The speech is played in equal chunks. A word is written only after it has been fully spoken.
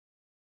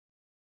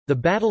The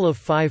Battle of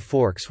Five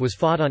Forks was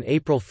fought on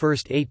April 1,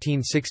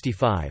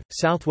 1865,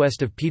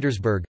 southwest of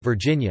Petersburg,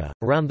 Virginia,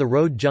 around the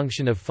road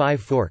junction of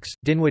Five Forks,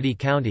 Dinwiddie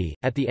County,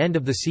 at the end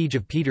of the Siege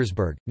of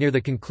Petersburg, near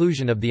the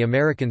conclusion of the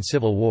American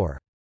Civil War.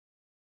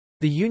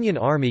 The Union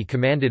Army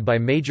commanded by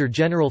Major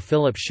General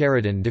Philip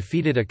Sheridan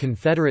defeated a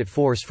Confederate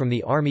force from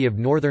the Army of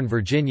Northern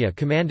Virginia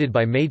commanded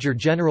by Major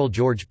General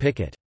George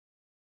Pickett.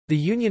 The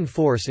Union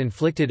force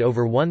inflicted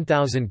over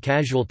 1,000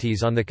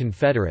 casualties on the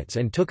Confederates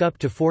and took up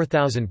to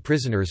 4,000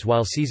 prisoners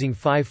while seizing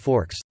Five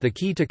Forks, the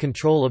key to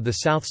control of the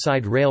South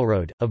Side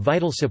Railroad, a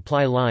vital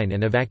supply line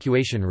and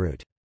evacuation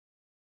route.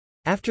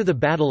 After the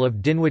Battle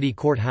of Dinwiddie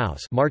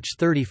Courthouse March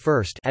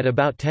 31 at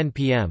about 10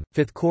 p.m.,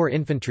 5th Corps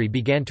infantry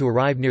began to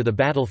arrive near the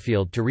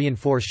battlefield to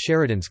reinforce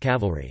Sheridan's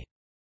cavalry.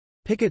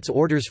 Pickett's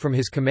orders from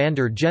his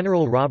commander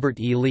General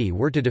Robert E. Lee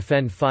were to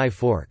defend Five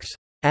Forks,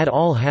 "at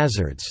all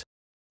hazards,"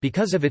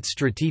 because of its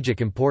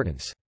strategic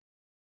importance.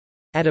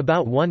 At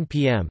about 1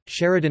 p.m.,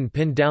 Sheridan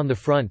pinned down the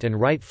front and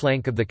right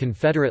flank of the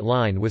Confederate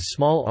line with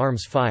small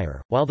arms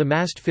fire, while the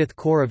massed 5th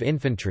Corps of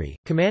Infantry,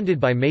 commanded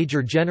by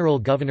Major General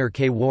Governor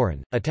K.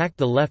 Warren, attacked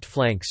the left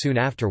flank soon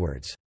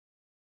afterwards.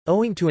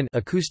 Owing to an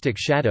acoustic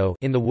shadow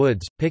in the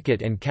woods,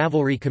 Pickett and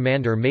cavalry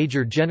commander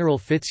Major General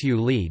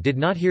Fitzhugh Lee did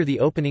not hear the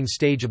opening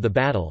stage of the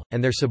battle,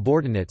 and their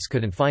subordinates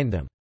couldn't find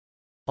them.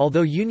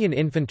 Although Union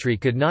infantry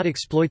could not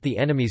exploit the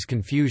enemy's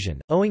confusion,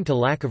 owing to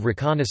lack of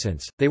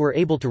reconnaissance, they were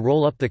able to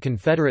roll up the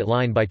Confederate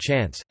line by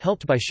chance,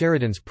 helped by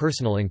Sheridan's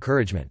personal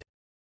encouragement.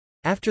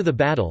 After the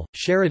battle,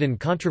 Sheridan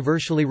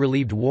controversially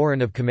relieved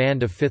Warren of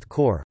command of 5th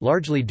Corps,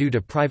 largely due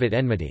to private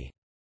enmity.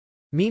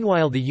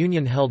 Meanwhile, the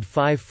Union held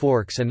Five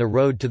Forks and the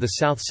road to the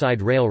South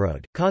Side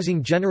Railroad,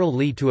 causing General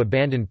Lee to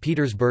abandon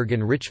Petersburg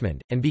and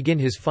Richmond, and begin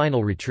his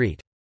final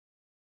retreat.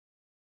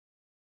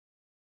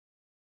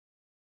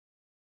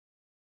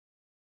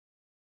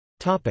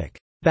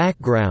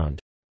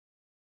 Background.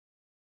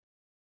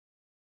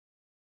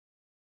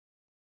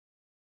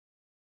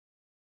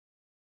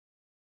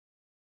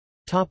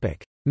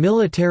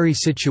 Military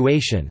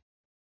situation.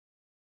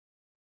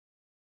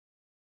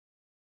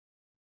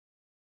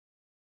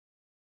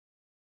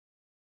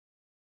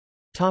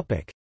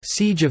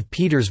 Siege of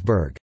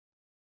Petersburg.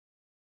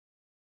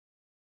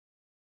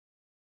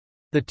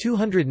 The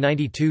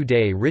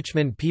 292-day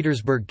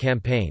Richmond-Petersburg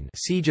Campaign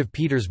Siege of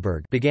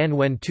Petersburg began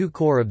when 2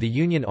 corps of the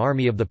Union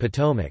Army of the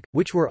Potomac,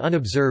 which were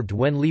unobserved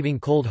when leaving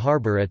Cold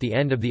Harbor at the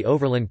end of the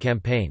Overland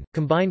Campaign,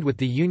 combined with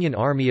the Union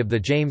Army of the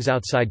James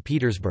outside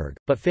Petersburg,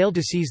 but failed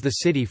to seize the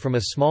city from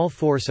a small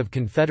force of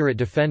Confederate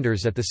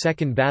defenders at the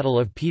Second Battle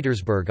of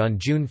Petersburg on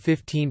June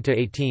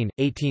 15–18,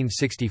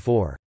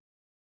 1864.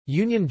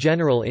 Union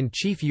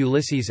General-in-Chief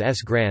Ulysses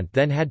S. Grant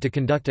then had to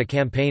conduct a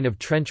campaign of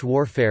trench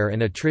warfare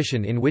and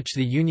attrition in which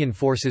the Union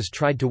forces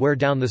tried to wear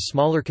down the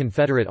smaller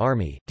Confederate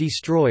army,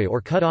 destroy or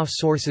cut off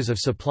sources of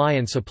supply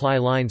and supply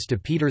lines to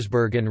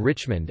Petersburg and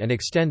Richmond, and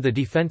extend the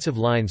defensive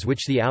lines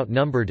which the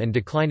outnumbered and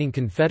declining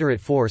Confederate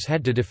force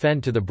had to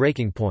defend to the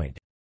breaking point.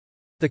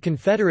 The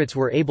Confederates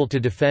were able to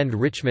defend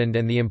Richmond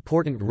and the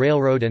important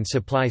railroad and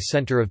supply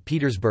center of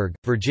Petersburg,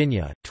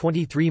 Virginia,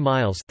 23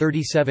 miles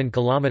 (37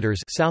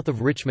 kilometers) south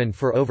of Richmond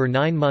for over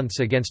 9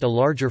 months against a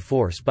larger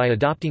force by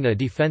adopting a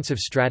defensive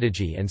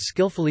strategy and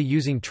skillfully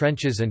using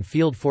trenches and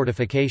field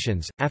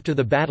fortifications. After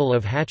the Battle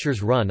of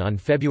Hatcher's Run on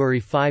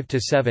February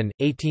 5–7,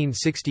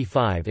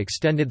 1865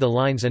 extended the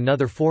lines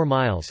another 4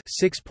 miles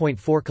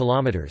 (6.4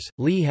 kilometers),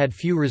 Lee had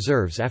few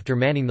reserves after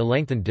manning the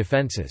lengthened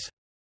defenses.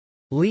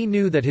 Lee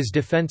knew that his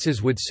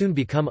defenses would soon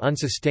become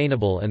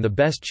unsustainable and the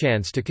best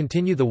chance to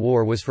continue the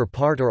war was for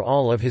part or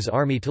all of his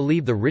army to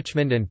leave the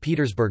Richmond and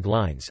Petersburg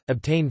lines,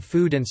 obtain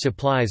food and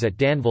supplies at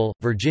Danville,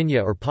 Virginia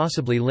or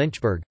possibly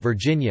Lynchburg,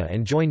 Virginia,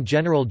 and join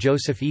General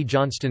Joseph E.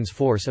 Johnston's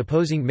force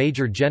opposing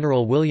Major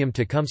General William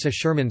Tecumseh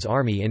Sherman's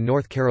army in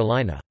North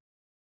Carolina.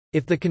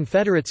 If the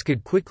Confederates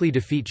could quickly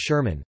defeat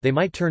Sherman, they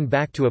might turn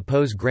back to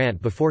oppose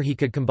Grant before he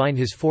could combine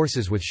his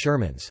forces with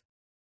Sherman's.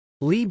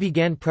 Lee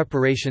began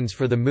preparations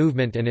for the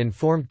movement and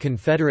informed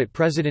Confederate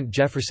President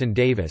Jefferson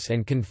Davis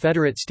and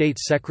Confederate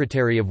States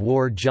Secretary of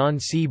War John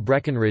C.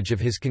 Breckinridge of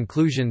his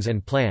conclusions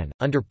and plan.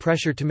 Under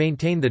pressure to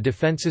maintain the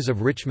defenses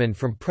of Richmond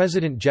from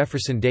President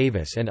Jefferson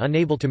Davis and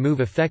unable to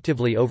move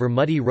effectively over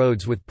muddy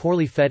roads with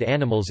poorly fed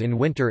animals in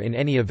winter in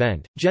any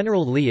event,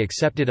 General Lee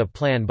accepted a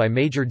plan by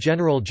Major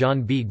General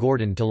John B.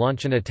 Gordon to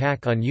launch an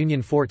attack on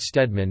Union Fort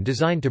Stedman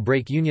designed to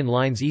break Union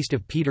lines east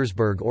of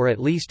Petersburg or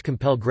at least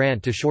compel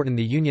Grant to shorten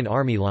the Union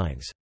Army lines.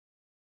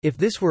 If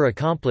this were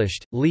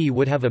accomplished, Lee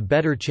would have a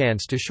better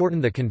chance to shorten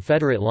the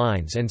Confederate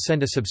lines and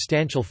send a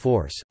substantial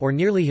force, or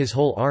nearly his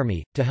whole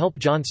army, to help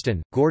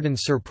Johnston.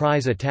 Gordon's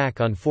surprise attack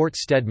on Fort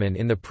Stedman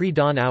in the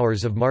pre-dawn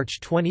hours of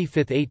March 25,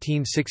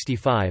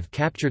 1865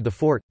 captured the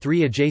fort,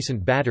 3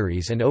 adjacent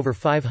batteries and over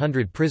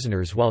 500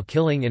 prisoners while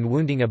killing and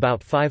wounding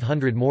about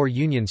 500 more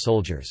Union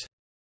soldiers.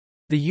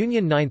 The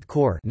Union 9th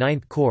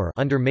Corps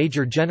under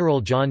Major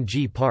General John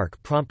G. Parke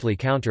promptly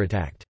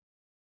counterattacked.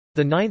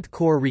 The 9th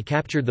Corps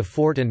recaptured the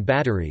fort and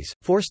batteries,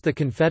 forced the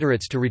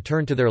Confederates to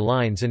return to their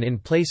lines and in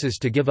places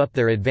to give up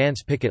their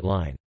advance picket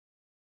line.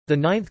 The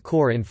Ninth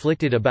Corps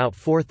inflicted about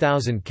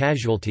 4,000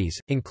 casualties,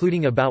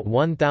 including about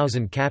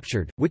 1,000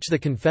 captured, which the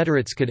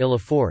Confederates could ill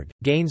afford.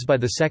 Gains by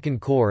the Second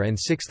Corps and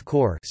Sixth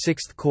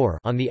Corps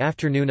on the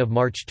afternoon of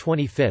March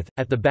 25,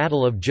 at the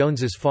Battle of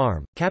Jones's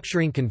Farm,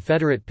 capturing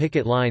Confederate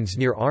picket lines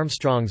near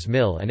Armstrong's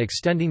Mill and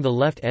extending the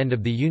left end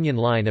of the Union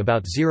line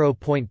about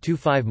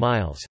 0.25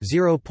 miles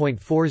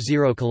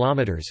 (0.40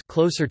 kilometers)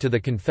 closer to the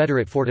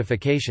Confederate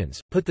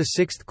fortifications, put the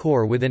Sixth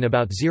Corps within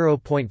about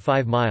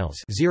 0.5 miles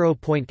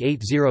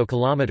 (0.80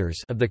 kilometers)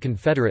 of the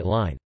Confederate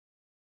line.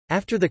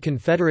 After the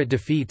Confederate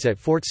defeats at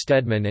Fort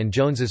Stedman and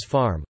Jones's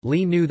Farm,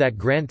 Lee knew that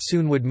Grant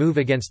soon would move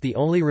against the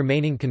only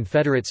remaining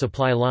Confederate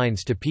supply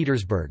lines to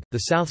Petersburg, the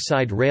South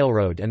Side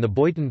Railroad and the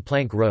Boydton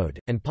Plank Road,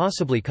 and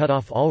possibly cut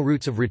off all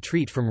routes of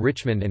retreat from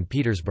Richmond and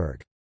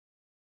Petersburg.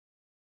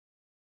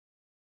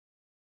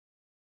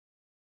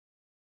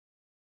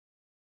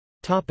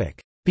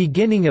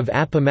 Beginning of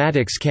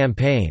Appomattox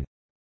Campaign.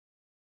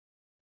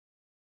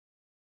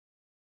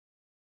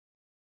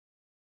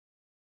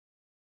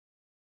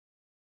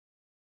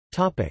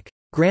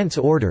 Grant's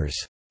orders.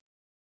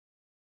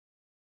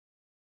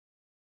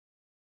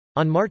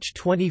 On March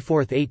 24,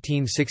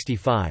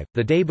 1865,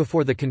 the day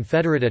before the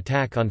Confederate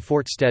attack on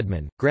Fort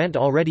Stedman, Grant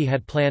already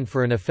had planned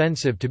for an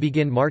offensive to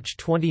begin March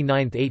 29,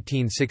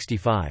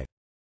 1865.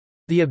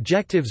 The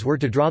objectives were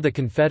to draw the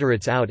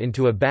Confederates out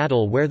into a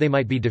battle where they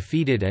might be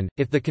defeated and,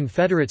 if the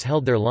Confederates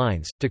held their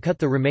lines, to cut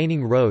the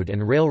remaining road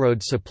and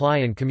railroad supply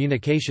and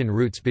communication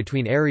routes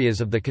between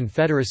areas of the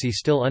Confederacy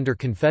still under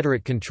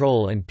Confederate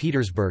control and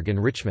Petersburg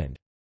and Richmond.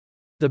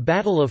 The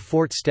Battle of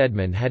Fort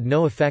Stedman had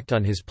no effect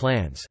on his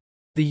plans.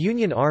 The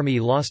Union Army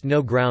lost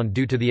no ground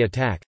due to the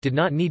attack, did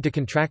not need to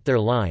contract their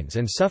lines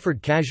and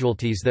suffered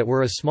casualties that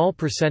were a small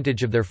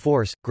percentage of their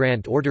force.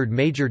 Grant ordered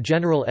Major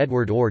General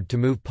Edward Ord to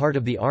move part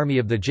of the Army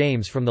of the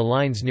James from the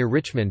lines near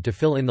Richmond to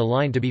fill in the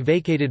line to be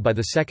vacated by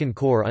the Second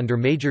Corps under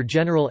Major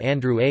General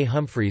Andrew A.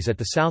 Humphreys at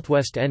the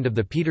southwest end of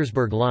the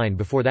Petersburg line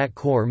before that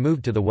corps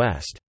moved to the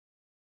west.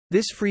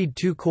 This freed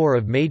two corps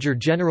of Major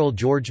General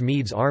George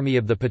Meade's Army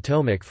of the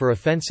Potomac for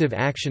offensive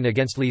action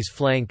against Lee's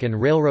flank and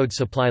railroad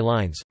supply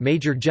lines.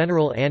 Major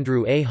General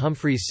Andrew A.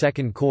 Humphreys'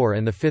 Second Corps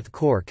and the Fifth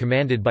Corps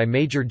commanded by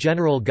Major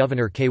General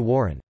Gouverneur K.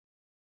 Warren.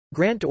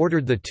 Grant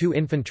ordered the two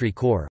infantry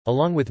corps,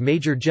 along with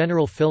Major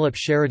General Philip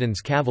Sheridan's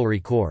cavalry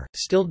corps,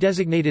 still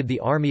designated the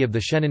Army of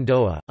the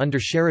Shenandoah, under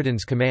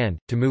Sheridan's command,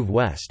 to move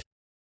west.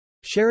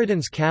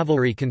 Sheridan's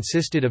cavalry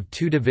consisted of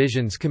two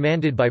divisions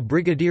commanded by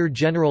Brigadier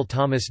General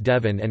Thomas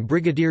Devon and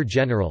Brigadier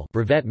General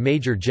Brevet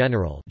Major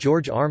General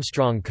George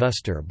Armstrong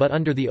Custer, but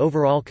under the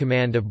overall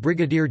command of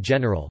Brigadier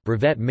General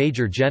Brevet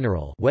Major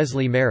General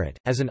Wesley Merritt,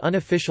 as an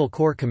unofficial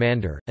corps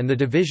commander, and the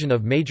division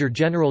of Major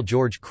General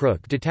George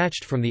Crook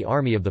detached from the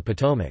Army of the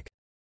Potomac.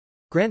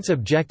 Grant's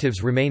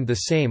objectives remained the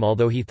same,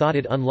 although he thought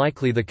it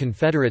unlikely the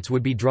Confederates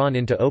would be drawn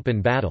into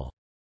open battle.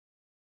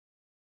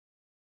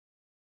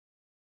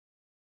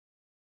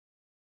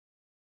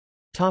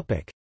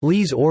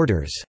 Lee's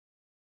orders.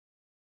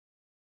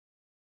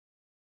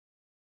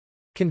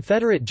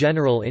 Confederate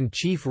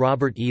General-in-Chief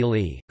Robert E.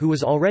 Lee, who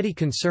was already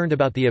concerned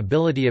about the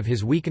ability of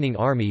his weakening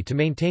army to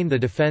maintain the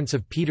defense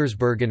of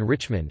Petersburg and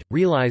Richmond,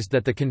 realized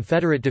that the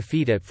Confederate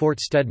defeat at Fort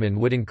Stedman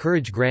would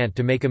encourage Grant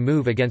to make a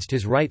move against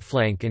his right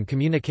flank and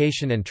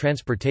communication and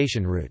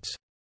transportation routes.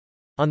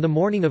 On the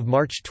morning of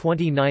March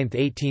 29,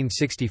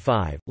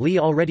 1865, Lee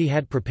already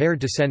had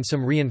prepared to send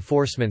some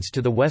reinforcements to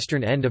the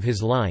western end of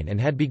his line and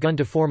had begun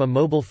to form a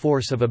mobile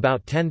force of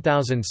about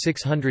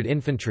 10,600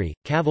 infantry,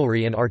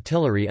 cavalry and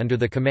artillery under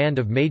the command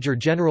of Major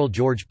General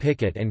George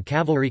Pickett and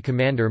Cavalry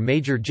Commander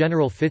Major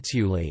General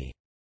Fitzhugh Lee.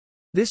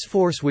 This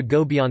force would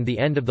go beyond the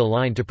end of the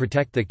line to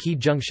protect the key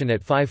junction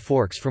at Five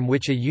Forks from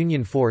which a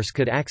Union force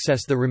could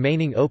access the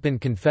remaining open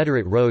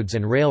Confederate roads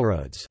and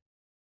railroads.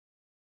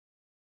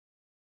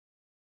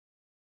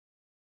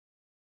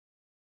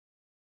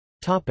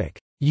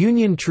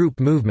 Union troop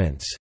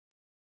movements.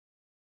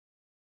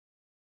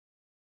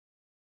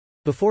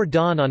 Before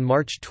dawn on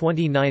March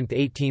 29,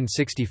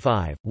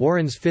 1865,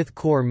 Warren's Fifth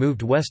Corps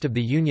moved west of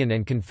the Union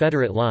and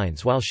Confederate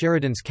lines while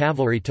Sheridan's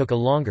cavalry took a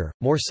longer,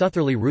 more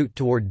southerly route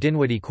toward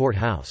Dinwiddie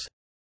Courthouse.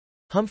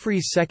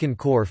 Humphreys' Second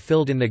Corps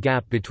filled in the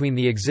gap between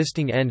the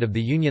existing end of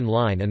the Union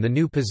line and the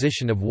new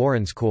position of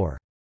Warren's Corps.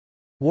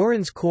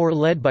 Warren's Corps,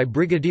 led by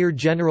Brigadier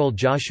General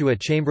Joshua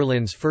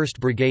Chamberlain's 1st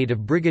Brigade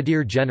of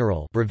Brigadier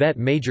General Brevet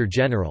Major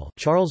General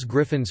Charles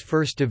Griffin's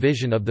 1st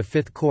Division of the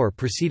 5th Corps,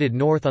 proceeded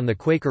north on the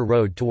Quaker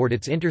Road toward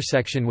its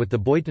intersection with the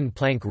Boydton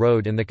Plank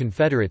Road and the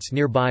Confederates'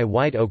 nearby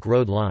White Oak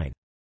Road line.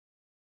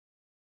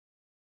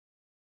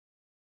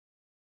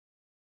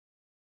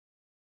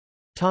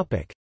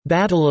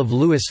 Battle of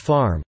Lewis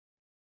Farm.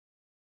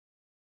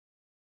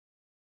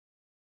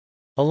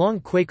 Along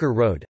Quaker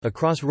Road,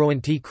 across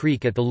Rowantee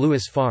Creek at the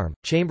Lewis Farm,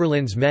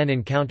 Chamberlain's men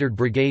encountered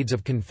brigades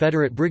of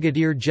Confederate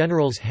Brigadier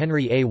Generals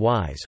Henry A.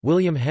 Wise,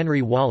 William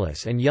Henry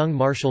Wallace and young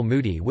Marshal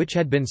Moody, which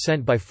had been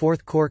sent by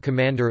 4th Corps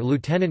Commander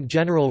Lieutenant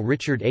General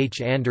Richard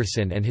H.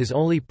 Anderson and his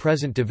only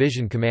present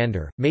division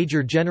commander,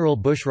 Major General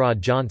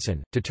Bushrod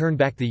Johnson, to turn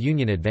back the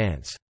Union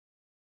advance.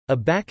 A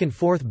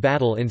back-and-forth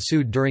battle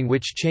ensued during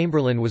which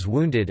Chamberlain was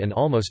wounded and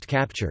almost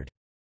captured.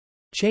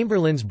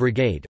 Chamberlain's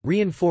brigade,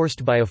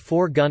 reinforced by a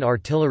 4-gun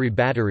artillery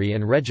battery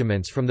and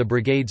regiments from the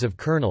brigades of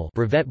Colonel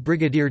Brevet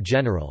Brigadier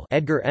General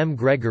Edgar M.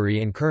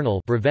 Gregory and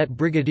Colonel Brevet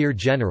Brigadier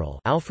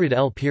General Alfred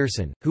L.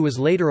 Pearson, who was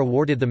later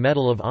awarded the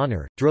Medal of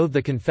Honor, drove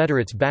the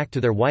Confederates back to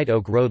their White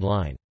Oak Road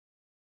line.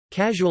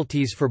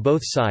 Casualties for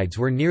both sides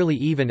were nearly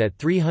even at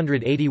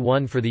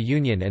 381 for the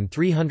Union and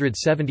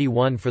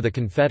 371 for the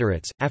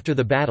Confederates. After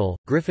the battle,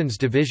 Griffin's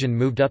division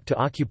moved up to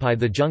occupy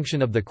the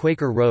junction of the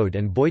Quaker Road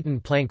and Boynton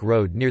Plank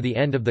Road near the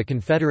end of the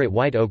Confederate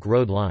White Oak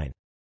Road line.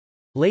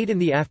 Late in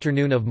the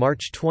afternoon of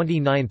March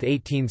 29,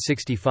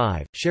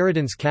 1865,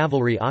 Sheridan's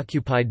cavalry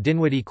occupied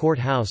Dinwiddie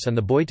Courthouse and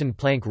the Boynton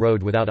Plank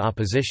Road without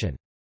opposition.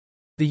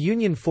 The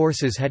Union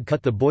forces had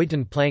cut the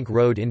Boynton Plank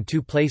Road in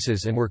 2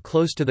 places and were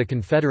close to the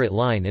Confederate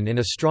line and in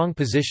a strong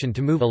position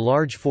to move a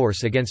large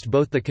force against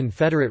both the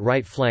Confederate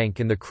right flank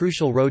and the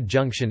crucial road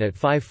junction at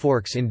Five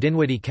Forks in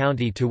Dinwiddie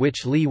County, to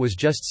which Lee was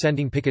just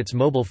sending Pickett's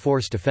mobile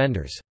force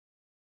defenders.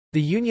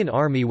 The Union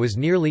Army was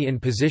nearly in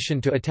position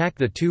to attack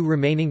the 2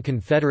 remaining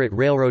Confederate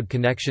railroad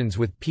connections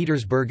with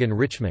Petersburg and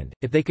Richmond,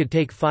 if they could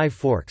take Five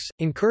Forks.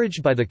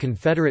 Encouraged by the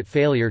Confederate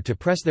failure to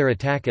press their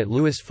attack at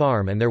Lewis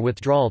Farm and their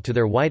withdrawal to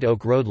their White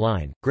Oak Road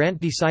line, Grant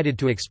decided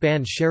to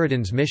expand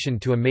Sheridan's mission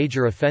to a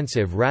major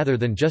offensive rather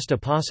than just a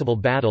possible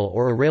battle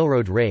or a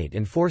railroad raid,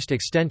 and forced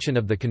extension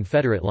of the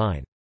Confederate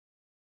line.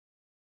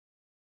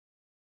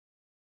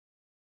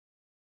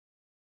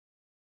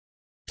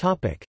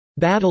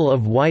 Battle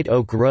of White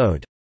Oak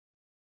Road.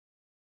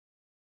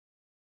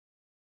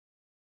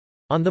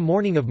 On the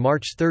morning of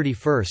March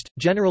 31,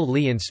 General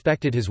Lee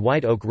inspected his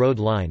White Oak Road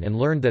line and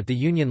learned that the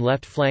Union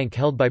left flank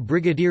held by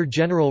Brigadier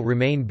General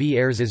Remain B.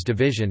 Ayres's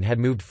division had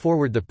moved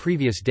forward the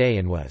previous day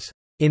and was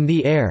in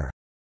the air.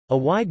 A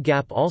wide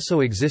gap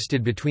also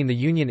existed between the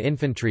Union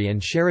infantry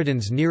and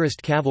Sheridan's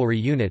nearest cavalry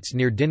units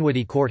near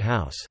Dinwiddie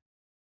Courthouse.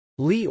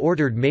 Lee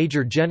ordered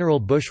Major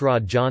General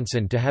Bushrod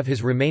Johnson to have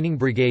his remaining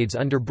brigades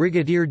under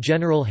Brigadier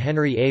General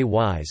Henry A.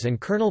 Wise and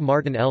Colonel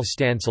Martin L.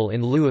 Stansel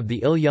in lieu of the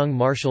ill-young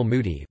Marshal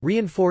Moody,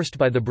 reinforced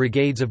by the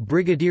brigades of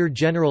Brigadier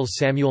Generals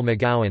Samuel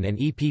McGowan and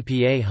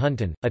EPPA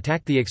Hunton,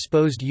 attacked the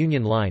exposed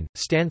Union line.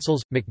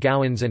 Stansel's,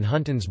 McGowan's and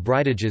Hunton's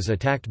bridages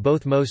attacked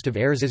both most of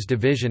Ayres's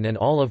division and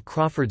all of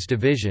Crawford's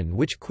division,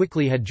 which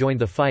quickly had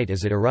joined the fight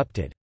as it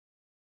erupted.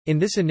 In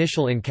this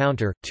initial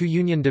encounter, 2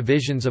 Union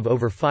divisions of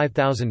over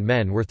 5,000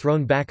 men were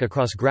thrown back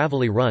across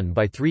Gravelly Run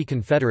by 3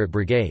 Confederate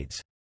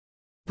brigades.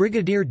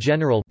 Brigadier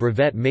General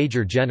Brevet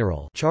Major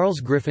General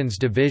Charles Griffin's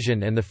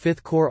division and the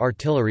 5th Corps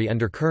Artillery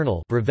under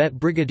Colonel Brevet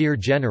Brigadier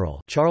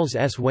General Charles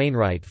S.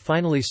 Wainwright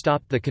finally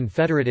stopped the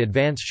Confederate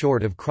advance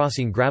short of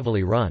crossing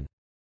Gravelly Run.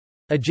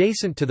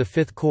 Adjacent to the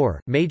 5th Corps,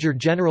 Major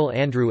General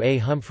Andrew A.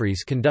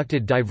 Humphreys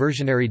conducted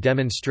diversionary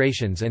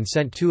demonstrations and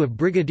sent 2 of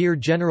Brigadier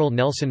General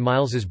Nelson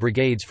Miles's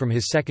brigades from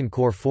his 2nd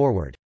Corps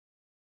forward.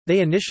 They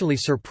initially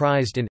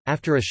surprised and,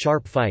 after a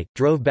sharp fight,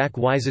 drove back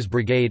Wise's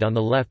brigade on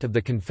the left of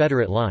the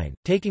Confederate line,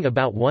 taking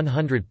about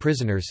 100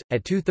 prisoners.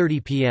 At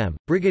 2:30 p.m.,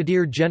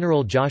 Brigadier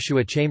General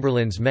Joshua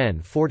Chamberlain's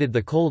men forded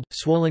the cold,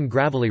 swollen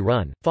Gravelly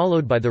Run,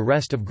 followed by the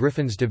rest of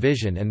Griffin's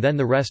division and then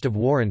the rest of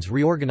Warren's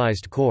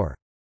reorganized corps.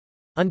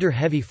 Under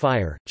heavy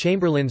fire,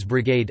 Chamberlain's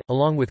brigade,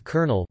 along with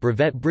Colonel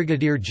Brevet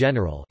Brigadier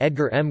General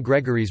Edgar M.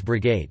 Gregory's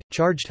brigade,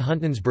 charged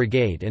Hunton's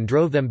brigade and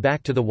drove them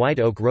back to the White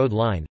Oak Road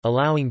line,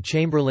 allowing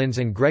Chamberlain's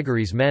and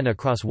Gregory's men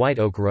across White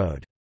Oak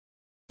Road.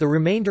 The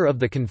remainder of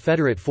the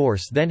Confederate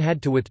force then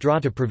had to withdraw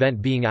to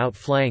prevent being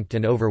outflanked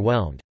and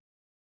overwhelmed.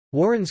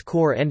 Warren's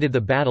corps ended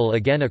the battle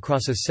again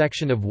across a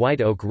section of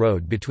White Oak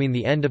Road between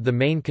the end of the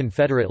main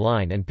Confederate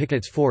line and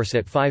Pickett's force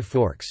at Five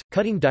Forks,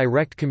 cutting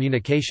direct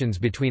communications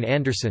between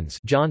Anderson's,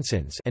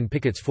 Johnson's, and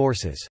Pickett's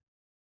forces.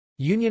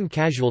 Union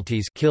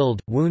casualties killed,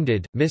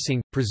 wounded,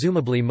 missing,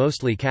 presumably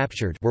mostly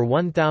captured were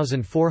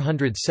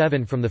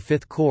 1,407 from the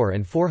 5th Corps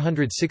and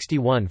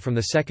 461 from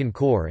the 2nd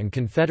Corps, and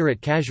Confederate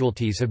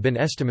casualties have been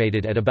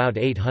estimated at about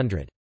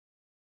 800.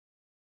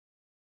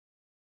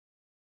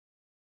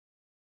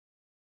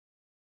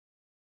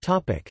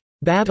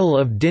 Battle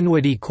of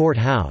Dinwiddie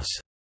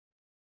Courthouse.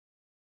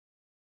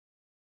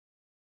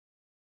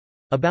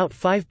 About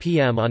 5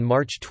 p.m. on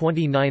March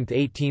 29,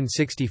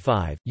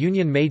 1865,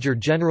 Union Major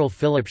General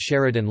Philip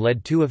Sheridan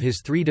led 2 of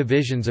his 3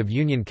 divisions of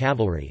Union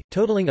cavalry,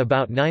 totaling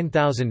about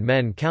 9,000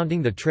 men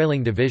counting the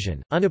trailing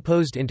division,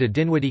 unopposed into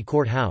Dinwiddie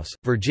Courthouse,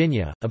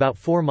 Virginia, about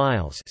 4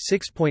 miles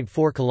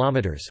 (6.4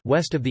 kilometers)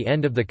 west of the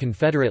end of the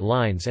Confederate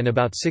lines and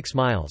about 6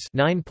 miles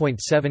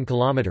 (9.7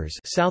 kilometers)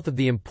 south of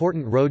the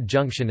important road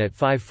junction at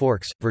Five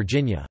Forks,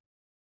 Virginia.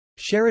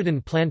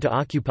 Sheridan planned to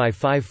occupy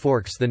Five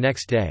Forks the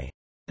next day.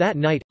 That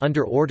night,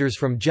 under orders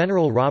from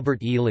General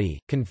Robert E.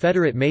 Lee,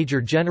 Confederate Major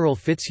General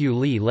Fitzhugh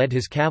Lee led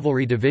his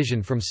cavalry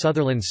division from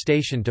Sutherland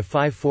Station to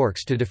Five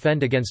Forks to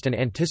defend against an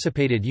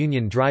anticipated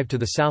Union drive to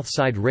the South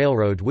Side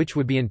Railroad, which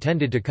would be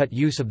intended to cut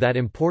use of that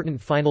important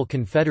final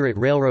Confederate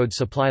railroad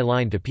supply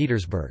line to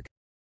Petersburg.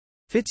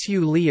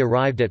 Fitzhugh Lee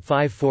arrived at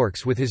Five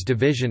Forks with his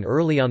division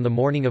early on the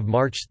morning of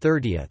March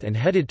 30 and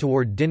headed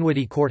toward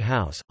Dinwiddie Court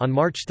House. On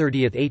March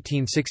 30,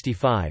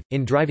 1865,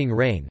 in driving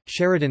rain,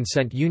 Sheridan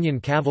sent Union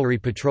cavalry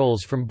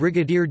patrols from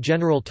Brigadier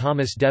General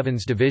Thomas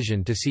Devon's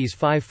division to seize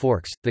Five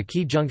Forks, the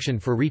key junction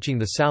for reaching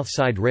the South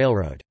Side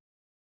Railroad.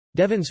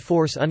 Devon's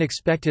force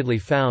unexpectedly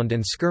found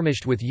and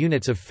skirmished with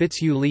units of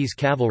Fitzhugh Lee's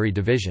cavalry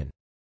division.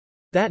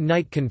 That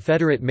night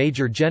Confederate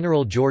Major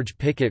General George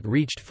Pickett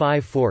reached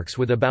Five Forks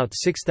with about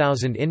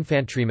 6,000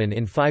 infantrymen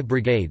in 5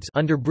 brigades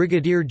under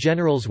Brigadier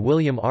Generals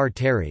William R.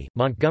 Terry,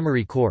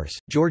 Montgomery Corse,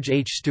 George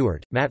H.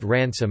 Stewart, Matt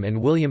Ransom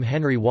and William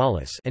Henry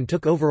Wallace, and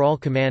took overall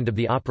command of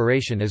the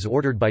operation as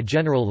ordered by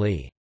General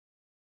Lee.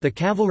 The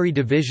cavalry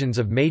divisions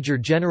of Major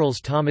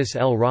Generals Thomas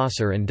L.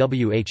 Rosser and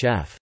W. H.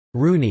 F.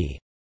 Rooney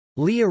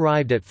Lee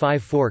arrived at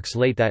Five Forks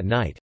late that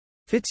night.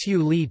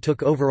 Fitzhugh Lee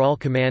took overall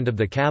command of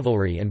the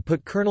cavalry and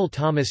put Colonel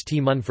Thomas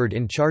T. Munford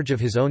in charge of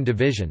his own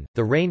division.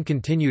 The rain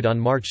continued on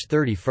March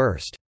 31.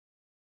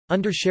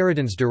 Under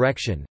Sheridan's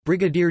direction,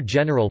 Brigadier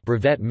General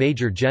Brevet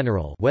Major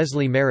General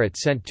Wesley Merritt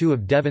sent 2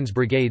 of Devon's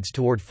brigades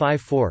toward Five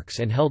Forks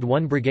and held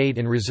 1 brigade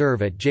in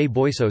reserve at J.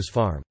 Boyso's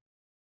farm.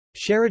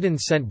 Sheridan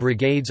sent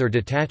brigades or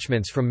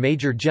detachments from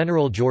Major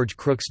General George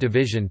Crook's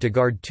division to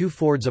guard 2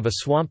 fords of a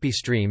swampy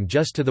stream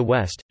just to the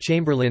west,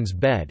 Chamberlain's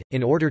Bed,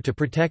 in order to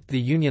protect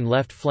the Union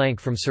left flank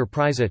from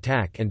surprise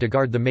attack and to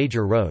guard the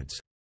major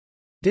roads.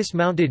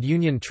 Dismounted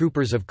Union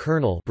troopers of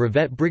Colonel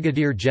Brevet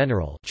Brigadier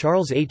General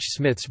Charles H.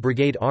 Smith's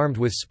brigade armed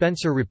with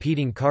Spencer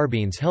repeating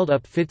carbines held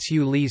up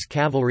Fitzhugh Lee's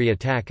cavalry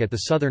attack at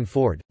the southern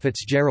ford,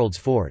 Fitzgerald's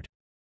Ford.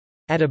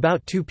 At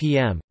about 2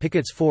 p.m.,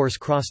 Pickett's force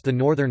crossed the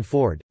northern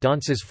ford,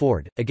 Dance's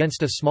Ford,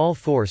 against a small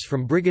force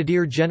from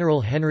Brigadier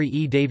General Henry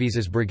E.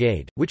 Davies's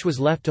brigade, which was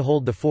left to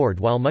hold the ford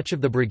while much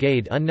of the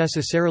brigade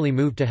unnecessarily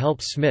moved to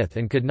help Smith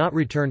and could not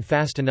return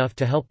fast enough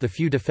to help the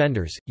few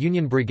defenders.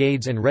 Union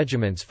brigades and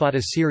regiments fought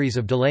a series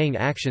of delaying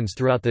actions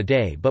throughout the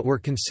day but were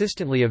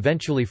consistently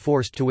eventually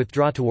forced to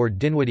withdraw toward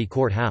Dinwiddie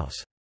Court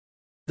House.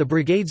 The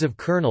brigades of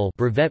Colonel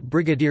Brevet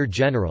Brigadier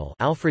General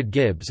Alfred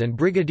Gibbs and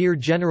Brigadier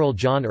General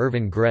John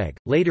Irvin Gregg,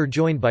 later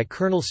joined by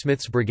Colonel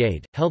Smith's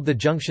brigade, held the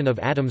junction of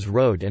Adams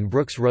Road and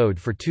Brooks Road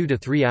for 2 to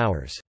 3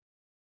 hours.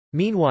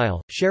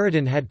 Meanwhile,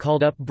 Sheridan had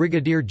called up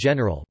Brigadier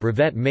General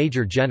Brevet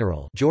Major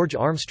General George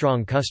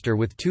Armstrong Custer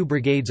with 2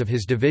 brigades of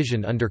his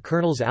division under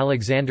Colonels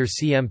Alexander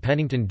C. M.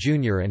 Pennington,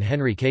 Jr. and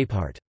Henry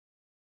Capehart.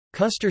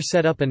 Custer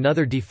set up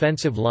another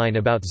defensive line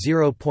about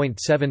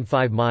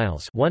 0.75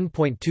 miles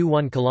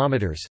 (1.21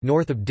 kilometers)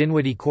 north of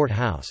Dinwiddie Court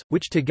House,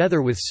 which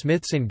together with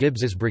Smith's and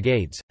Gibbs's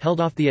brigades, held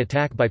off the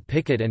attack by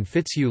Pickett and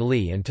Fitzhugh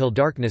Lee until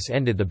darkness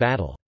ended the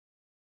battle.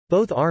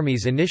 Both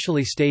armies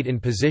initially stayed in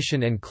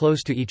position and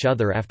close to each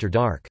other after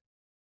dark.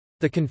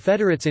 The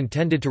Confederates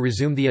intended to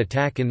resume the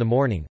attack in the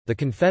morning. The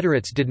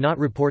Confederates did not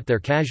report their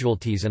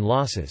casualties and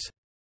losses.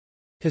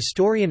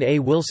 Historian A.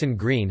 Wilson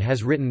Green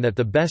has written that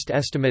the best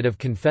estimate of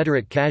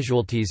Confederate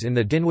casualties in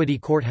the Dinwiddie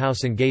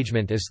Courthouse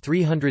engagement is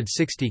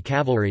 360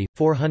 cavalry,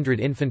 400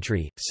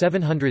 infantry,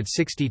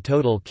 760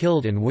 total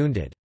killed and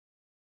wounded.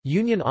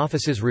 Union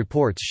officers'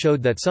 reports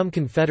showed that some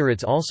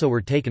Confederates also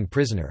were taken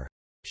prisoner.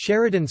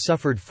 Sheridan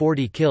suffered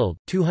 40 killed,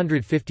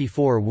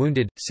 254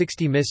 wounded,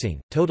 60 missing,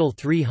 total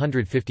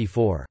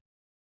 354.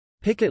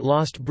 Pickett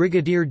lost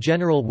Brigadier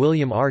General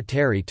William R.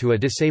 Terry to a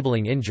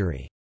disabling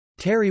injury.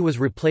 Terry was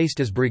replaced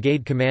as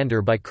brigade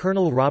commander by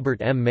Colonel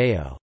Robert M.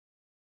 Mayo.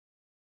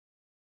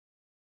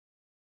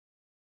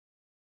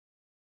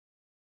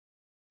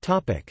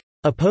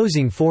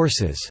 Opposing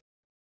forces.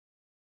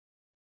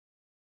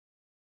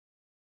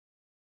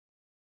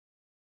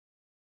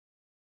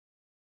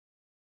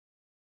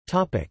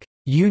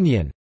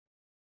 Union.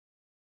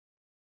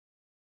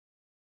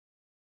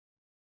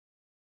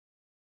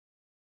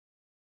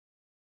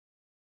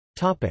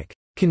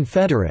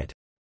 Confederate.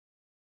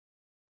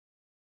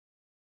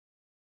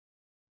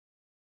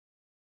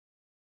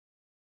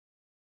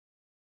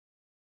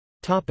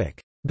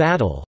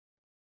 Battle.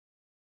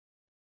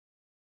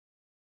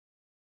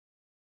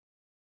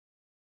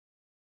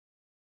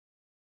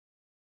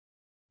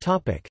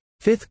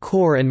 Fifth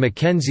Corps and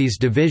Mackenzie's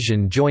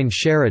division joined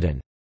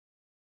Sheridan.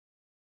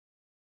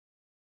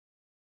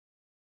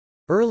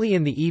 Early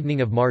in the evening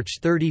of March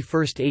 31,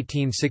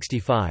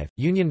 1865,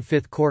 Union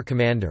 5th Corps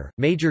commander,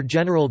 Major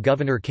General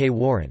Governor K.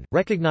 Warren,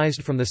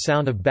 recognized from the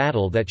sound of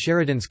battle that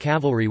Sheridan's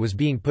cavalry was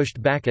being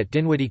pushed back at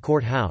Dinwiddie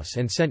Court House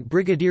and sent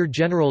Brigadier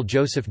General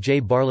Joseph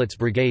J. Bartlett's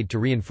brigade to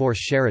reinforce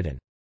Sheridan.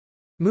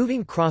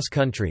 Moving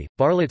cross-country,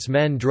 Bartlett's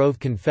men drove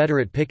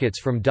Confederate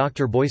pickets from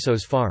Dr.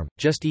 Boyso's farm,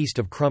 just east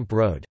of Crump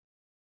Road.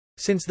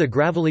 Since the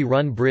gravelly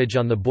run bridge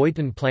on the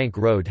Boynton Plank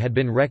Road had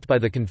been wrecked by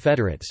the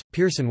Confederates,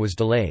 Pearson was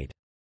delayed.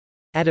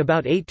 At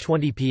about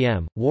 8:20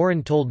 p.m.,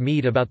 Warren told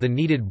Meade about the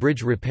needed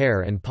bridge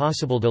repair and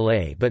possible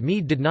delay, but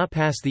Meade did not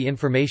pass the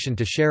information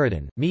to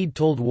Sheridan. Meade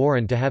told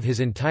Warren to have his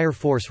entire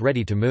force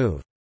ready to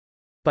move.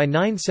 By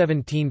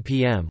 9:17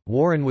 p.m.,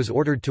 Warren was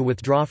ordered to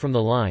withdraw from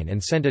the line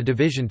and send a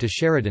division to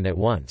Sheridan at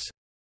once.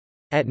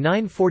 At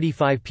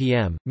 9:45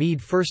 p.m.,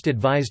 Meade first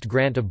advised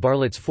Grant of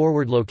Bartlett's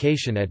forward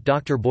location at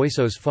Dr.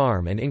 Boisseau's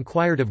farm and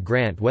inquired of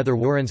Grant whether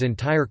Warren's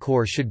entire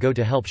corps should go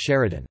to help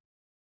Sheridan.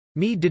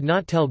 Meade did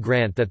not tell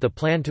Grant that the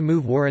plan to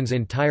move Warren's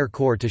entire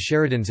corps to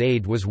Sheridan's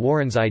aid was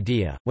Warren's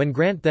idea. When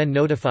Grant then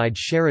notified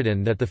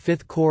Sheridan that the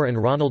Fifth Corps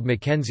and Ronald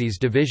Mackenzie's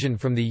division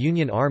from the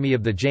Union Army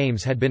of the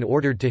James had been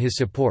ordered to his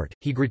support,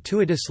 he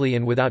gratuitously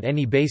and without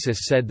any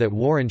basis said that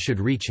Warren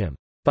should reach him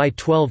by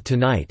 12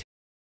 tonight.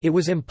 It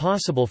was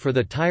impossible for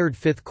the tired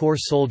Fifth Corps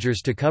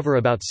soldiers to cover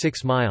about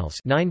 6 miles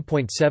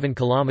 (9.7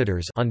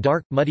 kilometers) on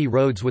dark, muddy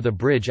roads with a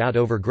bridge out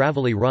over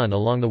Gravelly Run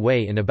along the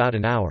way in about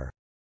an hour.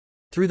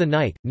 Through the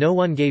night, no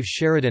one gave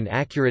Sheridan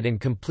accurate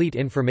and complete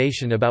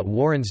information about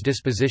Warren's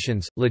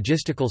dispositions,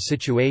 logistical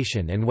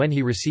situation and when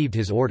he received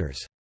his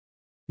orders.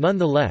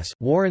 Nonetheless,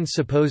 Warren's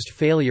supposed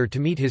failure to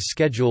meet his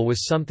schedule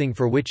was something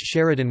for which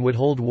Sheridan would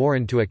hold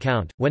Warren to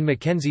account. When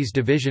Mackenzie's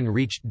division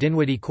reached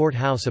Dinwiddie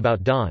Courthouse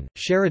about dawn,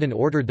 Sheridan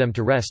ordered them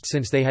to rest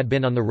since they had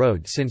been on the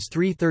road since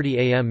 3:30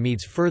 a.m.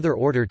 Meade's further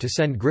order to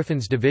send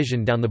Griffin's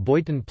division down the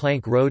Boynton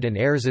Plank Road and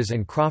Ayres's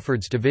and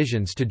Crawford's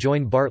divisions to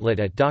join Bartlett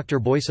at Dr.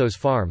 Boisseau's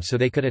farm so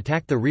they could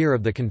attack the rear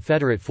of the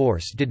Confederate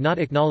force did not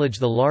acknowledge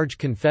the large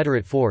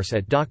Confederate force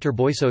at Dr.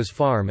 Boisseau's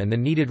farm and the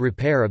needed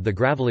repair of the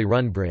Gravelly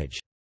Run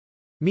Bridge.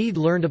 Meade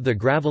learned of the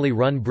Gravelly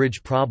Run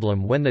Bridge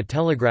problem when the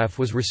telegraph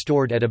was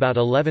restored at about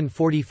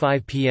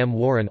 11:45 p.m.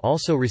 Warren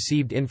also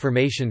received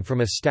information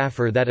from a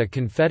staffer that a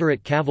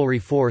Confederate cavalry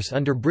force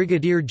under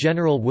Brigadier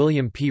General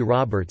William P.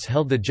 Roberts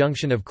held the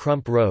junction of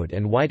Crump Road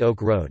and White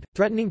Oak Road,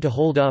 threatening to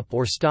hold up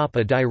or stop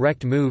a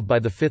direct move by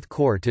the Fifth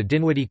Corps to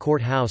Dinwiddie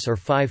Courthouse or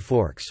Five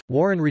Forks.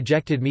 Warren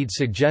rejected Meade's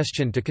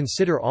suggestion to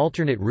consider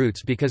alternate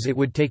routes because it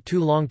would take too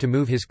long to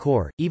move his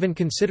corps, even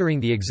considering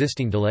the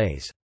existing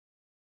delays.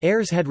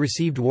 Ayres had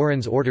received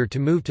Warren's order to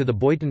move to the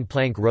Boynton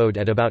Plank Road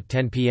at about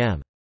 10 p.m.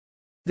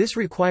 This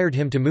required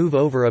him to move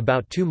over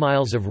about 2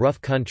 miles of rough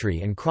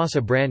country and cross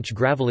a branch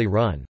Gravelly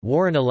Run.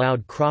 Warren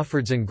allowed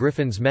Crawford's and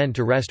Griffin's men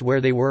to rest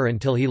where they were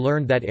until he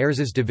learned that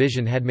Ayres's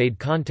division had made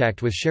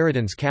contact with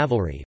Sheridan's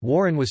cavalry.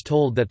 Warren was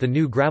told that the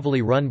new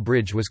Gravelly Run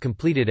Bridge was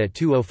completed at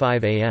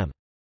 2:05 a.m.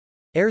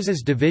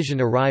 Ayres's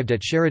division arrived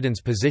at Sheridan's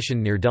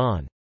position near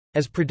dawn.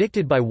 As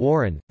predicted by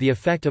Warren, the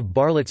effect of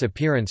Bartlett's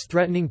appearance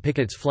threatening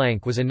Pickett's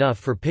flank was enough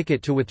for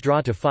Pickett to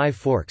withdraw to Five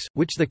Forks,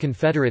 which the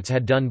Confederates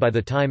had done by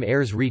the time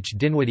Ayres reached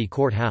Dinwiddie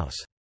Courthouse.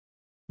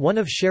 One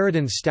of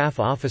Sheridan's staff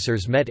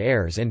officers met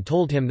Ayres and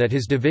told him that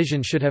his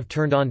division should have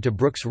turned on to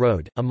Brooks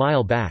Road, a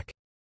mile back.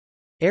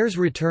 Ayres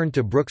returned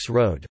to Brooks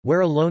Road,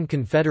 where a lone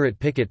Confederate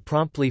picket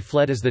promptly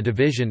fled as the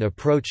division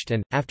approached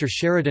and, after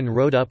Sheridan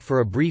rode up for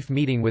a brief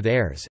meeting with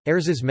Ayres,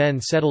 Ayres's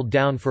men settled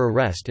down for a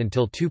rest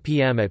until 2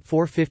 p.m. At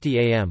 4:50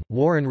 a.m.,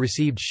 Warren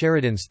received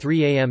Sheridan's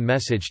 3 a.m.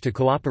 message to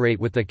cooperate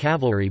with the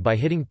cavalry by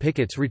hitting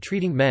Pickett's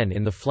retreating men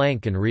in the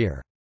flank and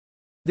rear.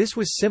 This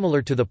was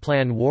similar to the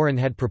plan Warren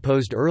had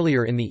proposed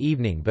earlier in the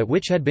evening but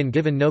which had been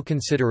given no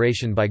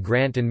consideration by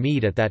Grant and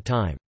Meade at that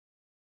time.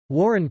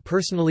 Warren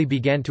personally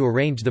began to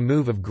arrange the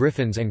move of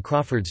Griffin's and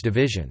Crawford's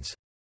divisions.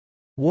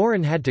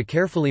 Warren had to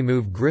carefully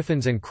move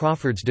Griffin's and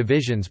Crawford's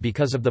divisions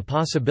because of the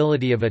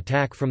possibility of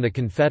attack from the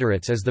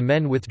Confederates as the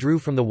men withdrew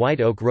from the White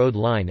Oak Road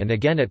line and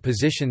again at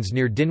positions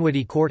near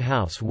Dinwiddie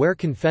Courthouse where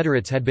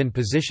Confederates had been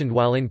positioned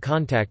while in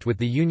contact with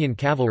the Union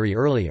cavalry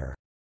earlier.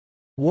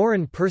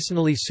 Warren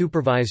personally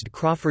supervised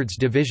Crawford's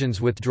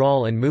division's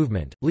withdrawal and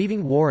movement,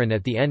 leaving Warren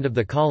at the end of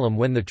the column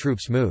when the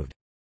troops moved.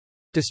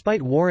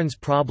 Despite Warren's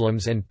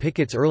problems and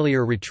Pickett's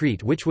earlier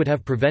retreat which would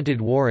have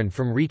prevented Warren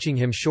from reaching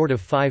him short of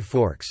Five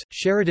Forks,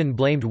 Sheridan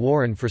blamed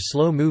Warren for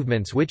slow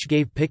movements which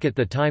gave Pickett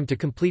the time to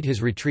complete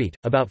his retreat.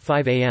 About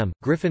 5 a.m.,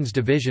 Griffin's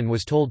division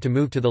was told to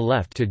move to the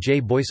left to J.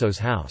 Boisseau's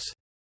house.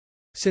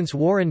 Since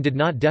Warren did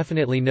not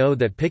definitely know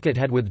that Pickett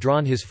had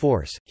withdrawn his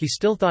force, he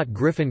still thought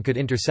Griffin could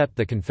intercept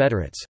the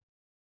Confederates.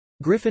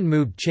 Griffin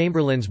moved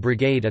Chamberlain's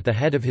brigade at the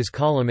head of his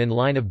column in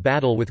line of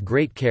battle with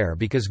great care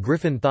because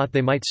Griffin thought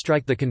they might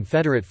strike the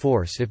Confederate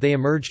force if they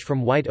emerged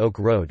from White Oak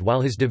Road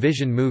while his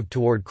division moved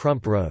toward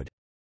Crump Road.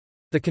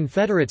 The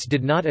Confederates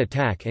did not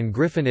attack and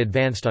Griffin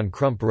advanced on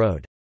Crump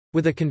Road.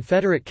 With a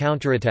Confederate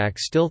counterattack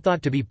still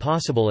thought to be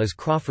possible as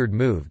Crawford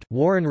moved,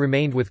 Warren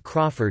remained with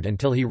Crawford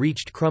until he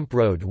reached Crump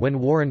Road when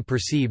Warren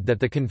perceived that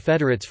the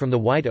Confederates from the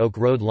White Oak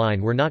Road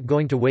line were not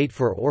going to wait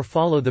for or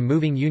follow the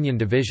moving Union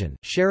division.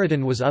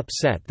 Sheridan was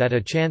upset that a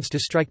chance to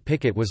strike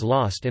Pickett was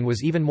lost and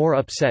was even more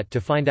upset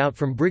to find out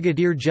from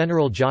Brigadier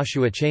General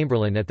Joshua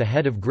Chamberlain at the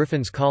head of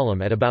Griffin's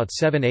column at about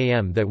 7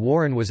 a.m. that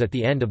Warren was at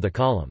the end of the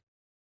column.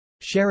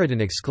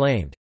 Sheridan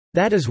exclaimed,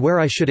 "That is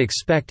where I should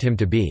expect him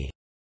to be."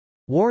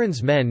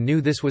 Warren's men knew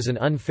this was an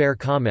unfair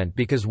comment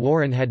because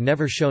Warren had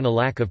never shown a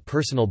lack of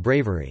personal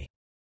bravery.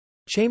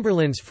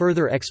 Chamberlain's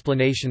further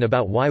explanation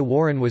about why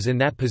Warren was in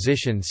that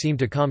position seemed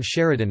to calm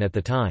Sheridan at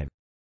the time.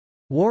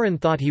 Warren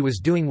thought he was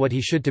doing what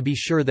he should to be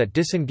sure that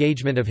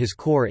disengagement of his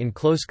corps in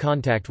close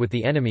contact with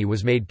the enemy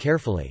was made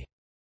carefully.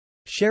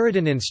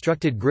 Sheridan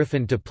instructed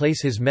Griffin to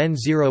place his men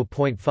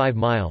 0.5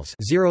 miles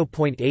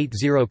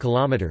 (0.80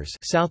 kilometers)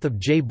 south of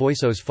J.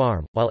 Boisseau's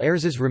farm, while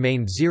Ayres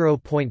remained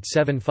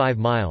 0.75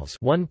 miles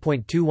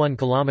 (1.21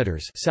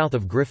 kilometers) south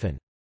of Griffin.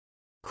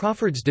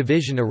 Crawford's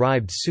division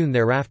arrived soon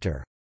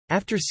thereafter.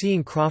 After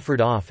seeing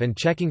Crawford off and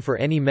checking for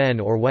any men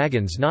or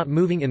wagons not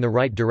moving in the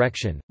right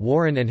direction,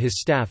 Warren and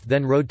his staff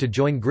then rode to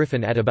join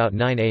Griffin at about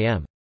 9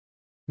 a.m.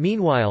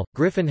 Meanwhile,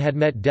 Griffin had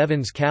met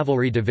Devon's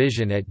cavalry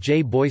division at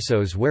J.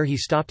 Boisseau's, where he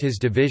stopped his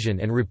division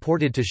and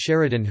reported to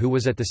Sheridan, who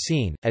was at the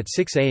scene. At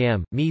 6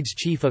 a.m., Meade's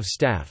chief of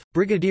staff,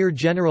 Brigadier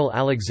General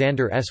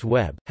Alexander S.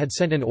 Webb, had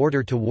sent an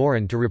order to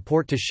Warren to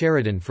report to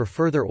Sheridan for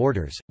further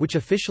orders, which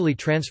officially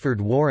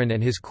transferred Warren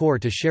and his corps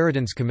to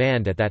Sheridan's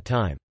command at that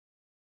time.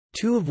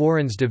 Two of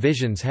Warren's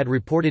divisions had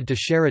reported to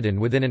Sheridan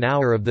within an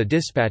hour of the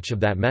dispatch of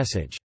that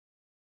message.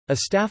 A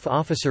staff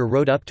officer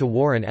rode up to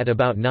Warren at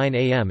about 9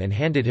 a.m. and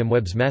handed him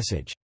Webb's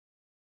message.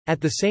 At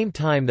the same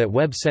time that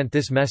Webb sent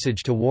this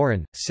message to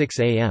Warren, 6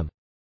 a.m.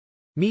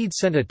 Meade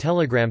sent a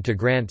telegram to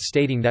Grant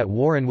stating that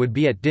Warren would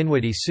be at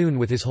Dinwiddie soon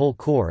with his whole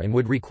corps and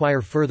would require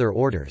further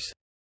orders.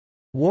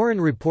 Warren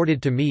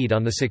reported to Meade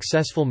on the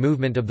successful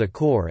movement of the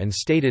corps and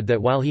stated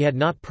that while he had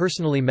not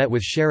personally met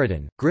with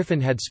Sheridan, Griffin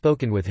had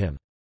spoken with him.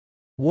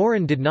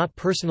 Warren did not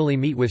personally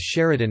meet with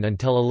Sheridan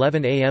until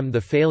 11 a.m. The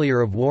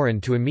failure of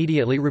Warren to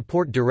immediately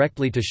report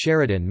directly to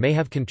Sheridan may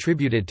have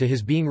contributed to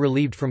his being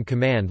relieved from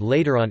command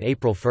later on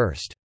April 1.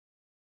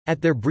 At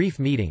their brief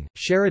meeting,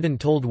 Sheridan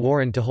told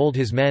Warren to hold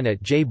his men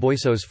at J.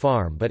 Boisseau's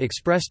farm but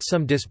expressed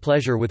some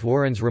displeasure with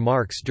Warren's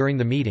remarks during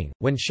the meeting.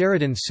 When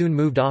Sheridan soon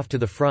moved off to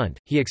the front,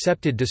 he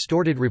accepted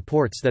distorted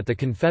reports that the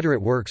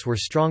Confederate works were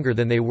stronger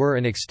than they were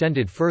and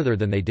extended further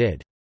than they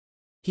did.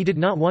 He did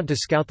not want to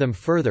scout them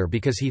further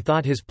because he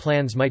thought his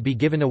plans might be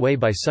given away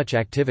by such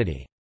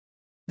activity.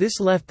 This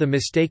left the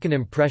mistaken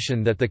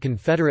impression that the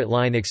Confederate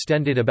line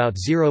extended about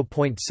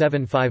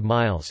 0.75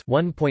 miles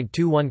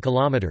 (1.21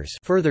 kilometers)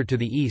 further to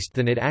the east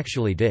than it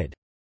actually did.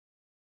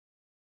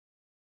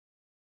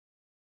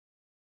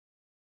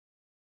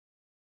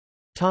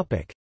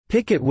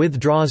 Pickett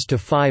withdraws to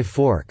Five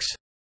Forks.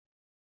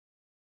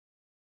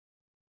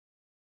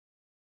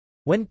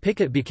 When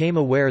Pickett became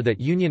aware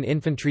that Union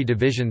infantry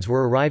divisions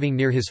were arriving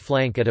near his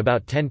flank at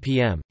about 10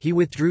 p.m., he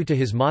withdrew to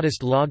his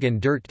modest log and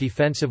dirt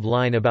defensive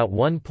line about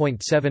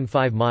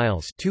 1.75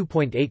 miles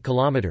 (2.8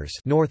 kilometers)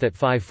 north at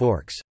Five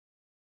Forks.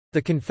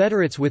 The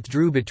Confederates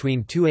withdrew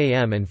between 2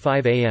 a.m. and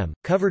 5 a.m.,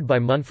 covered by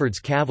Munford's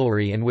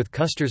cavalry and with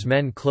Custer's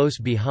men close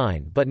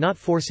behind but not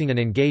forcing an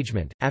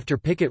engagement. After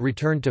Pickett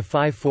returned to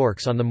Five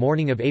Forks on the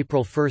morning of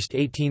April 1,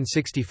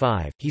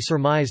 1865, he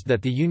surmised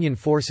that the Union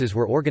forces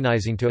were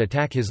organizing to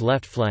attack his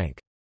left flank.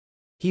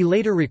 He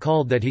later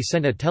recalled that he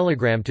sent a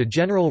telegram to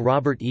General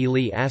Robert E.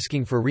 Lee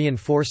asking for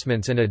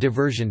reinforcements and a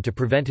diversion to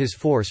prevent his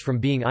force from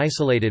being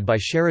isolated by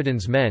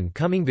Sheridan's men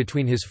coming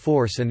between his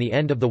force and the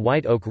end of the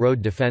White Oak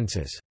Road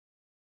defenses.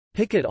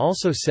 Pickett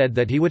also said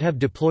that he would have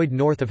deployed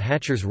north of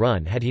Hatcher's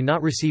Run had he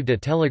not received a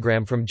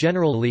telegram from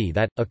General Lee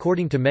that,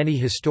 according to many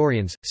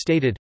historians,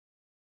 stated,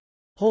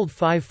 "Hold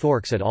Five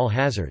Forks at all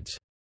hazards.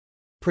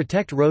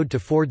 Protect road to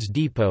Ford's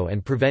Depot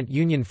and prevent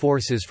Union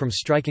forces from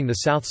striking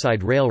the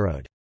Southside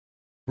Railroad.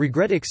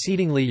 Regret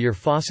exceedingly your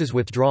Foss's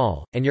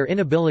withdrawal, and your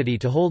inability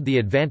to hold the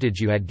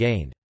advantage you had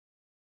gained."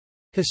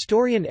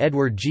 Historian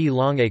Edward G.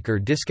 Longacre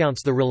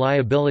discounts the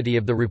reliability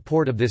of the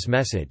report of this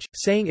message,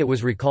 saying it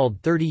was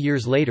recalled 30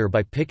 years later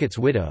by Pickett's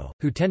widow,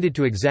 who tended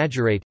to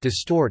exaggerate,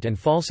 distort and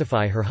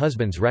falsify her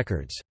husband's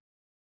records.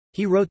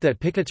 He wrote that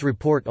Pickett's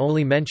report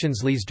only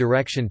mentions Lee's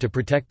direction to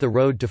protect the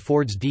road to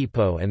Ford's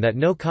Depot and that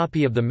no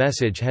copy of the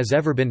message has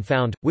ever been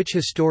found, which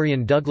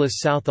historian Douglas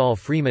Southall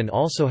Freeman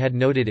also had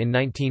noted in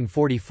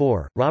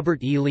 1944.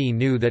 Robert E. Lee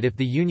knew that if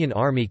the Union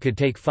Army could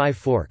take Five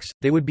Forks,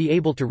 they would be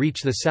able to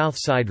reach the South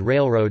Side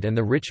Railroad and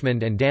the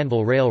Richmond and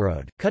Danville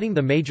Railroad, cutting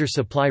the major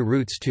supply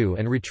routes to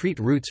and retreat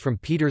routes from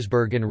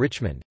Petersburg and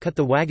Richmond, cut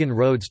the wagon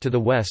roads to the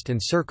west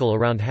and circle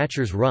around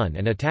Hatcher's Run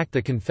and attack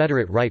the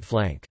Confederate right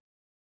flank.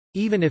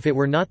 Even if it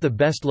were not the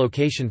best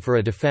location for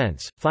a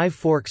defense, Five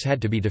Forks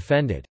had to be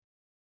defended.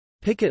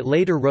 Pickett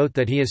later wrote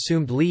that he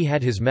assumed Lee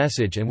had his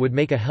message and would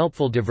make a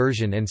helpful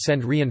diversion and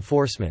send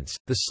reinforcements.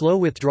 The slow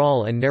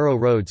withdrawal and narrow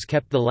roads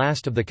kept the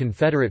last of the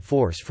Confederate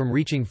force from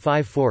reaching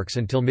Five Forks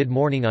until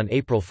mid-morning on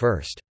April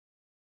 1.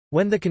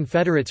 When the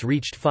Confederates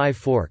reached Five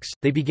Forks,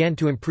 they began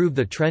to improve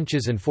the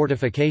trenches and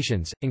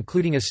fortifications,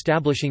 including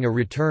establishing a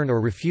return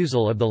or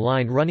refusal of the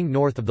line running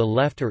north of the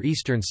left or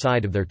eastern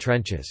side of their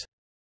trenches.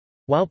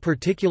 While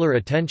particular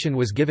attention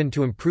was given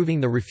to improving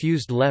the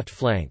refused left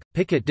flank,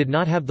 Pickett did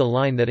not have the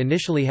line that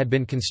initially had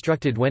been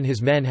constructed when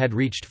his men had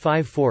reached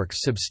Five Forks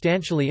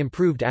substantially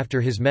improved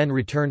after his men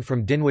returned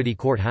from Dinwiddie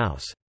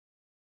Courthouse.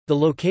 The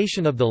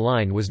location of the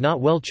line was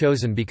not well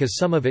chosen because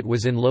some of it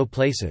was in low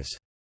places.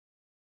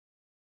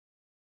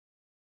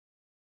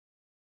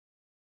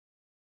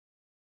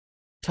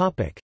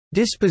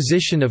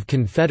 Disposition of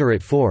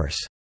Confederate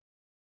force.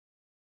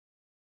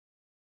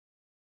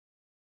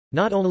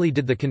 Not only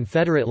did the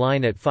Confederate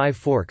line at Five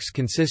Forks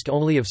consist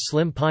only of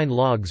slim pine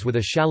logs with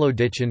a shallow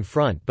ditch in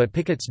front, but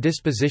Pickett's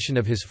disposition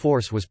of his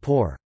force was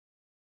poor.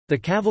 The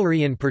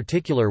cavalry in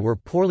particular were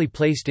poorly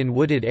placed in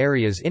wooded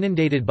areas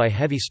inundated by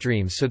heavy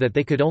streams so that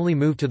they could only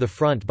move to the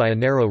front by a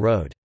narrow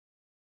road.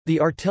 The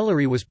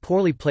artillery was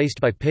poorly placed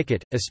by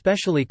Pickett,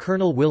 especially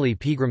Colonel Willie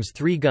Pegram's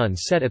 3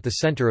 guns set at the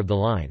center of the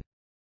line.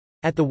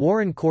 At the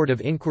Warren Court of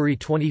Inquiry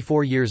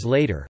 24 years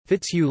later,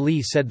 Fitzhugh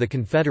Lee said the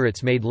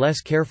Confederates made less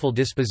careful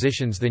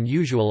dispositions than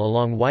usual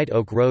along White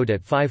Oak Road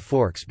at Five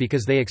Forks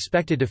because they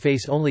expected to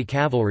face only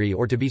cavalry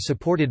or to be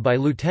supported by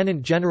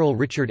Lieutenant General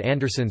Richard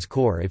Anderson's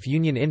corps if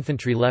Union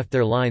infantry left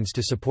their lines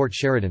to support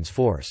Sheridan's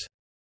force.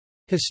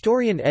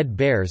 Historian Ed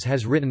Bears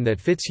has written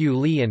that Fitzhugh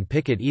Lee and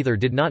Pickett either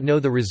did not know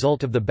the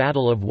result of the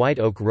Battle of White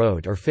Oak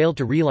Road or failed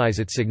to realize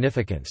its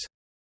significance.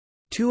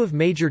 2 of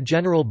Major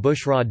General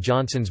Bushrod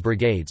Johnson's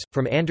brigades,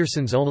 from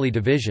Anderson's only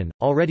division,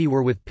 already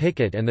were with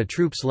Pickett, and the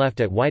troops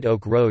left at White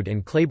Oak Road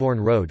and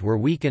Claiborne Road were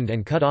weakened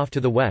and cut off to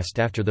the west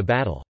after the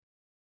battle.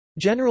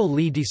 General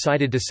Lee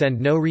decided to send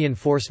no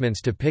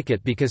reinforcements to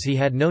Pickett because he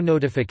had no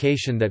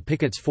notification that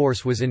Pickett's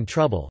force was in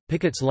trouble.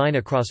 Pickett's line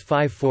across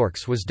Five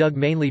Forks was dug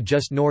mainly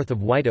just north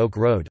of White Oak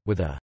Road,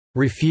 with a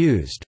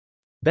refused,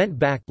 bent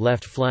back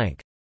left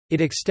flank. It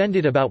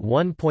extended about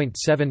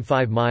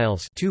 1.75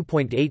 miles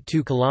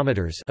 (2.82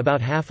 kilometers), about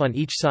half on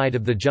each side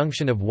of the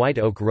junction of White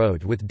Oak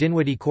Road with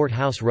Dinwiddie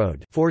Courthouse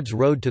Road, Ford's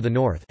Road to the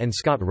north, and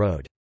Scott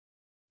Road.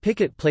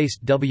 Pickett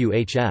placed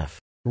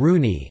W.H.F.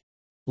 Rooney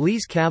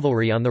Lee's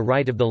cavalry on the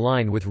right of the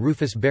line with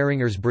Rufus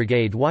Beringer's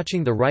brigade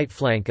watching the right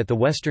flank at the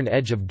western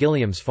edge of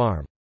Gilliam's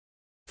Farm.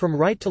 From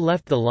right to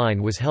left the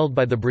line was held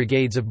by the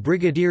brigades of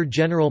Brigadier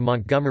General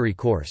Montgomery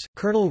Corse,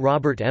 Colonel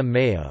Robert M.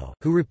 Mayo,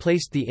 who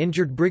replaced the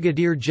injured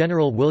Brigadier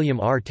General William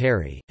R.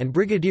 Terry, and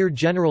Brigadier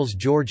Generals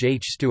George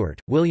H. Stewart,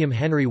 William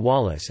Henry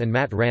Wallace and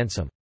Matt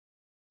Ransom.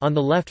 On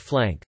the left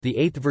flank, the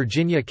 8th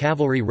Virginia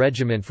Cavalry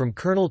Regiment from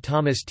Colonel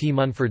Thomas T.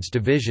 Munford's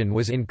division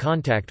was in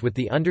contact with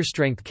the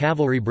understrength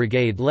cavalry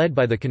brigade led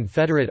by the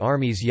Confederate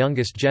Army's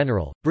youngest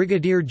general,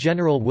 Brigadier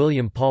General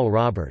William Paul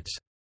Roberts.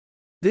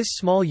 This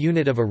small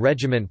unit of a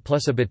regiment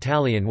plus a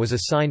battalion was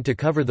assigned to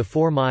cover the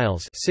 4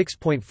 miles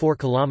 (6.4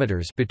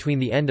 kilometers) between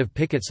the end of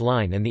Pickett's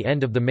line and the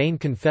end of the main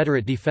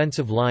Confederate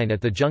defensive line at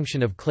the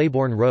junction of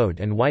Claiborne Road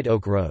and White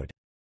Oak Road.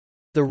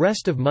 The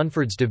rest of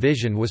Munford's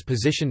division was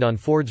positioned on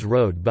Ford's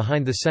Road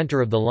behind the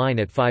center of the line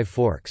at Five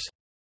Forks.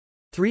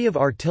 3 of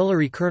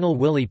Artillery Colonel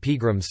Willie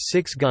Pegram's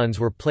 6 guns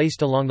were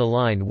placed along the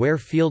line where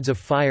fields of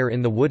fire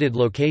in the wooded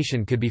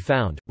location could be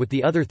found, with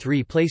the other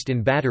 3 placed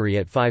in battery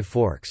at Five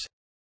Forks.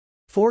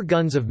 4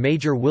 guns of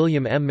Major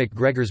William M.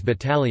 McGregor's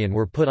battalion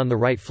were put on the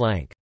right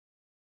flank.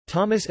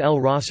 Thomas L.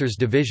 Rosser's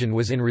division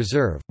was in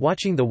reserve,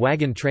 watching the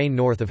wagon train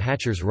north of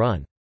Hatcher's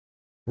Run.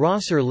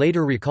 Rosser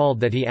later recalled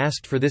that he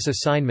asked for this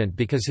assignment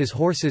because his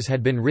horses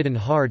had been ridden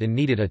hard and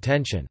needed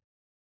attention.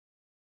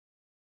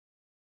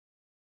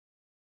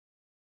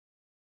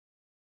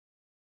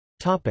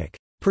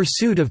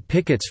 Pursuit of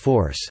Pickett's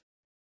force.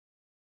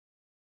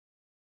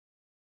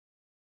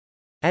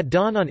 At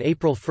dawn on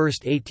April 1,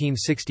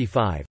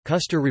 1865,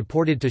 Custer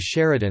reported to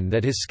Sheridan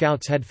that his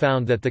scouts had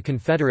found that the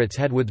Confederates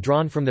had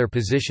withdrawn from their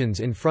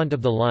positions in front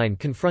of the line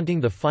confronting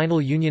the final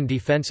Union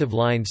defensive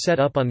line set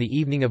up on the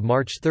evening of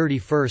March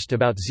 31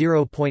 about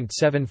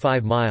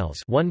 0.75 miles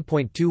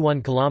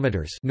 (1.21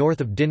 kilometers) north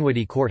of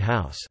Dinwiddie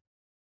Courthouse.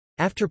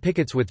 After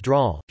Pickett's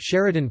withdrawal,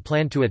 Sheridan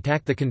planned to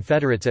attack the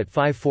Confederates at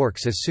Five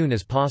Forks as soon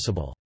as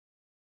possible.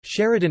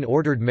 Sheridan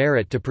ordered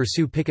Merritt to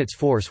pursue Pickett's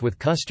force with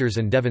Custer's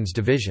and Devon's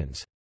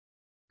divisions.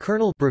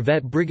 Colonel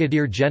Brevet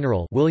Brigadier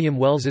General William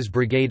Wells's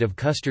brigade of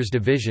Custer's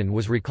division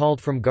was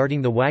recalled from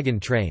guarding the wagon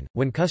train.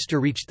 When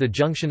Custer reached the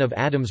junction of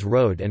Adams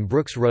Road and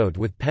Brooks Road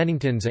with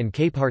Pennington's and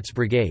Capehart's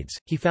brigades,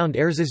 he found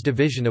Ayres's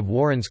division of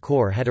Warren's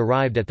corps had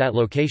arrived at that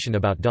location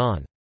about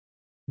dawn.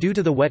 Due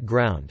to the wet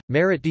ground,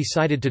 Merritt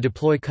decided to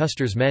deploy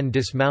Custer's men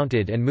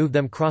dismounted and move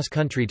them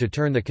cross-country to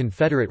turn the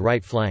Confederate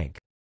right flank.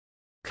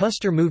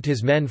 Custer moved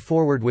his men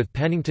forward with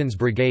Pennington's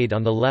brigade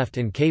on the left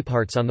and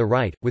Capehart's on the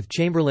right, with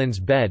Chamberlain's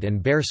Bed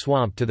and Bear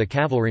Swamp to the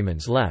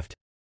cavalryman's left.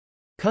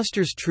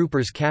 Custer's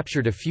troopers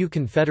captured a few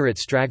Confederate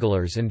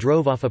stragglers and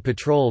drove off a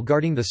patrol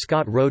guarding the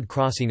Scott Road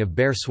crossing of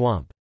Bear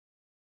Swamp.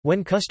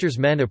 When Custer's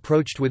men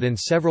approached within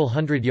several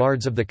hundred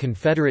yards of the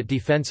Confederate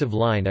defensive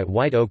line at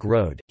White Oak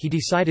Road, he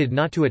decided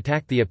not to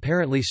attack the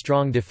apparently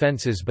strong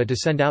defenses but to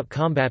send out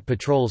combat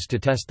patrols to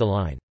test the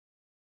line.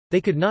 They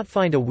could not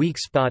find a weak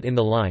spot in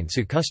the line,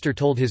 so Custer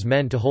told his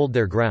men to hold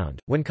their ground.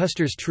 When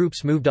Custer's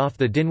troops moved off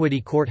the Dinwiddie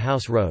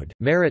Courthouse Road,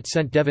 Merritt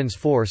sent Devon's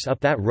force up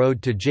that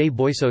road to J.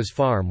 Boyceau's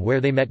farm where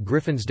they met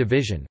Griffin's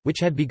division, which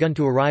had begun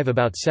to arrive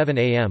about 7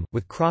 a.m.,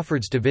 with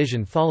Crawford's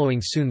division following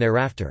soon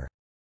thereafter.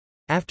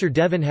 After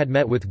Devon had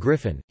met with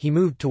Griffin, he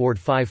moved toward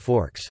Five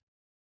Forks.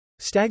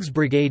 Stagg's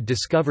brigade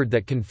discovered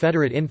that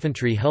Confederate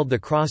infantry held the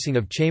crossing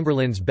of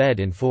Chamberlain's Bed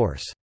in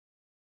force.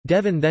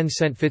 Devon then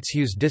sent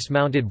Fitzhugh's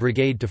dismounted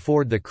brigade to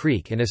ford the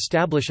creek and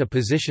establish a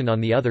position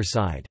on the other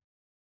side.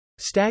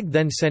 Stagg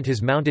then sent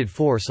his mounted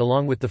force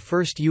along with the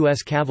 1st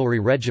U.S. Cavalry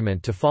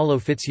Regiment to follow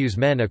Fitzhugh's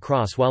men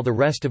across while the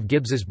rest of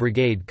Gibbs's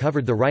brigade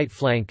covered the right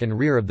flank and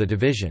rear of the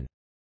division.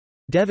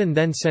 Devon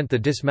then sent the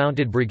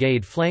dismounted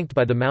brigade flanked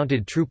by the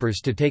mounted troopers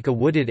to take a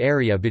wooded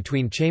area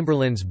between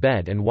Chamberlain's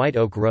Bed and White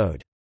Oak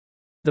Road.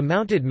 The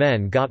mounted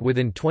men got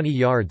within 20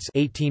 yards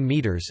 18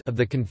 meters of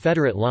the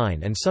Confederate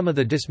line, and some of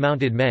the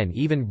dismounted men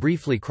even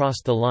briefly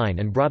crossed the line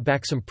and brought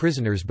back some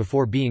prisoners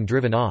before being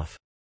driven off.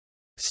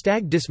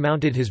 Stagg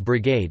dismounted his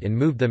brigade and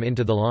moved them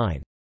into the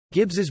line.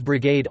 Gibbs's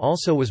brigade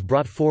also was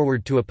brought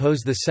forward to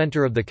oppose the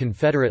center of the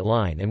Confederate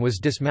line and was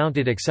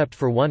dismounted except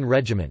for one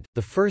regiment.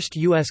 The 1st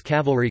U.S.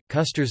 Cavalry,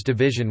 Custer's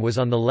division, was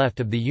on the left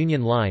of the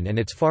Union line, and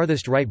its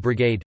farthest right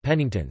brigade,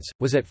 Pennington's,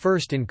 was at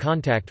first in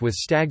contact with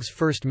Stagg's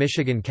 1st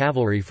Michigan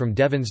Cavalry from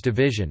Devon's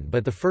division,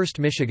 but the 1st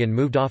Michigan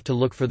moved off to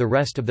look for the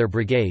rest of their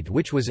brigade,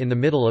 which was in the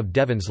middle of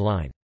Devon's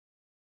line.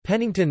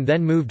 Pennington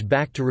then moved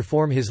back to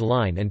reform his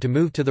line and to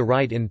move to the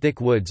right in thick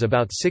woods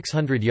about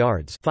 600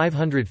 yards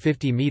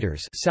 550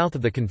 meters south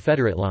of the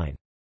Confederate line.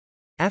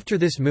 After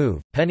this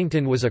move,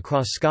 Pennington was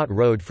across Scott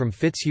Road from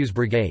Fitzhugh's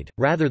brigade,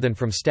 rather than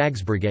from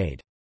Stagg's brigade.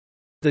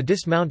 The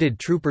dismounted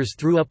troopers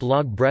threw up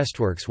log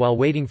breastworks while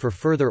waiting for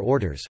further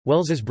orders.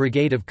 Wells's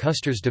brigade of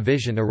Custer's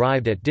division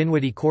arrived at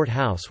Dinwiddie Court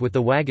House with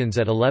the wagons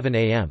at 11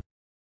 a.m.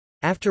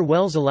 After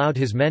Wells allowed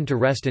his men to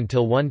rest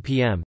until 1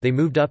 p.m., they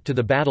moved up to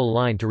the battle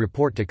line to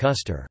report to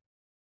Custer.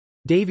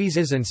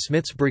 Davies's and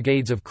Smith's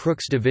brigades of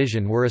Crook's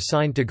division were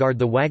assigned to guard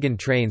the wagon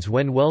trains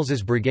when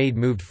Wells's brigade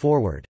moved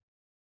forward.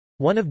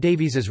 One of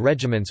Davies's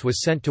regiments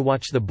was sent to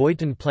watch the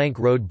Boynton Plank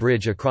Road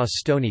bridge across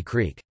Stony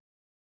Creek.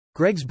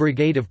 Gregg's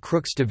brigade of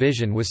Crook's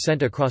division was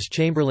sent across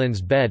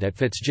Chamberlain's Bed at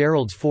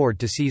Fitzgerald's Ford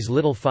to seize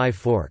Little Five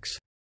Forks.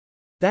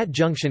 That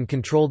junction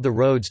controlled the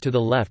roads to the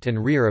left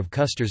and rear of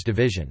Custer's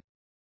division.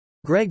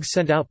 Gregg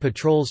sent out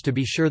patrols to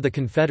be sure the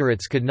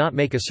Confederates could not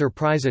make a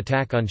surprise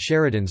attack on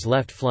Sheridan's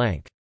left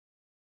flank.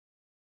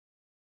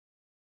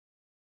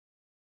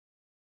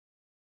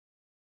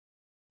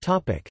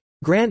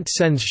 Grant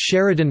sends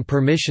Sheridan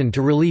permission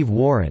to relieve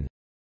Warren.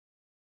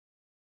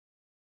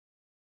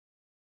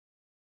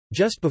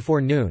 Just before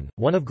noon,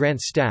 one of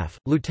Grant's staff,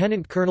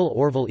 Lieutenant Colonel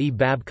Orville E.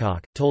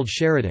 Babcock, told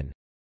Sheridan,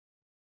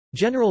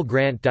 "General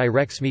Grant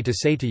directs me to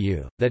say to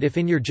you, that if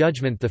in your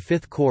judgment the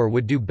Fifth Corps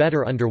would do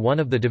better under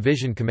one of the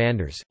division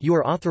commanders, you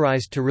are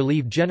authorized to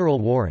relieve General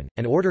Warren,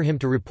 and order him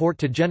to report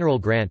to General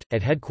Grant,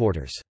 at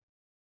headquarters."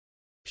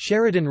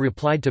 Sheridan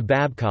replied to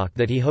Babcock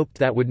that he hoped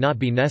that would not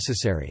be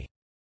necessary.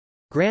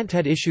 Grant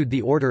had issued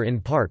the order in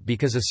part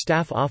because a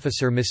staff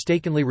officer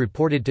mistakenly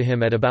reported to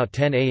him at about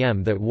 10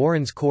 a.m. that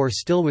Warren's corps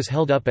still was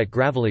held up at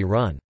Gravelly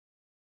Run.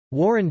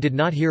 Warren did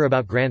not hear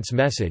about Grant's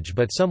message,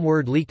 but some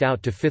word leaked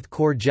out to Fifth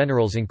Corps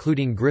generals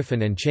including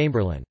Griffin and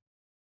Chamberlain.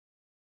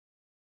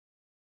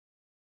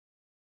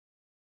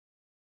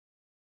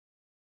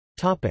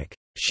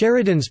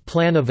 Sheridan's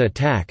plan of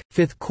attack,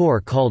 Fifth Corps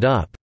called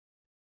up.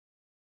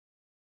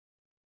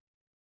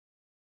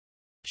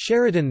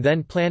 Sheridan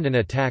then planned an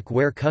attack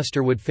where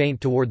Custer would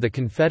feint toward the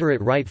Confederate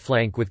right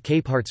flank with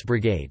Capehart's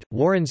brigade,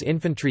 Warren's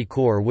infantry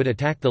corps would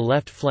attack the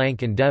left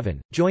flank, and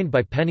Devon, joined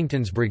by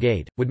Pennington's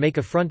brigade, would make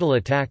a frontal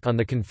attack on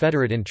the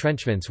Confederate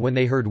entrenchments when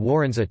they heard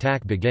Warren's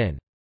attack begin.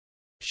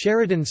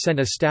 Sheridan sent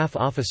a staff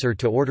officer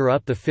to order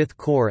up the Fifth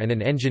Corps and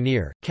an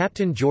engineer,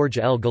 Captain George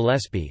L.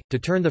 Gillespie, to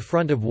turn the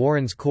front of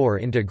Warren's corps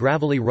into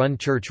Gravelly Run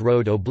Church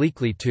Road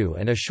obliquely to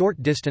and a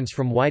short distance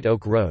from White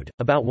Oak Road,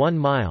 about 1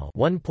 mile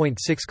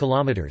 (1.6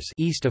 kilometers)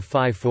 east of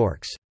Five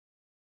Forks.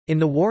 In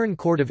the Warren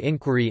Court of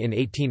Inquiry in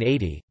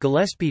 1880,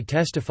 Gillespie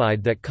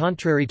testified that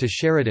contrary to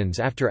Sheridan's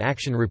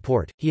after-action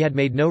report, he had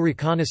made no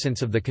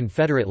reconnaissance of the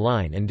Confederate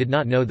line and did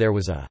not know there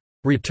was a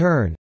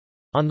 «return»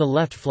 on the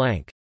left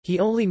flank. He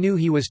only knew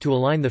he was to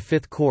align the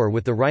Fifth Corps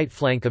with the right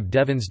flank of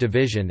Devon's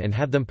division and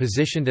have them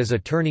positioned as a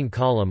turning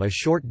column a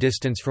short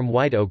distance from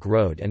White Oak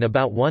Road and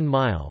about 1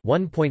 mile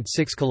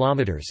 (1.6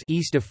 kilometers)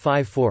 east of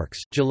Five Forks.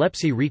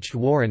 Gillespie reached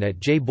Warren at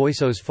J.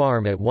 Boyso's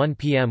farm at 1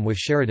 p.m. with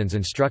Sheridan's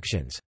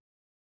instructions.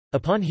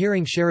 Upon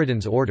hearing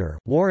Sheridan's order,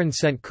 Warren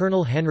sent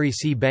Colonel Henry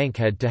C.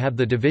 Bankhead to have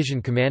the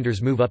division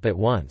commanders move up at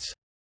once.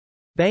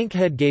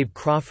 Bankhead gave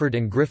Crawford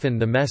and Griffin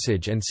the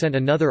message and sent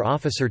another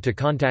officer to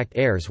contact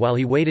Ayres while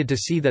he waited to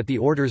see that the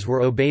orders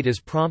were obeyed as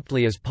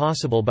promptly as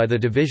possible by the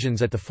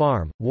divisions at the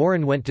farm.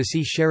 Warren went to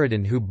see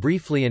Sheridan, who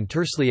briefly and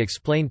tersely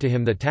explained to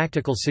him the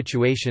tactical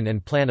situation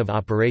and plan of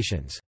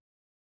operations.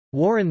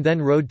 Warren then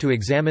rode to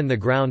examine the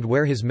ground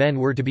where his men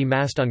were to be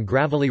massed on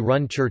Gravelly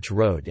Run Church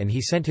Road, and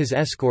he sent his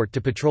escort to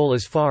patrol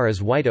as far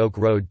as White Oak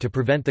Road to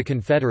prevent the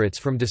Confederates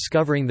from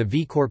discovering the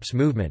V Corps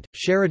movement.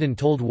 Sheridan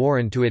told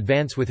Warren to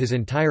advance with his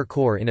entire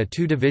corps in a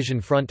two-division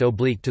front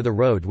oblique to the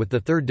road, with the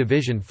 3rd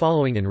Division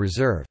following in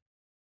reserve.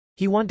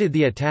 He wanted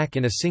the attack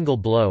in a single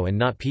blow and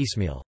not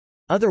piecemeal.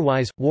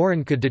 Otherwise,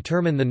 Warren could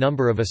determine the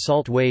number of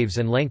assault waves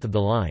and length of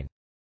the line.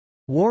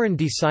 Warren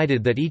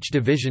decided that each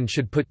division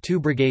should put 2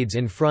 brigades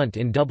in front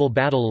in double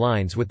battle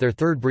lines with their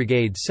 3rd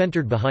brigade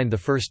centered behind the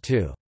first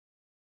 2.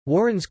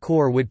 Warren's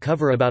corps would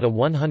cover about a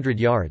 100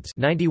 yards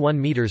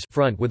 91 meters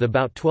front with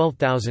about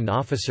 12,000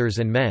 officers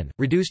and men,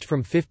 reduced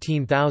from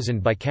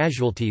 15,000 by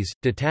casualties,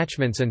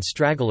 detachments and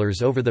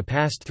stragglers over the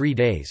past 3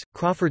 days.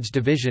 Crawford's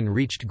division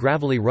reached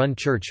Gravelly Run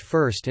Church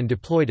first and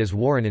deployed as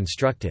Warren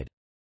instructed.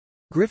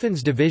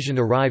 Griffin's division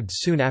arrived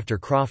soon after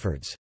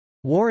Crawford's.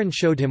 Warren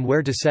showed him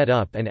where to set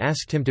up and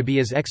asked him to be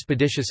as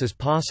expeditious as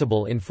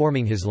possible in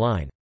forming his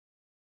line.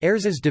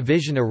 Ayres's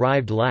division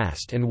arrived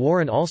last and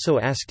Warren also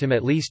asked him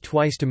at least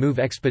twice to move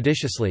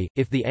expeditiously,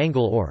 if the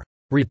angle or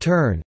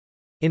return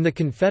in the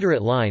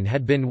Confederate line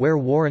had been where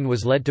Warren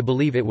was led to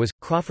believe it was.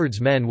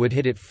 Crawford's men would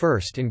hit it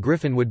first and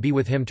Griffin would be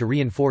with him to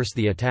reinforce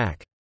the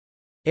attack.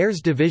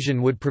 Ayres'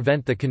 division would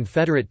prevent the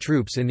Confederate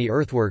troops in the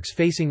earthworks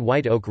facing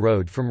White Oak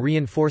Road from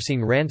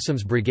reinforcing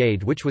Ransom's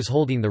brigade, which was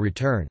holding the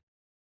return.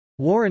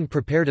 Warren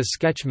prepared a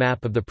sketch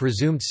map of the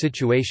presumed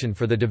situation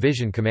for the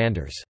division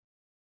commanders.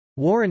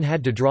 Warren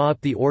had to draw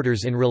up the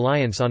orders in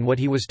reliance on what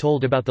he was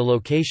told about the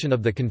location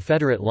of the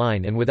Confederate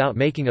line and without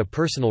making a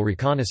personal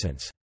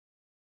reconnaissance.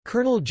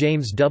 Colonel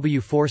James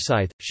W.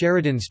 Forsyth,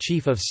 Sheridan's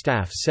chief of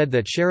staff, said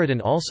that Sheridan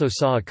also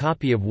saw a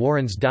copy of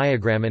Warren's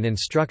diagram and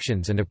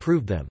instructions and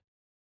approved them.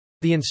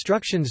 The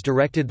instructions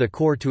directed the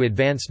corps to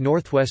advance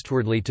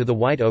northwestwardly to the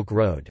White Oak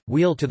Road,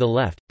 wheel to the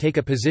left, take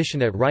a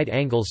position at right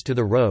angles to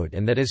the road,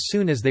 and that as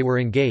soon as they were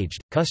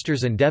engaged,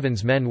 Custer's and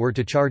Devon's men were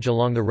to charge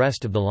along the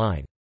rest of the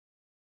line.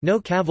 No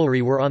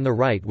cavalry were on the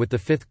right with the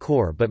Fifth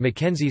Corps, but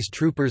Mackenzie's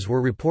troopers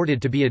were reported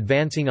to be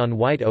advancing on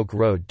White Oak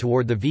Road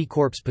toward the V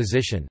Corps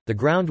position. The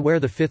ground where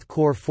the Fifth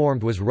Corps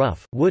formed was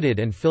rough, wooded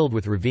and filled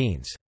with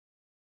ravines.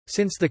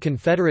 Since the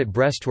Confederate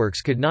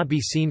breastworks could not be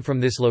seen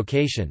from this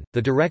location,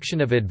 the direction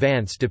of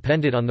advance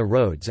depended on the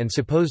roads and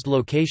supposed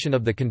location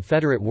of the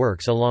Confederate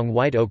works along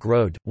White Oak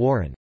Road.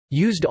 Warren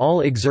used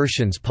all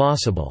exertions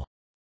possible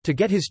to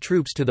get his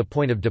troops to the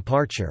point of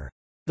departure.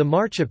 The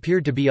march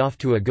appeared to be off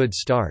to a good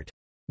start.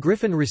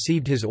 Griffin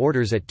received his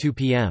orders at 2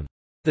 p.m.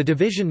 The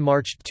division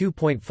marched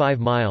 2.5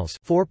 miles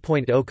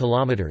 (4.0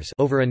 kilometers)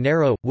 over a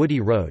narrow, woody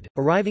road,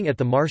 arriving at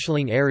the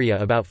marshalling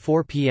area about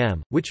 4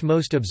 p.m., which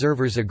most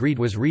observers agreed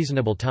was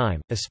reasonable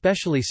time,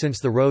 especially since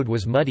the road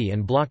was muddy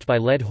and blocked by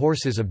led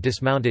horses of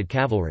dismounted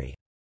cavalry.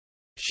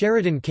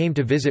 Sheridan came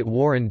to visit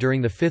Warren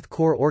during the Fifth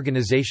Corps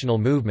organizational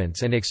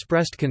movements and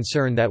expressed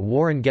concern that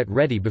Warren get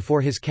ready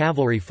before his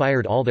cavalry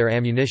fired all their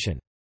ammunition.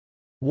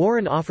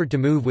 Warren offered to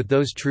move with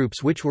those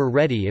troops which were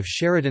ready if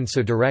Sheridan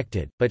so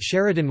directed, but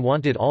Sheridan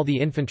wanted all the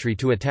infantry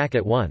to attack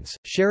at once.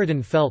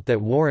 Sheridan felt that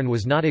Warren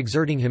was not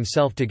exerting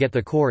himself to get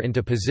the corps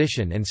into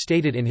position and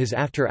stated in his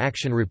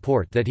after-action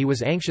report that he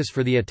was anxious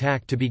for the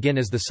attack to begin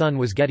as the sun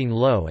was getting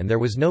low and there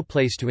was no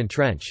place to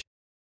entrench.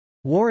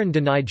 Warren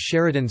denied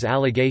Sheridan's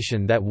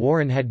allegation that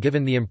Warren had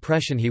given the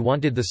impression he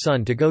wanted the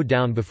sun to go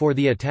down before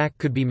the attack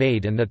could be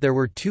made and that there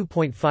were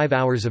 2.5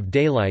 hours of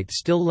daylight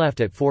still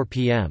left at 4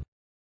 p.m.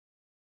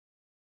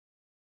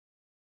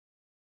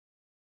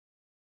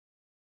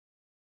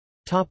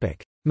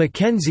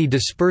 Mackenzie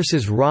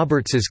disperses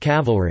Roberts's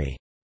cavalry.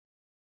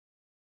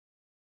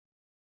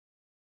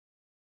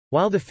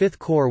 While the Fifth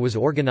Corps was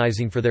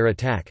organizing for their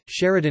attack,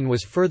 Sheridan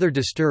was further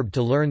disturbed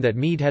to learn that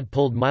Meade had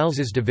pulled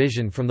Miles's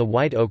division from the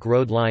White Oak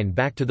Road line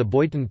back to the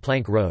Boydton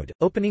Plank Road,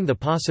 opening the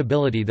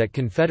possibility that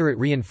Confederate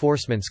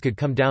reinforcements could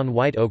come down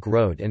White Oak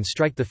Road and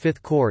strike the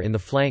Fifth Corps in the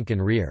flank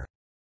and rear.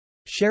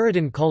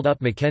 Sheridan called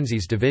up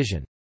Mackenzie's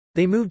division.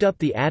 They moved up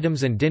the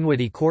Adams and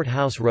Dinwiddie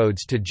courthouse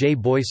roads to J.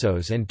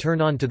 Boyso's and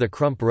turned on to the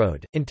Crump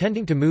Road,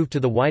 intending to move to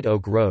the White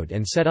Oak Road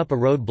and set up a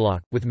roadblock,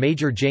 with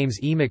Major James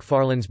E.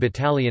 McFarland's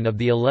battalion of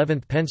the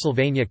 11th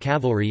Pennsylvania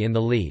Cavalry in the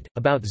lead,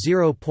 about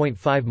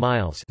 0.5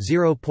 miles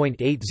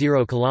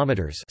 (0.80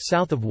 kilometers)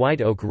 south of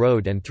White Oak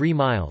Road and 3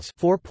 miles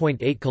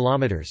 (4.8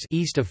 kilometers)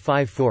 east of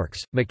Five Forks.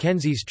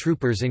 Mackenzie's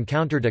troopers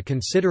encountered a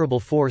considerable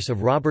force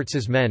of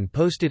Roberts's men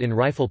posted in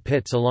rifle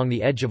pits along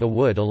the edge of a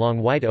wood along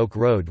White Oak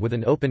Road with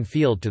an open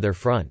field to their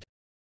front.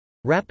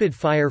 Rapid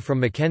fire from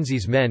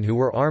Mackenzie's men, who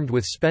were armed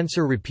with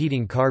Spencer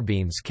repeating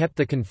carbines, kept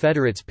the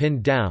Confederates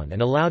pinned down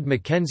and allowed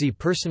Mackenzie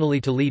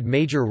personally to lead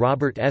Major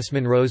Robert S.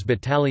 Monroe's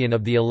battalion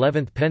of the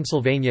 11th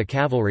Pennsylvania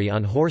Cavalry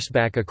on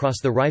horseback across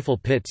the rifle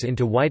pits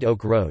into White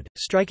Oak Road,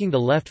 striking the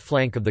left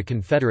flank of the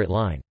Confederate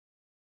line.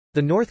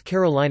 The North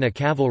Carolina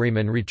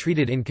cavalrymen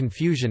retreated in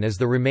confusion as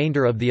the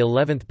remainder of the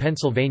 11th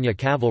Pennsylvania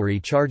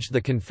Cavalry charged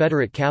the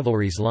Confederate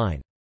cavalry's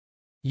line.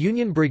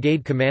 Union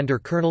Brigade Commander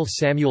Colonel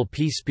Samuel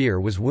P.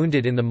 Spear was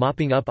wounded in the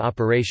mopping-up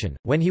operation.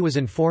 When he was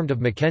informed of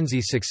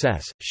Mackenzie's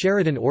success,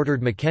 Sheridan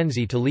ordered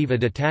Mackenzie to leave a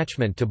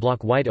detachment to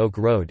block White Oak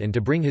Road and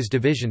to bring his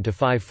division to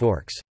Five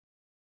Forks.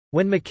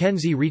 When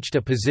Mackenzie reached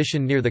a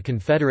position near the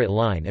Confederate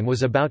line and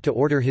was about to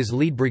order his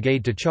lead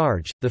brigade to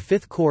charge, the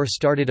Fifth Corps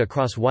started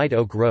across White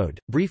Oak Road,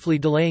 briefly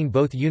delaying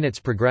both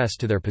units' progress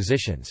to their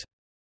positions.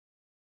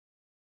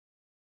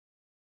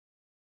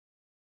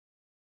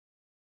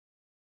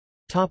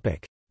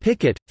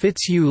 Pickett,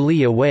 Fitzhugh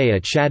Lee away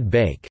at Shad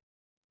Bake.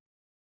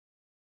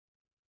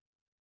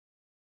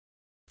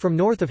 From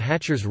north of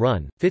Hatcher's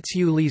Run,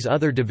 Fitzhugh Lee's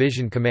other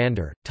division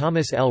commander,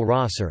 Thomas L.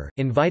 Rosser,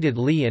 invited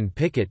Lee and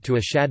Pickett to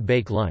a Shad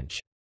Bake lunch.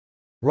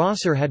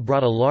 Rosser had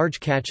brought a large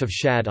catch of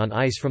shad on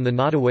ice from the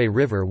Nottoway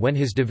River when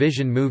his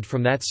division moved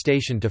from that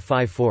station to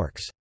Five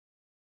Forks.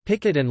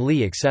 Pickett and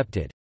Lee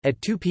accepted.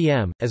 At 2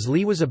 p.m., as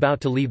Lee was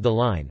about to leave the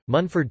line,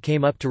 Munford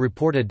came up to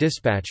report a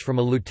dispatch from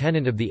a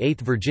lieutenant of the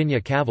 8th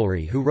Virginia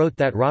Cavalry who wrote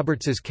that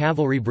Roberts's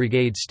cavalry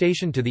brigade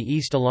stationed to the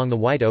east along the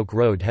White Oak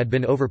Road had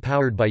been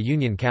overpowered by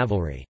Union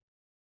cavalry.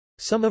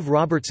 Some of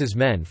Roberts's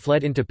men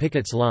fled into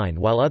Pickett's line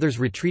while others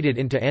retreated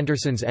into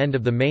Anderson's end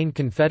of the main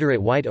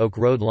Confederate White Oak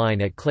Road line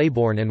at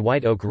Claiborne and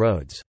White Oak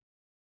Roads.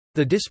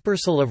 The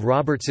dispersal of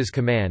Roberts's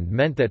command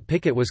meant that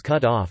Pickett was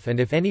cut off, and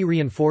if any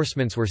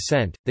reinforcements were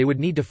sent, they would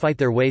need to fight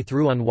their way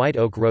through on White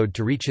Oak Road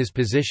to reach his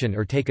position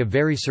or take a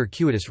very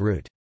circuitous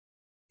route.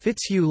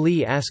 Fitzhugh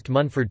Lee asked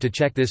Munford to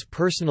check this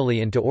personally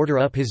and to order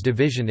up his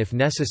division if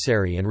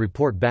necessary and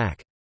report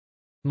back.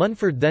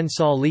 Munford then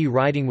saw Lee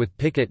riding with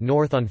Pickett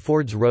north on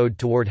Ford's Road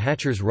toward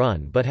Hatcher's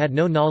Run but had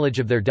no knowledge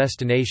of their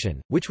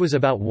destination, which was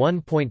about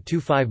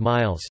 1.25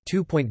 miles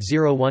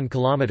 (2.01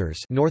 kilometers)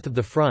 north of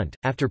the front.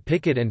 After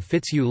Pickett and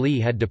Fitzhugh Lee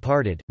had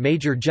departed,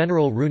 Major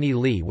General Rooney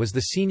Lee was the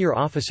senior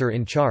officer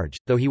in charge,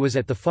 though he was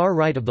at the far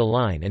right of the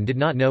line and did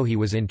not know he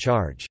was in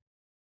charge.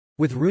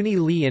 With Rooney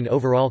Lee in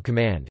overall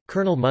command,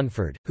 Colonel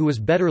Munford, who was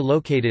better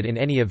located in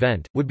any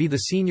event, would be the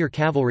senior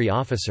cavalry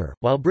officer,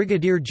 while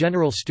Brigadier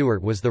General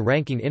Stewart was the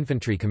ranking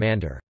infantry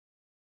commander.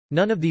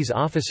 None of these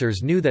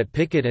officers knew that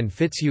Pickett and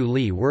Fitzhugh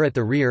Lee were at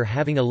the rear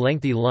having a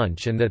lengthy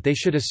lunch and that they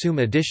should assume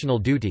additional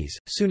duties.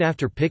 Soon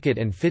after Pickett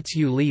and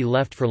Fitzhugh Lee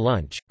left for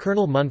lunch,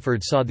 Colonel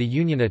Munford saw the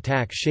Union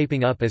attack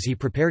shaping up as he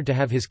prepared to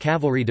have his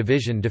cavalry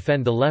division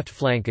defend the left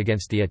flank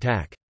against the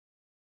attack.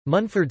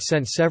 Munford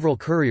sent several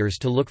couriers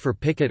to look for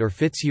Pickett or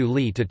Fitzhugh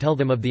Lee to tell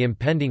them of the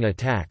impending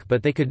attack,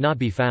 but they could not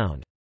be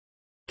found.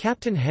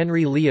 Captain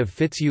Henry Lee of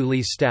Fitzhugh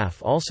Lee's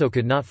staff also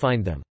could not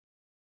find them.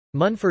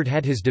 Munford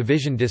had his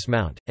division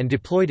dismount, and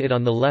deployed it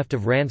on the left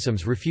of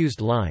Ransom's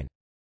refused line.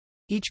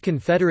 Each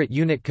Confederate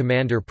unit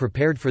commander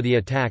prepared for the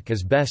attack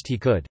as best he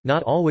could,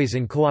 not always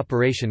in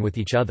cooperation with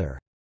each other.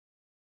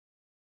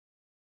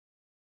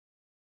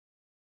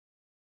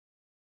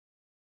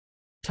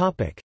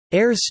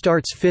 Ayres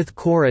starts Fifth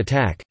Corps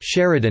attack,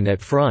 Sheridan at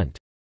front.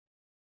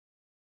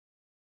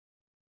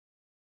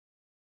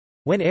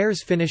 When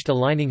Ayres finished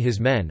aligning his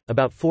men,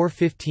 about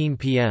 4:15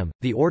 p.m.,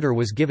 the order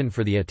was given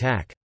for the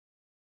attack.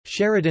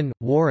 Sheridan,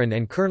 Warren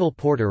and Colonel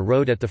Porter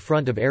rode at the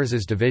front of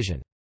Ayres's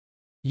division.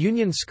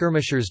 Union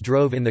skirmishers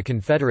drove in the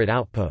Confederate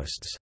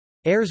outposts.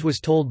 Ayres was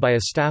told by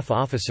a staff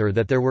officer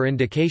that there were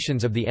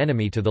indications of the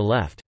enemy to the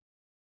left.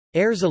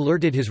 Ayres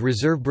alerted his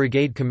reserve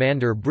brigade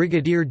commander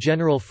Brigadier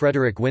General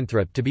Frederick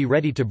Winthrop to be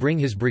ready to bring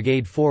his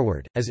brigade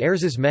forward. As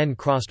Ayres's men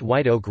crossed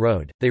White Oak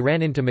Road, they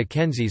ran into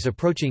Mackenzie's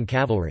approaching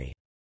cavalry.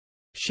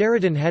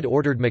 Sheridan had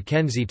ordered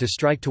Mackenzie to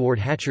strike toward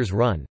Hatcher's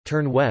Run,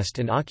 turn west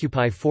and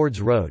occupy Ford's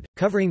Road,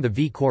 covering the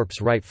V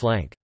Corps' right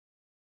flank.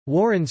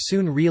 Warren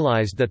soon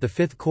realized that the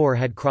Fifth Corps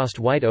had crossed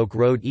White Oak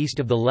Road east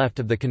of the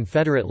left of the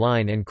Confederate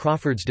line and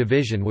Crawford's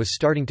division was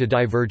starting to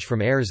diverge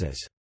from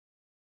Ayres's.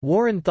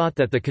 Warren thought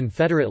that the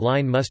Confederate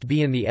line must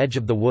be in the edge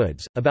of the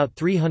woods, about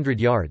 300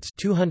 yards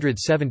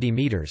 (270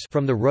 meters)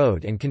 from the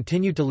road and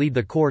continued to lead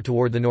the corps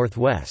toward the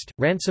northwest.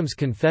 Ransom's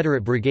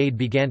Confederate brigade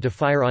began to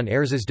fire on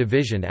Ayres's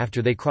division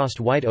after they crossed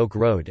White Oak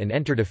Road and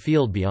entered a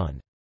field beyond.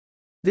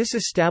 This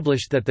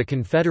established that the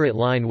Confederate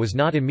line was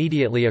not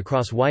immediately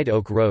across White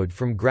Oak Road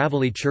from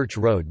Gravelly Church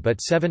Road but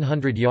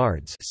 700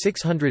 yards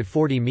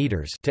 (640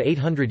 meters) to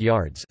 800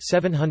 yards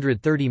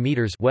 (730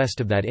 meters)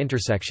 west of that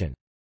intersection.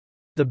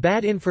 The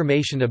bad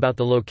information about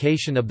the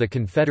location of the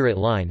Confederate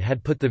line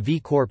had put the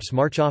V Corps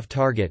march off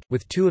target,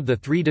 with two of the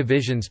three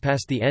divisions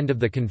past the end of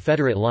the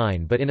Confederate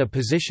line but in a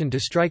position to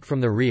strike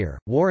from the rear.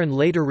 Warren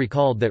later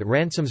recalled that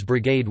Ransom's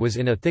brigade was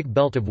in a thick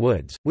belt of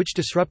woods, which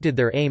disrupted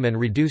their aim and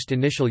reduced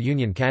initial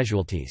Union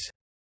casualties.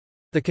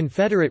 The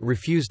Confederate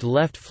refused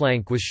left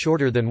flank was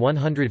shorter than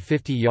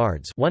 150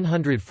 yards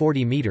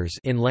 (140 meters)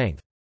 in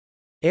length.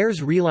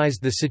 Ayres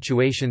realized the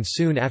situation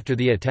soon after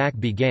the attack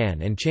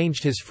began and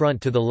changed his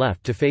front to the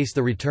left to face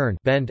the return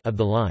bend of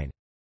the line.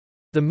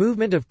 The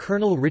movement of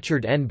Colonel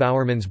Richard N.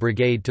 Bowerman's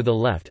brigade to the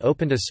left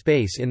opened a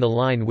space in the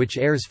line which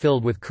Ayres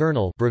filled with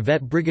Colonel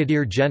Brevet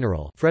Brigadier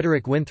General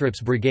Frederick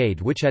Winthrop's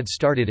brigade which had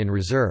started in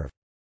reserve.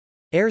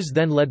 Ayres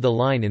then led the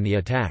line in the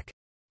attack.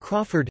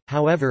 Crawford,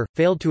 however,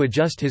 failed to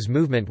adjust his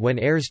movement when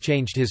Ayres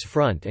changed his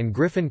front and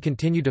Griffin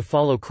continued to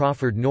follow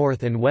Crawford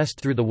north and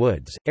west through the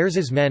woods.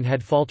 Ayres's men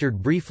had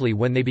faltered briefly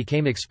when they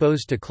became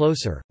exposed to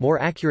closer,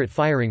 more accurate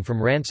firing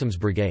from Ransom's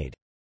brigade.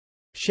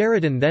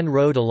 Sheridan then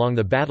rode along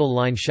the battle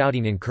line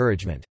shouting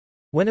encouragement.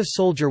 When a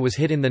soldier was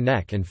hit in the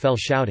neck and fell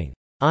shouting,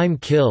 "I'm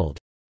killed,"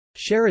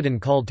 Sheridan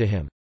called to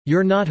him,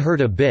 "You're not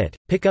hurt a bit,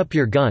 pick up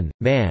your gun,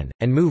 man,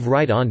 and move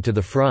right on to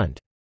the front."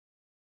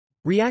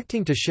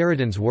 Reacting to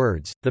Sheridan's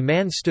words, the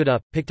man stood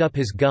up, picked up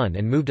his gun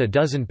and moved a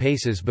dozen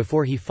paces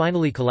before he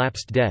finally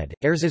collapsed dead.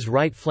 Ayres's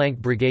right flank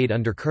brigade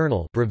under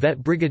Colonel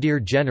Brevet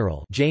Brigadier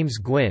General James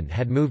Gwynn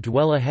had moved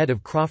well ahead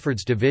of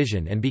Crawford's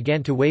division and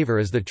began to waver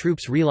as the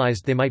troops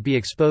realized they might be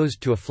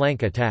exposed to a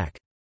flank attack.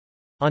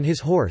 On his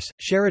horse,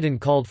 Sheridan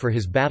called for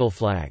his battle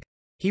flag.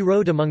 He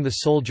rode among the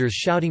soldiers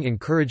shouting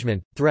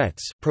encouragement,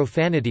 threats,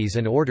 profanities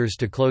and orders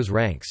to close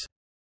ranks.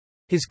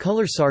 His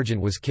color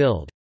sergeant was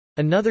killed.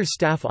 Another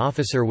staff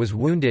officer was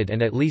wounded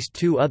and at least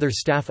 2 other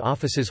staff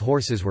officers'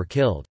 horses were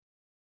killed.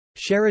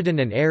 Sheridan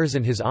and Ayres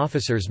and his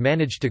officers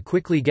managed to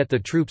quickly get the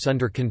troops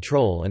under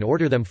control and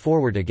order them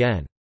forward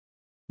again.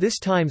 This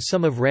time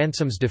some of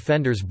Ransom's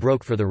defenders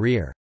broke for the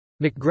rear.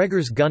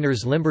 McGregor's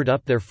gunners limbered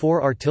up their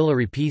 4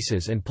 artillery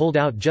pieces and pulled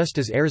out just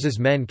as Ayres's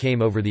men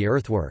came over the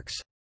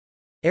earthworks.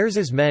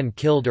 Ayres's men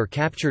killed or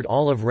captured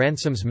all of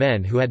Ransom's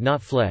men who had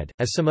not fled.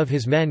 As some of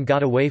his men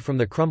got away from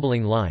the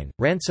crumbling line,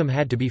 Ransom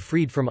had to be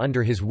freed from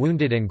under his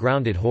wounded and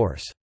grounded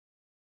horse.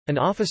 An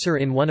officer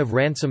in one of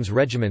Ransom's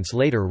regiments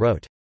later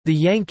wrote, "The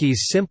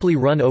Yankees simply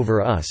run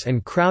over us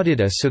and crowded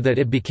us so that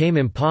it became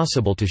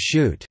impossible to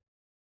shoot."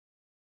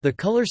 The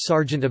color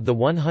sergeant of the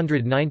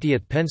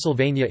 190th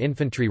Pennsylvania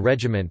Infantry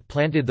Regiment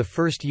planted the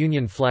first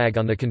Union flag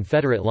on the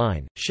Confederate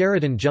line.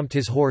 Sheridan jumped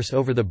his horse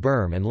over the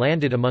berm and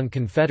landed among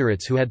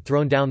Confederates who had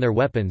thrown down their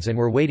weapons and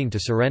were waiting to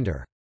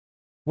surrender.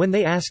 When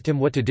they asked him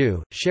what to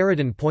do,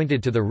 Sheridan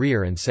pointed to the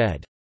rear and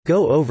said,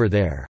 "Go over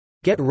there.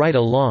 Get right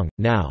along,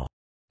 now.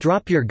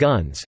 Drop your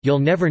guns, you'll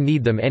never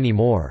need them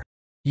anymore.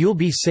 You'll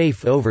be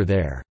safe over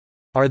there.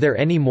 Are there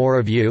any more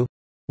of you?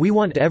 We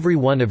want every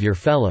one of your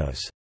fellows."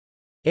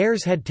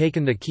 Ayres had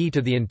taken the key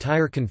to the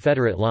entire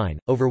Confederate line,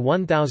 over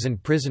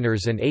 1,000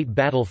 prisoners and 8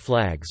 battle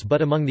flags,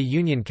 but among the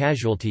Union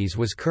casualties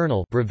was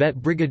Colonel Brevet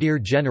Brigadier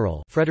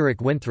General Frederick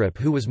Winthrop,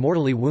 who was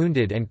mortally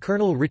wounded, and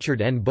Colonel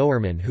Richard N.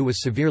 Bowerman, who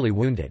was severely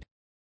wounded.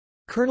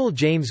 Colonel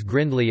James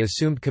Grindley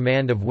assumed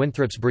command of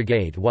Winthrop's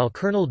brigade while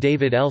Colonel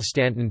David L.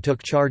 Stanton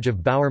took charge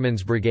of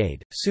Bowerman's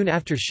brigade. Soon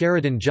after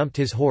Sheridan jumped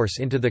his horse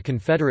into the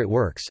Confederate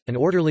works, an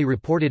orderly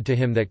reported to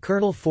him that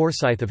Colonel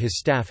Forsyth of his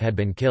staff had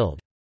been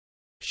killed.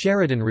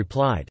 Sheridan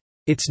replied,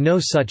 "It's no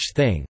such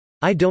thing.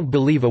 I don't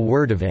believe a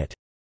word of it.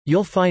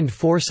 You'll find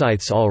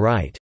Forsyth's all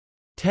right."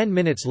 10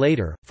 minutes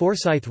later,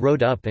 Forsyth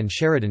rode up and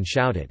Sheridan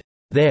shouted,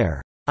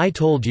 "There! I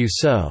told you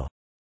so."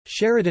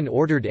 Sheridan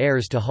ordered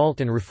Ayres to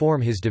halt and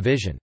reform his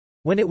division.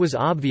 When it was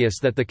obvious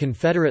that the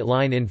Confederate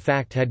line in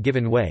fact had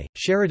given way,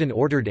 Sheridan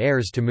ordered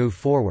Ayres to move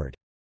forward.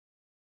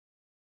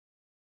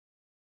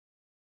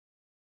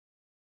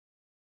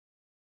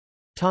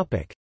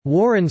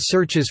 Warren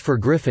searches for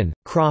Griffin,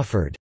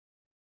 Crawford.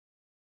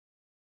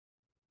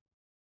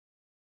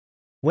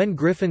 When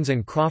Griffin's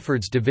and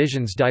Crawford's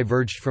divisions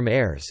diverged from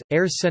Ayres,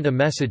 Ayres sent a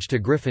message to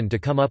Griffin to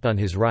come up on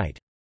his right.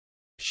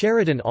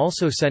 Sheridan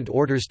also sent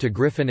orders to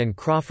Griffin and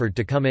Crawford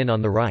to come in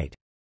on the right.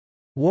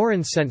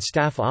 Warren sent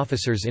staff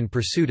officers in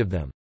pursuit of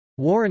them.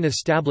 Warren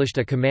established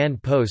a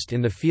command post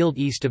in the field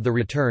east of the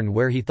return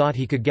where he thought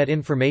he could get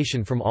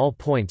information from all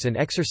points and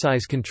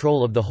exercise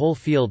control of the whole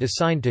field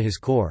assigned to his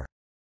corps.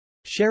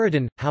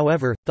 Sheridan,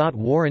 however, thought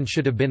Warren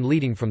should have been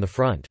leading from the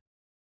front.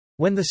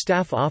 When the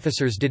staff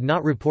officers did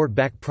not report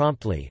back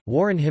promptly,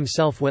 Warren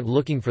himself went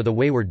looking for the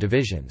wayward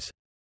divisions.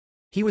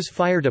 He was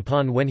fired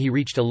upon when he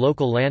reached a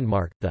local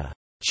landmark, the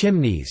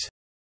Chimneys,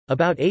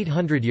 about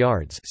 800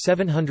 yards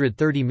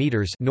 (730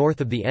 meters)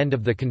 north of the end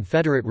of the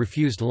Confederate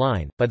refused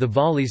line, by the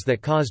volleys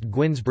that caused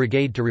Gwynn's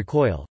brigade to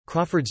recoil.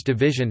 Crawford's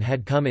division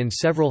had come in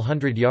several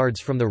hundred yards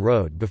from the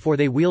road before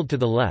they wheeled to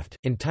the left,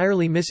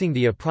 entirely missing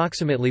the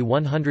approximately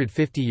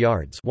 150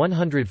 yards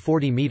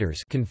 (140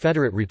 meters)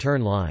 Confederate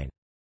return line.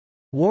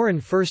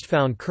 Warren first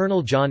found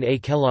Colonel John A.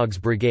 Kellogg's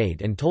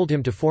brigade and told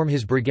him to form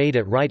his brigade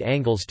at right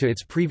angles to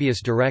its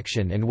previous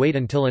direction and wait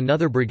until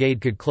another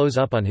brigade could close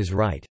up on his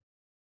right.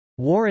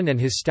 Warren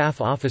and his staff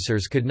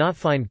officers could not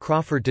find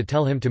Crawford to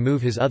tell him to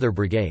move his other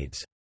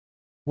brigades.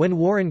 When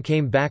Warren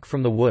came back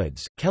from the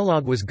woods,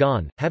 Kellogg was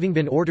gone, having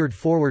been ordered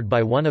forward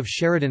by one of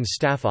Sheridan's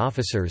staff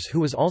officers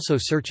who was also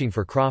searching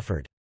for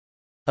Crawford.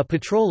 A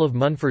patrol of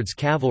Munford's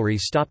cavalry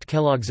stopped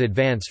Kellogg's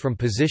advance from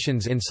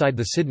positions inside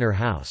the Sydnor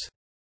House.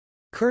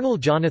 Colonel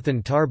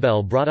Jonathan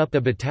Tarbell brought up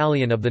a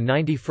battalion of the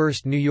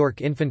 91st New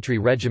York Infantry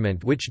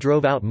Regiment which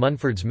drove out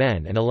Munford's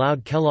men and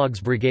allowed Kellogg's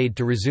brigade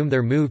to resume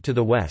their move to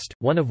the west.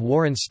 One of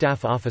Warren's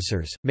staff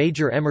officers,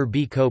 Major Emmer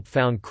B. Cope,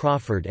 found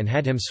Crawford and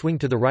had him swing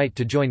to the right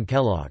to join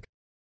Kellogg.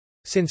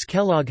 Since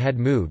Kellogg had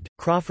moved,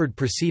 Crawford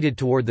proceeded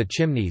toward the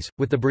Chimneys,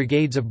 with the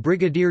brigades of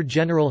Brigadier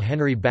General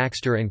Henry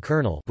Baxter and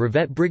Colonel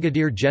Brevet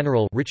Brigadier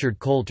General Richard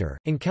Coulter,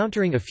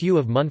 encountering a few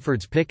of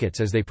Munford's pickets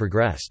as they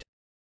progressed.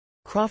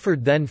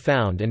 Crawford then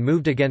found and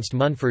moved against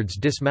Munford's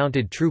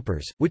dismounted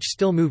troopers, which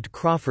still moved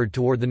Crawford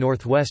toward the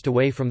northwest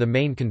away from the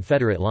main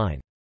Confederate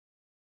line.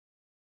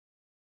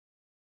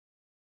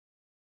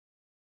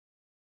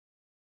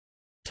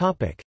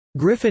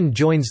 Griffin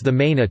joins the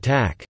main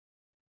attack.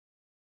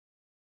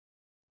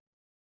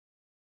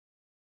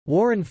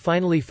 Warren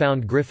finally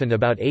found Griffin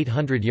about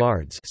 800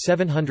 yards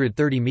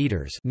 (730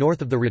 meters)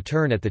 north of the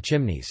return at the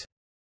Chimneys.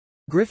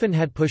 Griffin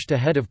had pushed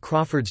ahead of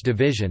Crawford's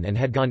division and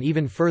had gone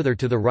even further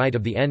to the right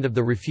of the end of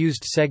the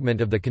refused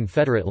segment of the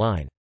Confederate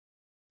line.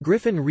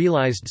 Griffin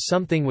realized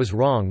something was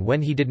wrong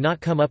when he did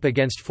not come up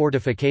against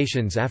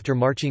fortifications after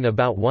marching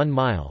about 1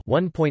 mile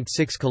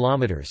 (1.6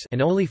 kilometers)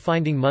 and only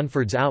finding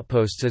Munford's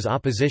outposts as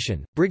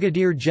opposition.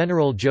 Brigadier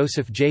General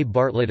Joseph J.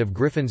 Bartlett of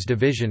Griffin's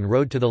division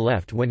rode to the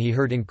left when he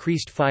heard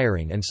increased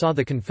firing and saw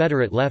the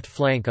Confederate left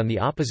flank on the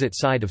opposite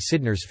side of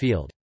Sydnor's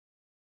Field.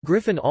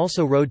 Griffin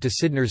also rode to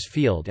Sydnor's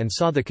Field and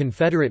saw the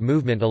Confederate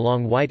movement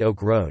along White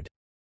Oak Road.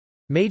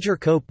 Major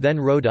Cope then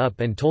rode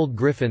up and told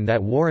Griffin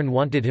that Warren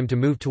wanted him to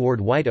move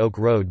toward White Oak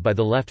Road by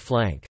the left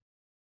flank.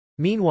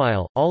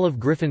 Meanwhile, all of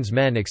Griffin's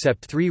men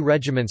except 3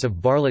 regiments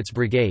of Bartlett's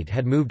brigade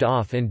had moved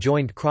off and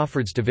joined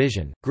Crawford's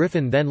division.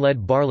 Griffin then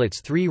led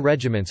Bartlett's 3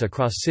 regiments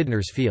across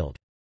Sydnor's Field.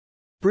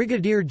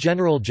 Brigadier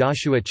General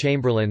Joshua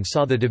Chamberlain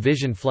saw the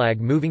division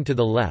flag moving to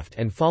the left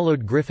and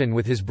followed Griffin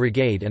with his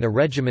brigade and a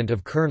regiment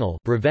of Colonel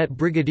Brevet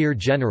Brigadier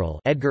General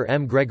Edgar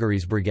M.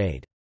 Gregory's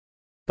brigade.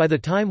 By the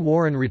time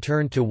Warren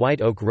returned to White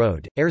Oak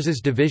Road,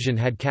 Ayres's division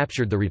had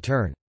captured the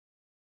return.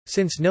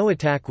 Since no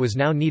attack was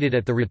now needed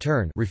at the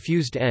return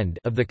refused end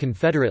of the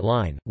Confederate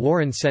line,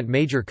 Warren sent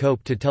Major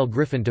Cope to tell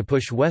Griffin to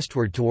push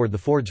westward toward the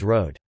Fords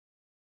Road.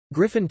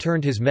 Griffin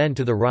turned his men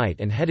to the right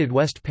and headed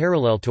west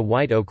parallel to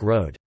White Oak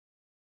Road.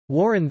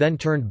 Warren then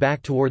turned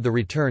back toward the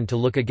return to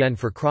look again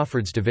for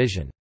Crawford's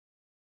division.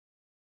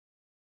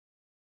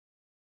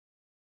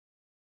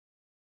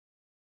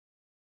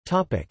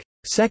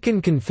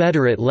 Second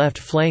Confederate left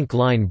flank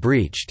line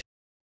breached.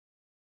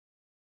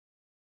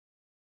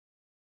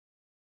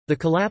 The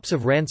collapse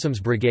of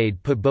Ransom's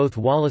brigade put both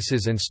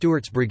Wallace's and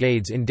Stewart's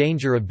brigades in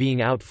danger of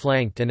being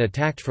outflanked and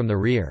attacked from the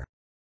rear.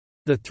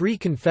 The 3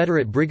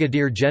 Confederate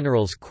brigadier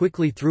generals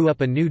quickly threw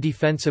up a new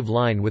defensive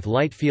line with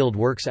light field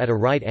works at a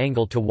right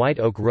angle to White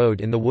Oak Road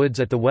in the woods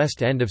at the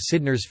west end of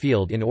Sydnor's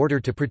Field in order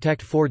to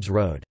protect Fords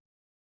Road.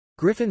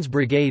 Griffin's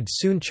brigade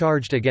soon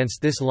charged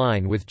against this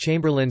line with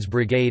Chamberlain's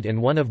brigade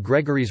and one of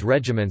Gregory's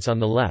regiments on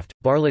the left,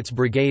 Bartlett's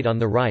brigade on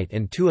the right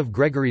and 2 of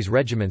Gregory's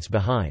regiments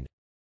behind.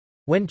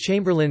 When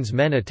Chamberlain's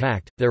men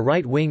attacked, their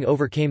right wing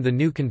overcame the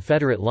new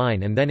Confederate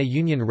line and then a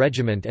Union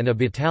regiment and a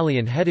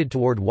battalion headed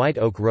toward White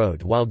Oak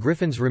Road while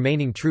Griffin's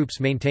remaining troops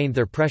maintained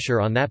their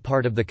pressure on that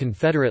part of the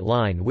Confederate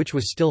line which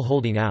was still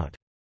holding out.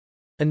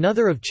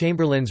 Another of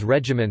Chamberlain's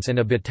regiments and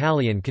a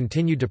battalion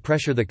continued to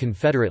pressure the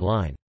Confederate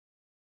line.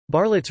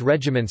 Bartlett's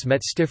regiments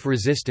met stiff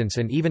resistance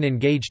and even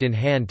engaged in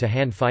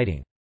hand-to-hand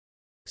fighting.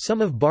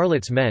 Some of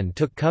Bartlett's men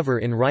took cover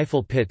in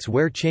rifle pits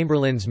where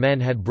Chamberlain's men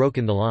had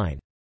broken the line.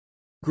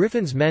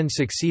 Griffin's men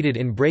succeeded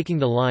in breaking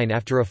the line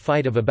after a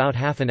fight of about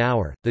half an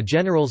hour. The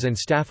generals and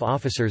staff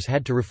officers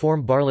had to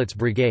reform Bartlett's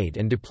brigade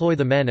and deploy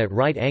the men at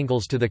right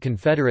angles to the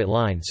Confederate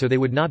line so they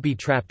would not be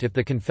trapped if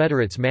the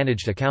Confederates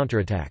managed a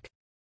counterattack.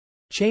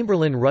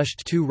 Chamberlain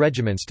rushed 2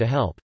 regiments to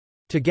help.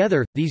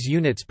 Together, these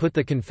units put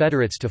the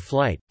Confederates to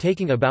flight,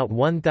 taking about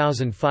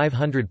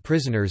 1,500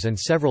 prisoners and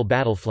several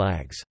battle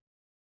flags.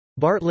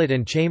 Bartlett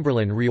and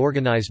Chamberlain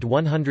reorganized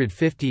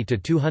 150 to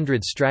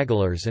 200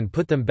 stragglers and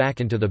put them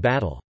back into the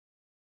battle.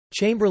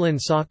 Chamberlain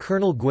saw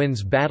Colonel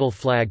Gwynn's battle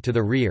flag to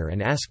the rear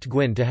and asked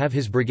Gwynn to have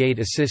his brigade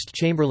assist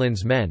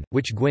Chamberlain's men,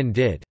 which Gwynn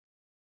did.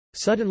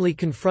 Suddenly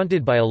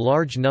confronted by a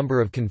large number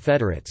of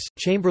Confederates,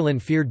 Chamberlain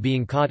feared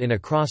being caught in a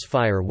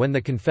crossfire when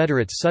the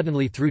Confederates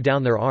suddenly threw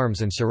down their arms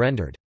and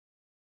surrendered.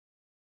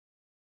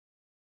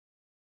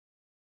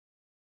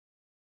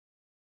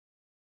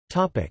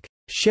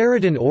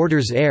 Sheridan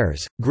orders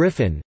Ayres,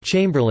 Griffin,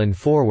 Chamberlain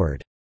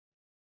forward.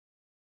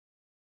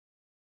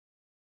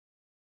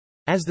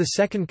 As the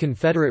second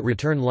Confederate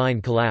return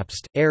line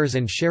collapsed, Ayres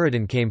and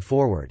Sheridan came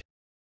forward.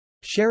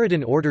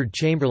 Sheridan ordered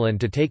Chamberlain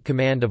to take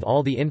command of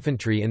all the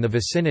infantry in the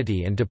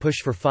vicinity and to push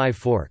for Five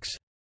Forks.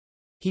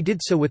 He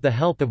did so with the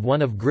help of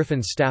one of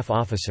Griffin's staff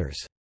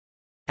officers.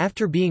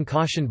 After being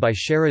cautioned by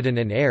Sheridan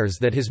and Ayres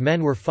that his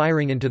men were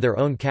firing into their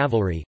own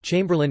cavalry,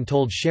 Chamberlain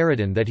told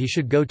Sheridan that he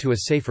should go to a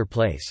safer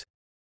place.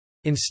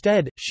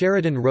 Instead,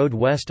 Sheridan rode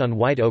west on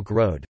White Oak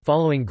Road,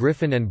 following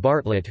Griffin and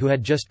Bartlett who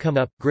had just come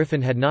up.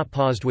 Griffin had not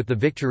paused with the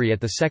victory at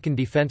the second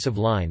defensive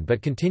line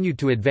but continued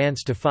to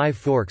advance to Five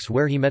Forks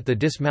where he met the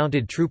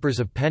dismounted troopers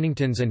of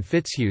Pennington's and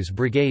Fitzhugh's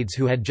brigades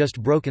who had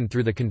just broken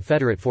through the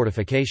Confederate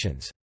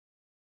fortifications.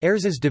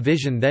 Ayres's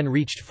division then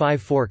reached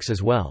Five Forks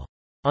as well.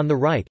 On the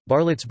right,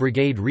 Bartlett's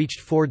brigade reached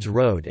Fords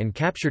Road and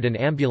captured an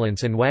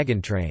ambulance and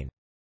wagon train.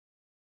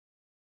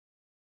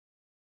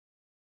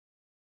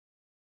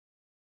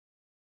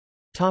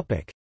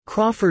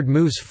 Crawford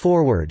moves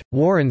forward,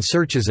 Warren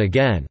searches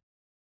again.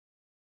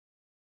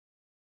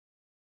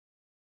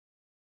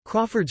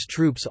 Crawford's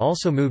troops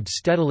also moved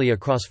steadily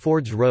across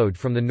Fords Road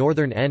from the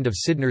northern end of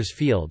Sydnor's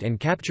Field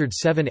and captured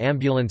 7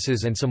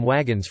 ambulances and some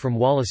wagons from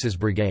Wallace's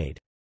brigade.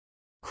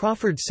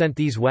 Crawford sent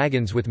these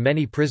wagons with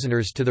many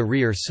prisoners to the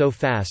rear so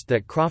fast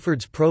that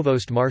Crawford's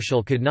provost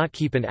marshal could not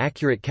keep an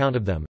accurate count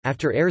of them.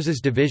 After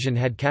Ayres's division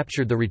had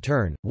captured the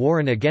return,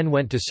 Warren again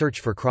went to search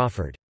for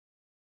Crawford.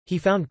 He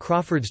found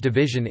Crawford's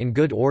division in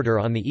good order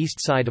on the east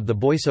side of the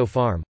Boyso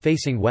farm,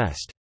 facing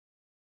west.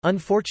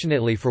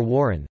 Unfortunately for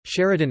Warren,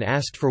 Sheridan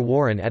asked for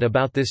Warren at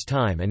about this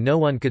time and no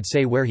one could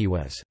say where he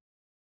was.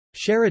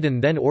 Sheridan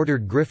then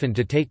ordered Griffin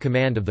to take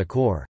command of the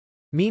corps.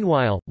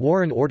 Meanwhile,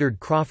 Warren ordered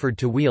Crawford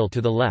to wheel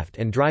to the left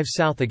and drive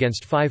south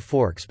against Five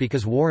Forks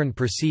because Warren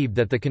perceived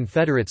that the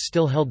Confederates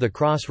still held the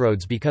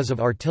crossroads because of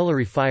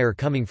artillery fire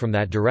coming from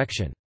that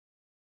direction.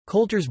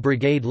 Coulter's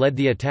brigade led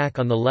the attack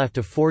on the left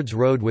of Ford's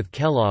Road with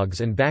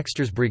Kellogg's and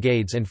Baxter's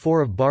brigades and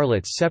 4 of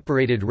Bartlett's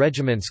separated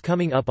regiments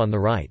coming up on the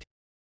right.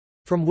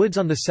 From woods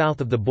on the south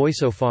of the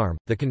Boyso Farm,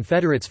 the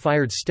Confederates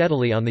fired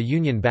steadily on the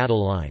Union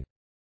battle line.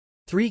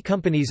 3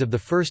 companies of the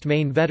 1st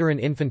Maine Veteran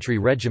Infantry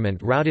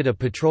Regiment routed a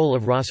patrol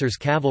of Rosser's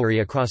cavalry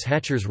across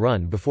Hatcher's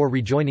Run before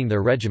rejoining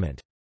their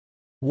regiment.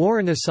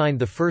 Warren assigned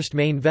the 1st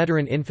Maine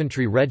Veteran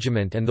Infantry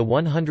Regiment and the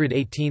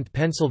 118th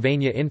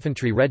Pennsylvania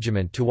Infantry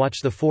Regiment to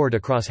watch the ford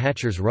across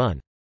Hatcher's Run.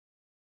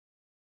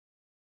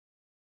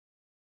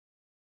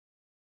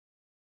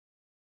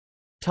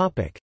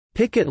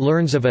 Pickett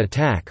learns of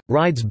attack,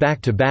 rides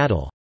back to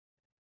battle.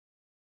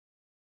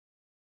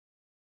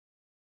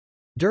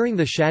 During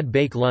the shad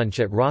bake lunch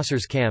at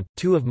Rosser's camp,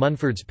 2 of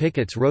Munford's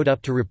pickets rode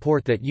up to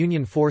report that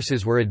Union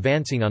forces were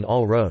advancing on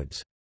all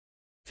roads.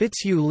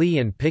 Fitzhugh Lee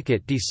and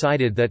Pickett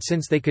decided that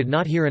since they could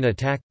not hear an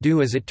attack,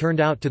 due as it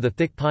turned out to the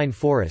thick pine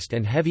forest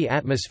and heavy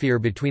atmosphere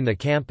between the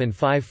camp and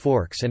Five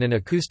Forks and an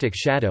acoustic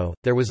shadow,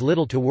 there was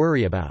little to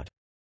worry about.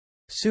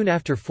 Soon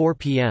after 4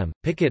 p.m.,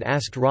 Pickett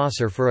asked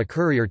Rosser for a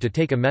courier to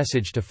take a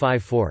message to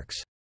Five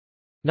Forks.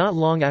 Not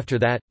long after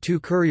that, 2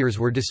 couriers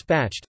were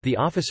dispatched. The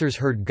officers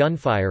heard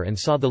gunfire and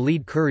saw the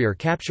lead courier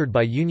captured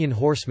by Union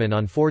horsemen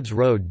on Ford's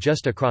Road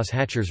just across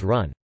Hatcher's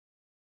Run.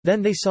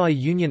 Then they saw a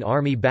Union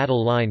Army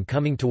battle line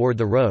coming toward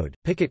the road.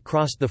 Pickett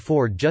crossed the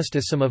ford just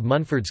as some of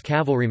Munford's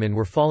cavalrymen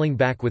were falling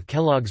back with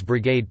Kellogg's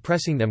brigade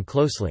pressing them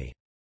closely.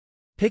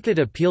 Pickett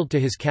appealed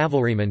to his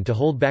cavalrymen to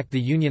hold back the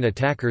Union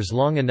attackers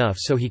long enough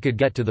so he could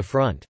get to the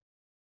front.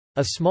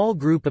 A small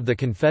group of the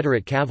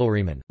Confederate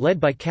cavalrymen, led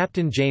by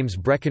Captain James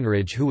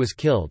Breckinridge who was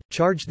killed,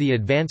 charged the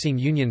advancing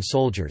Union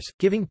soldiers,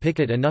 giving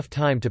Pickett enough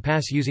time to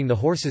pass using the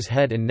horse's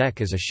head and neck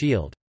as a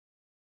shield.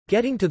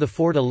 Getting to the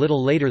ford a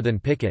little later than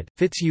Pickett,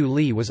 Fitzhugh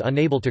Lee was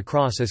unable to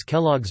cross as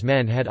Kellogg's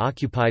men had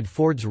occupied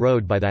Ford's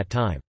Road by that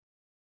time.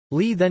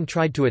 Lee then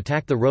tried to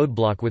attack the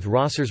roadblock with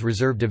Rosser's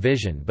reserve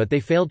division but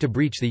they failed to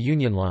breach the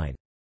Union line.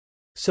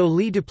 So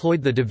Lee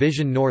deployed the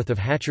division north of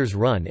Hatcher's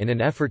Run in an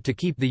effort to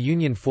keep the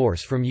Union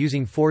force from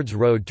using Ford's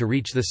Road to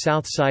reach the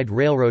South Side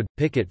Railroad.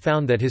 Pickett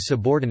found that his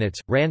subordinates,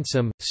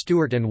 Ransom,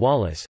 Stewart and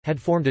Wallace, had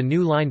formed a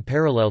new line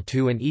parallel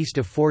to and east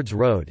of Ford's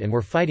Road and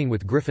were fighting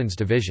with Griffin's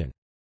division.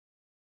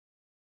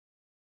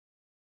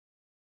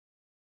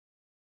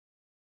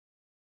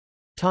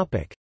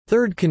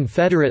 3rd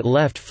Confederate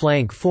left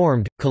flank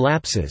formed,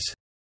 collapses.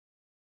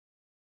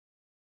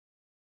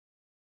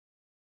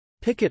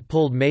 Pickett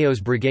pulled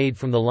Mayo's brigade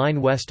from the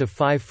line west of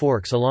Five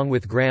Forks along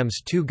with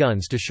Graham's 2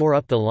 guns to shore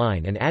up the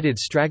line and added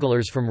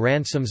stragglers from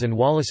Ransom's and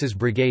Wallace's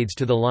brigades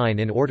to the line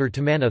in order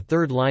to man a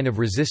 3rd line of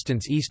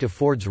resistance east of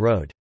Ford's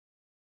Road.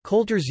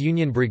 Coulter's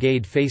Union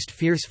brigade faced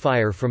fierce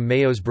fire from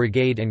Mayo's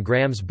brigade and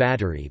Graham's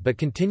battery but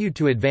continued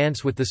to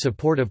advance with the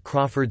support of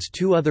Crawford's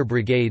 2 other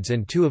brigades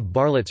and 2 of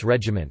Bartlett's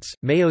regiments.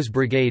 Mayo's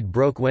brigade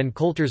broke when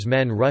Coulter's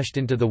men rushed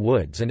into the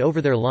woods and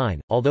over their line,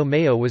 although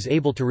Mayo was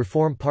able to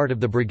reform part of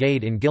the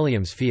brigade in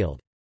Gilliam's Field.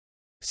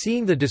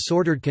 Seeing the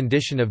disordered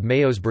condition of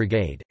Mayo's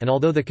brigade, and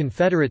although the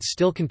Confederates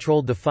still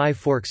controlled the Five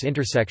Forks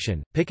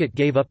intersection, Pickett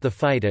gave up the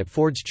fight at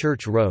Ford's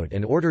Church Road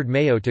and ordered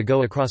Mayo to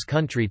go across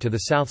country to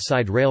the South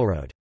Side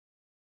Railroad.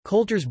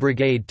 Coulter's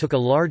brigade took a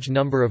large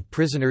number of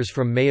prisoners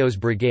from Mayo's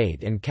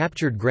brigade and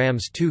captured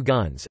Graham's 2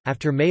 guns.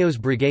 After Mayo's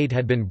brigade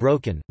had been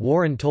broken,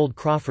 Warren told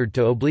Crawford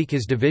to oblique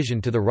his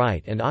division to the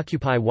right and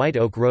occupy White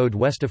Oak Road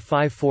west of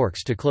Five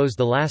Forks to close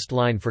the last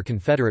line for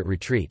Confederate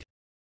retreat.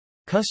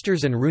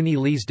 Custer's and Rooney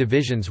Lee's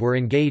divisions were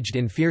engaged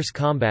in fierce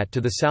combat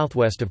to the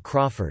southwest of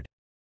Crawford.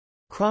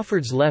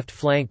 Crawford's left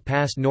flank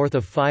passed north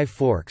of Five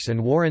Forks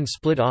and Warren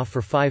split off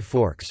for Five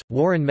Forks.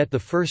 Warren met the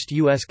 1st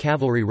U.S.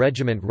 Cavalry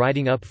Regiment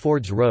riding up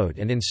Ford's Road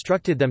and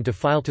instructed them to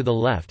file to the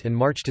left and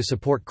march to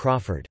support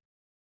Crawford.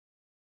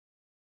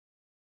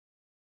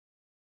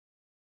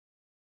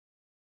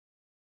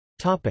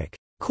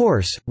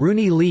 Course,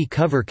 Rooney Lee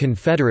cover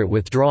Confederate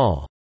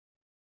withdrawal.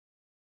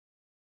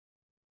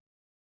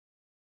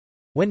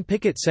 When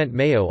Pickett sent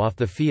Mayo off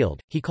the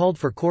field, he called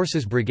for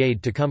Corse's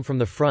brigade to come from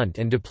the front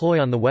and deploy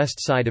on the west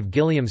side of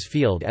Gilliam's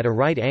Field at a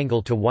right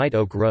angle to White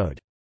Oak Road.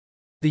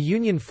 The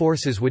Union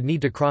forces would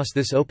need to cross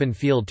this open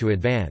field to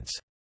advance.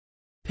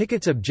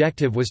 Pickett's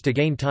objective was to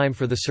gain time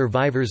for the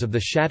survivors of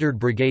the shattered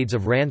brigades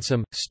of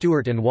Ransom,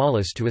 Stewart and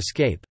Wallace to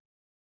escape.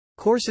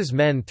 Corse's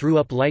men threw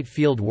up light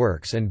field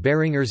works and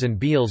Behringer's and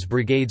Beale's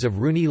brigades of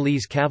Rooney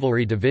Lee's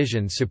cavalry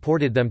division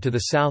supported them to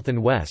the south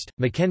and west.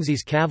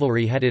 Mackenzie's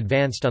cavalry had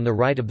advanced on the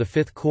right of the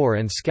Fifth Corps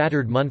and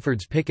scattered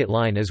Munford's picket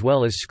line as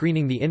well as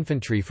screening the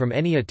infantry from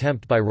any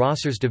attempt by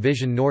Rosser's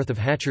division north of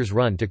Hatcher's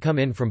Run to come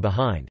in from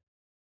behind.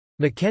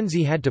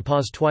 Mackenzie had to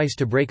pause twice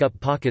to break up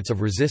pockets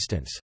of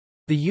resistance.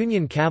 The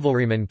Union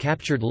cavalrymen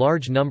captured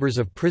large numbers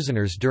of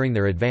prisoners during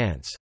their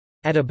advance.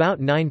 At about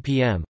 9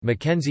 p.m.,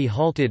 Mackenzie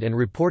halted and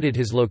reported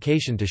his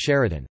location to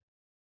Sheridan.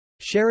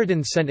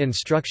 Sheridan sent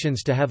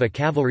instructions to have a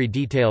cavalry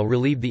detail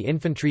relieve the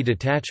infantry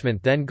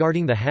detachment then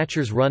guarding the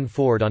Hatcher's Run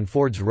ford on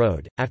Ford's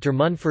Road. After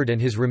Munford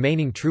and his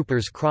remaining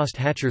troopers crossed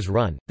Hatcher's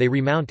Run, they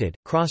remounted,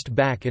 crossed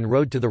back and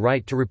rode to the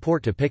right to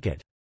report to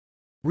Pickett.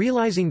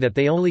 Realizing that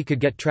they only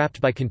could get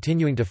trapped by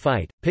continuing to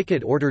fight,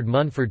 Pickett ordered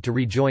Munford to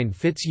rejoin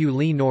Fitzhugh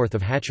Lee north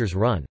of Hatcher's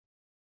Run.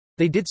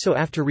 They did so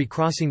after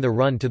recrossing the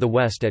run to the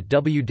west at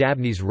W.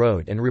 Dabney's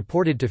Road and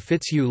reported to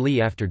Fitzhugh Lee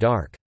after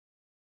dark.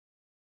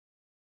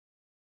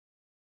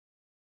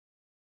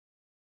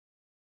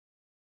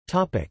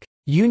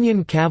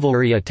 Union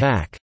cavalry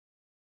attack.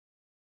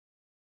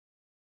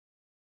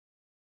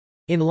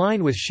 In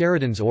line with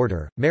Sheridan's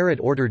order, Merritt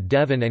ordered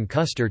Devon and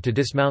Custer to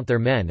dismount their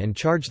men and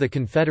charge the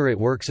Confederate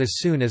works as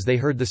soon as they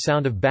heard the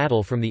sound of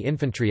battle from the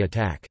infantry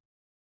attack.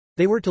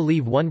 They were to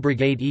leave one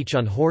brigade each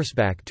on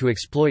horseback to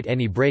exploit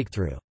any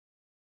breakthrough.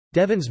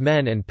 Devon's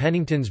men and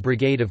Pennington's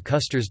brigade of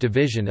Custer's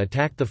division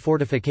attacked the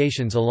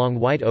fortifications along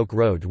White Oak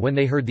Road when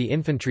they heard the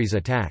infantry's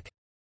attack.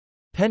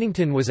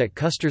 Pennington was at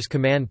Custer's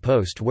command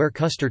post where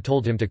Custer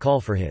told him to call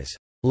for his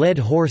led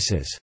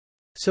horses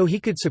so he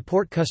could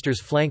support Custer's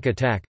flank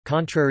attack,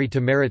 contrary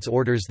to Merritt's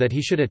orders that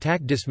he should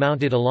attack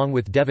dismounted along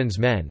with Devon's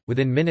men.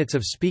 Within minutes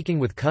of speaking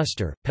with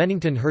Custer,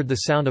 Pennington heard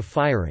the sound of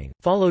firing,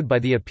 followed by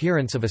the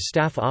appearance of a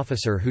staff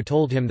officer who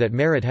told him that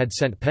Merritt had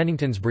sent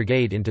Pennington's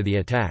brigade into the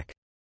attack.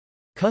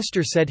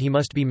 Custer said he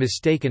must be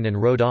mistaken and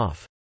rode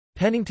off.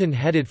 Pennington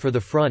headed for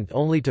the front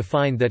only to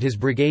find that his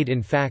brigade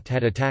in fact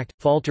had attacked,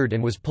 faltered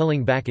and was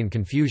pulling back in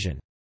confusion.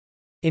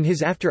 In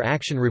his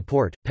after-action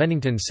report,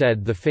 Pennington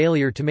said the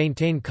failure to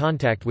maintain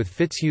contact with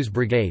Fitzhugh's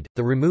brigade,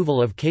 the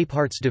removal of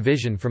Capehart's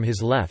division from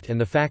his left and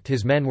the fact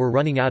his men were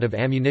running out of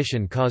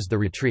ammunition caused the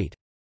retreat.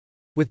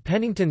 With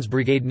Pennington's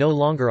brigade no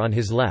longer on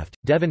his left,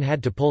 Devon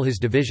had to pull his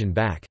division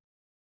back.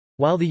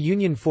 While the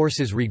Union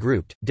forces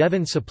regrouped,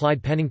 Devon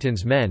supplied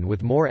Pennington's men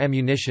with more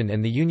ammunition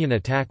and the Union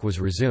attack was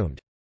resumed.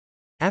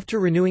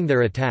 After renewing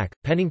their attack,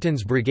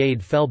 Pennington's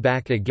brigade fell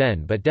back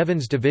again but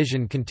Devon's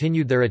division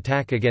continued their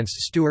attack against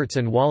Stuart's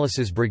and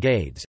Wallace's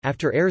brigades.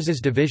 After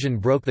Ayres's division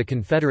broke the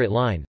Confederate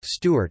line,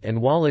 Stuart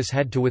and Wallace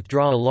had to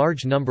withdraw a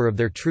large number of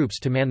their troops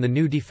to man the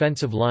new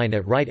defensive line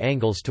at right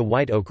angles to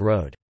White Oak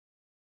Road.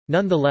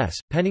 Nonetheless,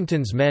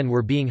 Pennington's men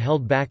were being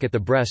held back at the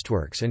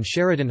breastworks and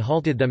Sheridan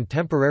halted them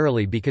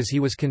temporarily because he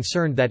was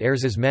concerned that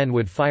Ayres's men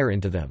would fire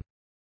into them.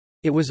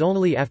 It was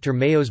only after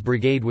Mayo's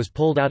brigade was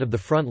pulled out of the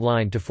front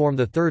line to form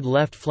the third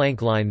left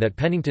flank line that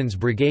Pennington's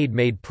brigade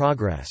made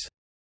progress.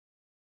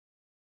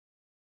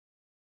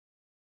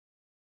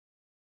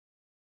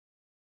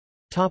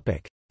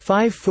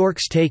 Five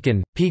Forks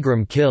taken,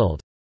 Pegram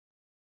killed.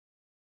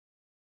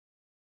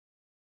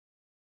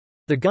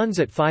 The guns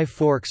at Five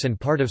Forks and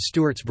part of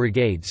Stuart's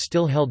brigade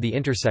still held the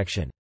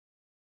intersection.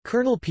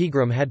 Colonel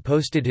Pegram had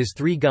posted his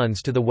 3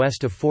 guns to the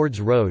west of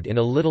Ford's Road in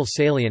a little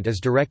salient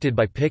as directed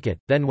by Pickett,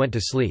 then went to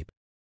sleep.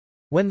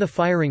 When the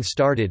firing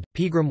started,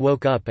 Pegram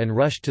woke up and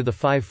rushed to the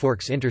Five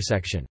Forks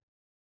intersection.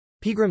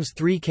 Pegram's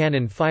 3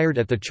 cannon fired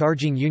at the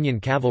charging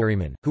Union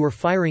cavalrymen, who were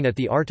firing at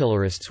the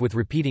artillerists with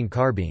repeating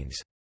carbines.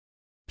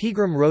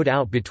 Pegram rode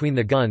out between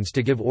the guns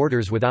to give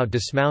orders without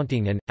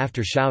dismounting and,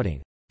 after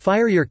shouting,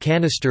 "Fire your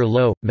canister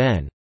low,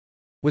 men!"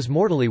 was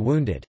mortally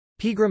wounded.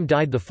 Pegram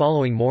died the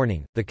following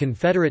morning. The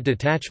Confederate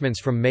detachments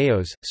from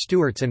Mayo's,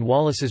 Stuart's, and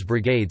Wallace's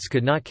brigades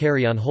could not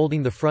carry on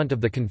holding the front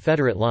of the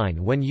Confederate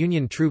line when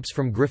Union troops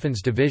from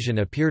Griffin's division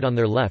appeared on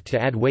their left to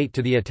add weight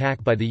to the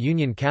attack by the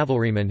Union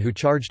cavalrymen who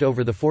charged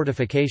over the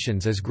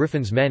fortifications as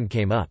Griffin's men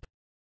came up.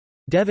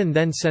 Devon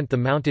then sent the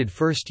mounted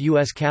 1st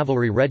U.S.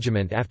 Cavalry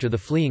Regiment after the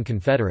fleeing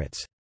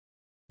Confederates.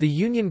 The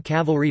Union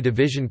Cavalry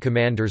Division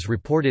commanders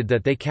reported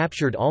that they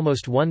captured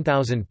almost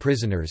 1,000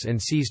 prisoners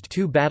and seized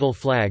 2 battle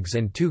flags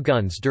and 2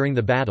 guns during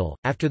the battle.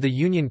 After the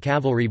Union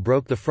cavalry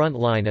broke the front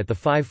line at the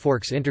Five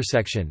Forks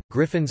intersection,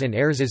 Griffin's and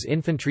Ayres's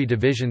infantry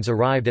divisions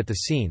arrived at the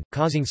scene,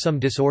 causing some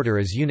disorder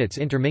as units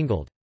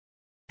intermingled.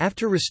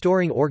 After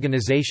restoring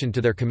organization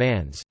to their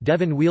commands,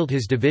 Devon wheeled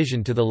his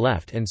division to the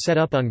left and set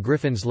up on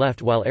Griffin's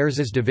left while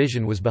Ayres's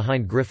division was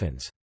behind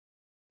Griffin's.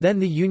 Then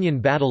the Union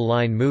battle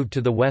line moved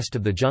to the west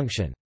of the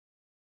junction.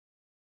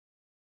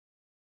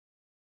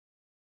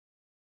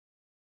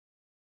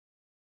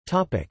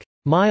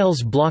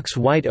 Miles blocks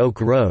White Oak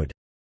Road.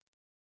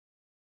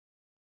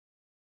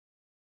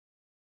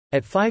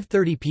 At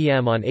 5:30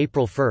 p.m. on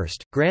April 1,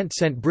 Grant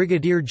sent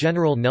Brigadier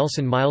General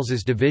Nelson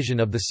Miles's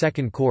division of the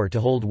 2nd Corps to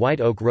hold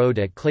White Oak Road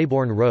at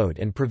Claiborne Road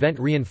and prevent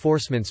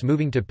reinforcements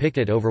moving to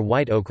Pickett over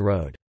White Oak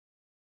Road.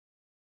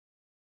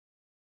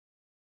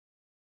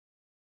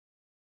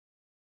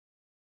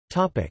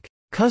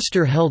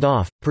 Custer held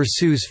off,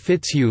 pursues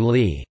Fitzhugh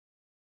Lee.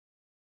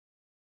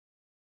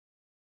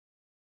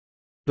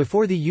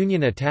 Before the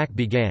Union attack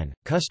began,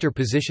 Custer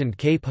positioned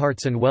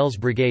Capehart's and Wells'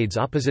 brigades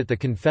opposite the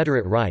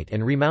Confederate right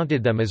and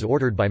remounted them as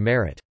ordered by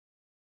Merritt.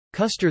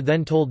 Custer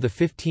then told the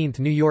 15th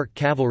New York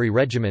Cavalry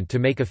Regiment to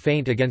make a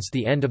feint against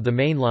the end of the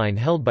main line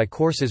held by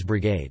Corse's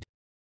brigade.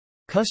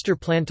 Custer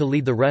planned to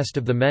lead the rest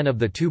of the men of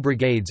the 2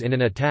 brigades in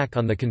an attack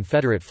on the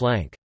Confederate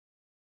flank.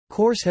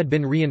 Corse had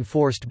been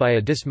reinforced by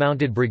a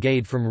dismounted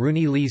brigade from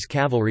Rooney Lee's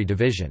cavalry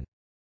division.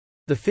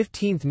 The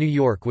 15th New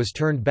York was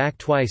turned back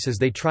twice as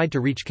they tried to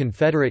reach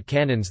Confederate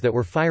cannons that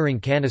were firing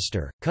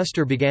canister.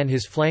 Custer began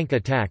his flank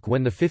attack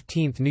when the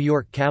 15th New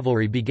York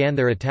Cavalry began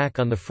their attack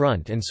on the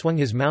front and swung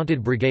his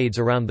mounted brigades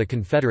around the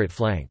Confederate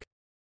flank.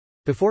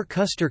 Before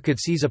Custer could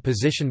seize a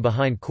position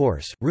behind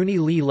Corse, Rooney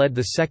Lee led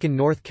the 2nd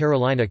North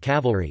Carolina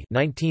Cavalry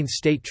 19th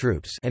State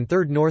Troops and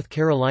 3rd North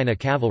Carolina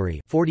Cavalry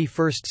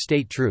 41st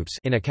State Troops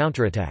in a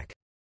counterattack.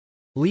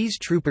 Lee's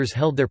troopers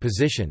held their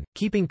position,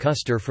 keeping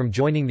Custer from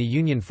joining the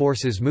Union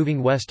forces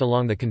moving west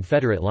along the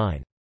Confederate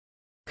line.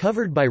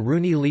 Covered by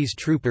Rooney Lee's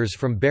troopers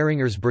from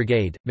Behringer's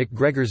brigade,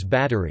 McGregor's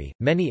battery,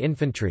 many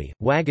infantry,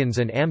 wagons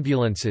and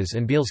ambulances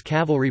and Beale's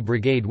cavalry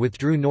brigade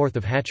withdrew north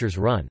of Hatcher's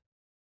Run.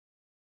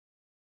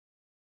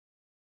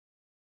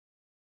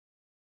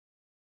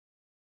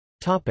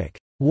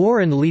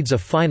 Warren leads a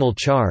final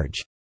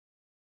charge.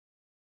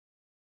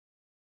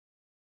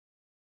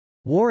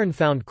 Warren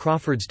found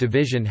Crawford's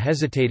division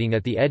hesitating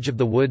at the edge of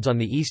the woods on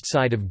the east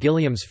side of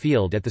Gilliam's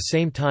Field at the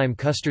same time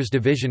Custer's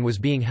division was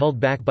being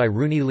held back by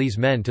Rooney Lee's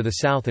men to the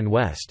south and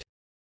west.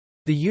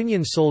 The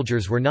Union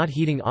soldiers were not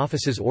heeding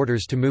Offutt's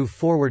orders to move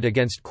forward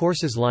against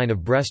Corse's line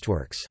of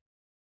breastworks.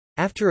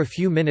 After a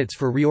few minutes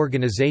for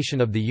reorganization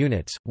of the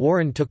units,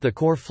 Warren took the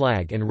corps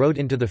flag and rode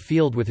into the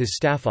field with his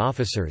staff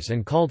officers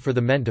and called for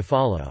the men to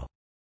follow.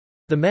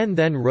 The men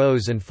then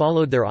rose and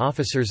followed their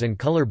officers and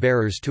color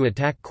bearers to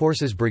attack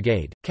Corse's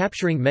brigade,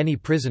 capturing many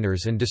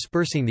prisoners and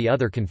dispersing the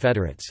other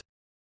Confederates.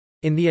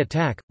 In the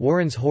attack,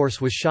 Warren's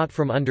horse was shot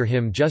from under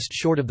him just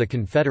short of the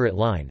Confederate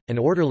line, an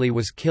orderly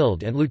was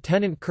killed and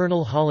Lieutenant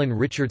Colonel Holland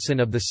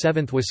Richardson of the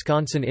 7th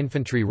Wisconsin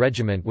Infantry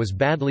Regiment was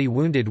badly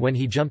wounded when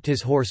he jumped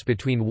his horse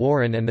between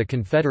Warren and the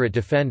Confederate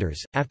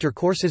defenders. After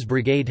Corse's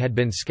brigade had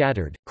been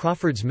scattered,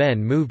 Crawford's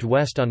men moved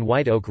west on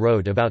White Oak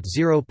Road about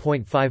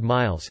 0.5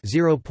 miles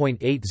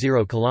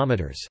 (0.80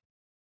 kilometers).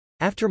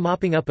 After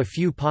mopping up a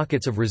few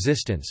pockets of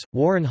resistance,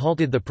 Warren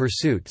halted the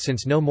pursuit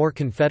since no more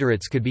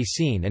Confederates could be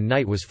seen and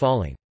night was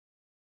falling.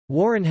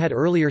 Warren had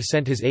earlier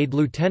sent his aide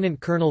Lieutenant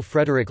Colonel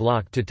Frederick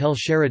Locke to tell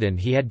Sheridan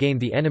he had gained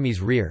the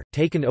enemy's rear,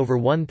 taken over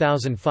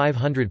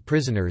 1,500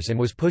 prisoners and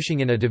was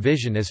pushing in a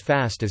division as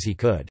fast as he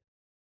could.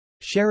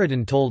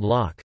 Sheridan told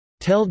Locke,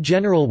 "Tell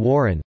General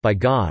Warren, by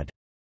God,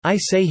 I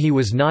say he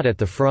was not at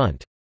the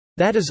front.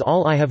 That is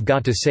all I have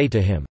got to say to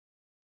him."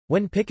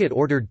 When Pickett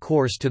ordered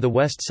Corse to the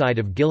west side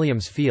of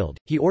Gilliam's Field,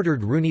 he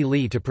ordered Rooney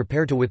Lee to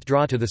prepare to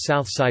withdraw to the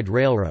South Side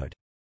Railroad.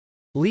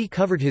 Lee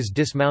covered his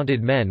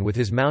dismounted men with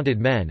his mounted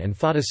men and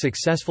fought a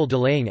successful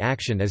delaying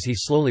action as he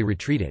slowly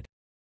retreated.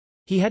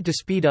 He had to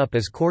speed up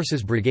as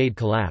Corse's brigade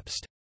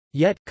collapsed.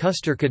 Yet,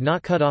 Custer could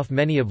not cut off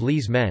many of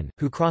Lee's men,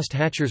 who crossed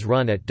Hatcher's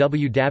Run at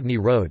W. Dabney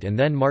Road and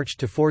then marched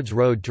to Ford's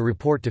Road to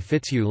report to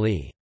Fitzhugh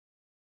Lee.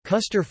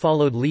 Custer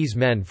followed Lee's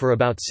men for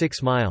about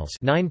 6 miles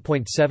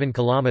 (9.7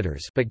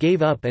 kilometers) but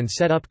gave up and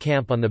set up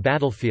camp on the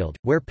battlefield,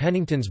 where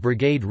Pennington's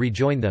brigade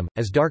rejoined them,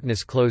 as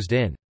darkness closed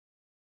in.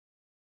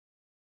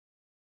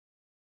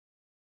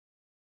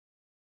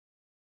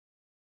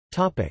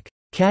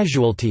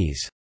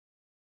 Casualties.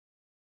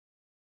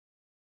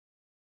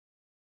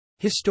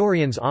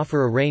 Historians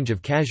offer a range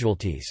of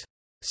casualties.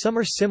 Some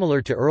are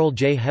similar to Earl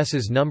J.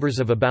 Hess's numbers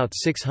of about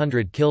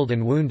 600 killed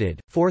and wounded,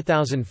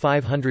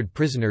 4,500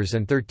 prisoners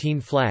and 13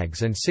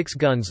 flags and 6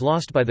 guns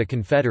lost by the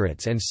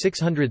Confederates and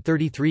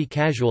 633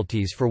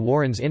 casualties for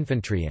Warren's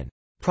infantry and,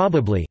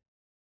 probably,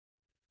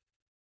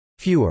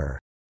 fewer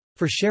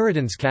for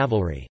Sheridan's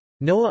cavalry.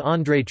 Noah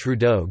André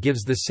Trudeau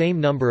gives the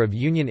same number of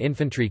Union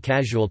infantry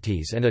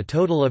casualties and a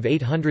total of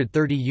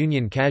 830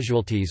 Union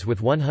casualties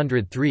with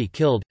 103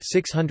 killed,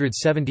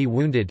 670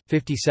 wounded,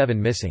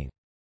 57 missing.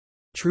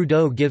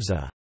 Trudeau gives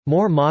a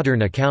more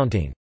modern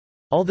accounting.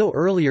 Although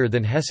earlier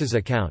than Hess's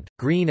account,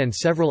 Greene and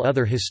several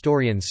other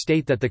historians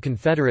state that the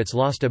Confederates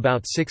lost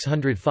about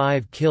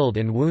 605 killed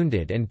and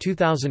wounded and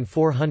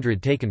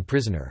 2,400 taken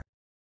prisoner.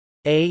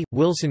 A.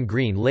 Wilson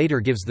Greene later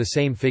gives the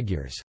same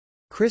figures.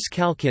 Chris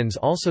Calkins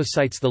also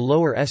cites the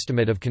lower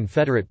estimate of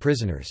Confederate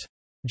prisoners.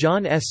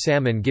 John S.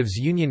 Salmon gives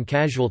Union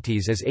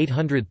casualties as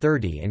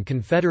 830 and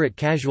Confederate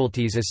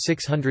casualties as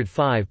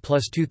 605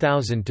 plus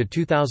 2,000 to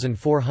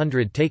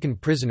 2,400 taken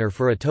prisoner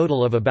for a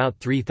total of about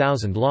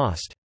 3,000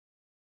 lost.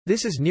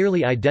 This is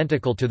nearly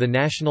identical to the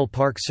National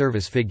Park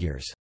Service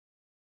figures.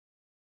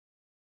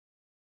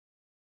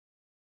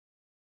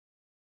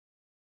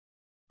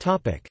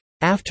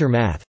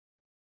 Aftermath.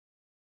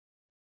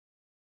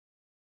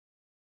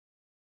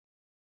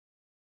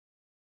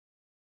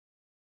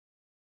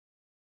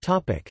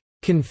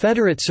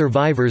 Confederate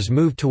survivors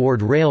moved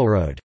toward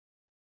railroad.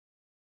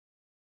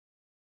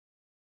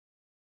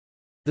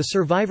 The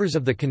survivors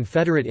of the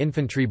Confederate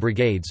infantry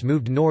brigades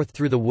moved north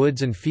through the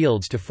woods and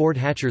fields to ford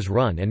Hatcher's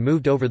Run and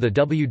moved over the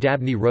W.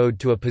 Dabney Road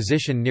to a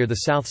position near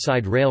the South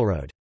Side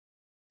Railroad.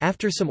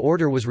 After some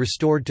order was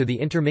restored to the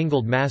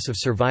intermingled mass of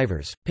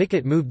survivors,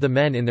 Pickett moved the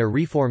men in their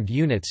reformed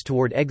units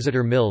toward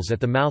Exeter Mills at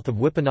the mouth of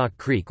Wippenock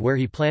Creek, where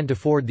he planned to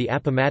ford the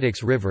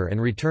Appomattox River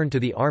and return to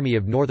the Army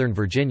of Northern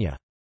Virginia.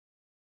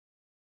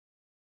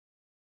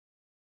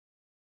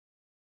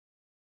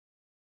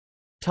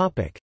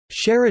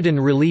 Sheridan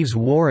relieves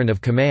Warren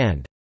of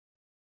command.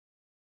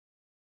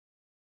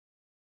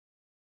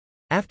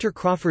 After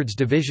Crawford's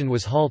division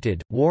was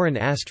halted, Warren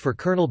asked for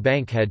Colonel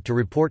Bankhead to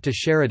report to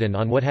Sheridan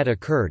on what had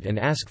occurred and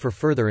ask for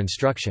further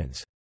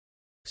instructions.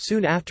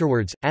 Soon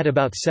afterwards, at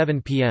about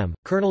 7 p.m.,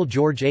 Colonel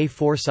George A.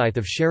 Forsyth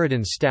of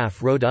Sheridan's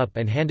staff rode up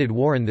and handed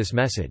Warren this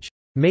message.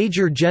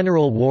 Major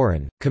General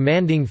Warren,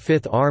 commanding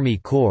 5th Army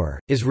Corps,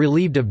 is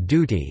relieved of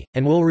duty,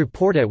 and will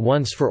report at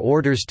once for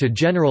orders to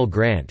General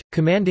Grant,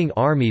 commanding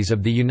armies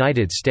of the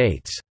United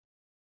States.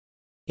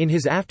 In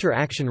his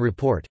after-action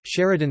report,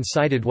 Sheridan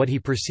cited what he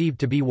perceived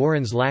to be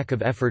Warren's lack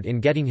of effort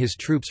in getting his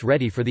troops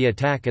ready for the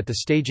attack at the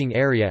staging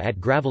area at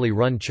Gravelly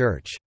Run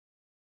Church.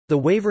 The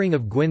wavering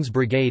of Gwynn's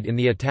brigade in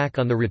the attack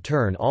on the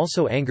return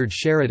also angered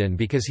Sheridan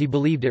because he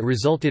believed it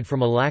resulted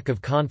from a lack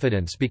of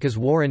confidence because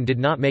Warren did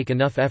not make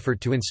enough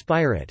effort to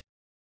inspire it.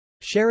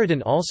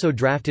 Sheridan also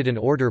drafted an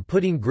order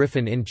putting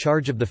Griffin in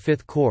charge of the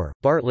 5th Corps,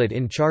 Bartlett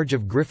in charge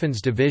of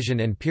Griffin's division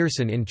and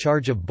Pearson in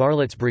charge of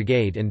Bartlett's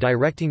brigade and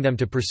directing them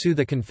to pursue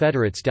the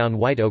Confederates down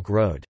White Oak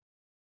Road.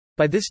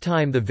 By this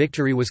time the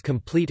victory was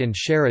complete and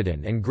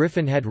Sheridan and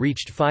Griffin had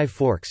reached Five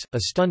Forks. A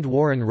stunned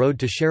Warren rode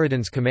to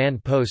Sheridan's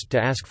command post to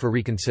ask for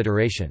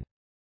reconsideration.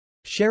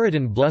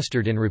 Sheridan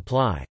blustered in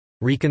reply,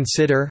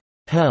 "Reconsider?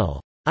 Hell!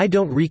 I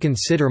don't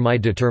reconsider my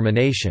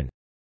determination.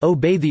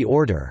 Obey the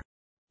order."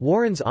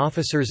 Warren's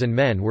officers and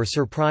men were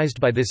surprised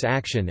by this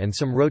action and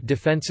some wrote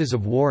defenses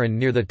of Warren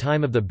near the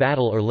time of the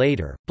battle or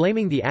later,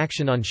 blaming the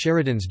action on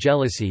Sheridan's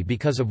jealousy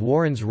because of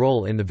Warren's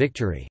role in the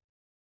victory.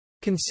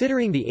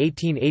 Considering the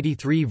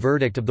 1883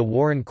 verdict of the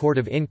Warren Court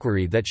of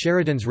Inquiry that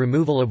Sheridan's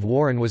removal of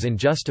Warren was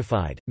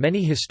unjustified,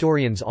 many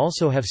historians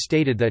also have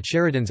stated that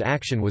Sheridan's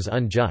action was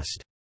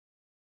unjust.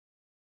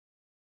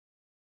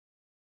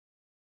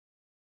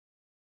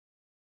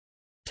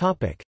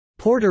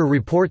 Porter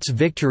reports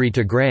victory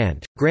to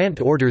Grant. Grant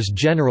orders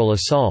general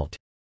assault.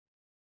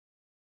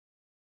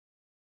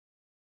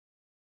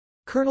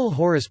 Colonel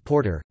Horace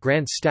Porter,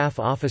 Grant's staff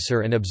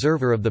officer and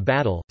observer of the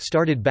battle,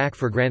 started back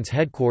for Grant's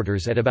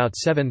headquarters at about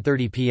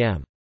 7:30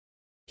 p.m.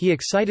 He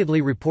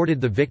excitedly reported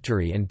the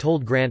victory and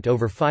told Grant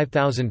over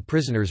 5,000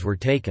 prisoners were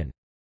taken.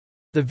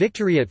 The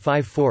victory at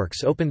Five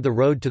Forks opened the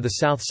road to the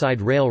South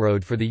Side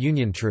Railroad for the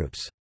Union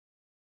troops.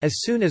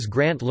 As soon as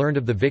Grant learned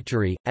of the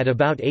victory, at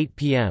about 8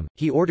 p.m.,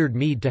 he ordered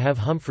Meade to have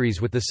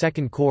Humphreys with the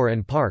 2nd Corps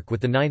and Parke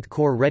with the 9th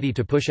Corps ready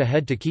to push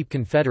ahead to keep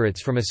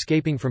Confederates from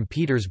escaping from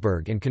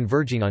Petersburg and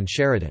converging on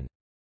Sheridan.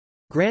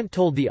 Grant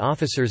told the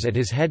officers at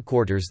his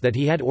headquarters that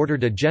he had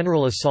ordered a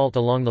general assault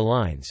along the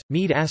lines.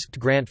 Meade asked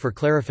Grant for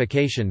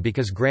clarification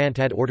because Grant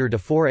had ordered a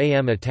 4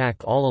 a.m. attack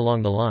all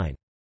along the line.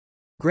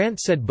 Grant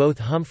said both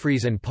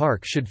Humphreys and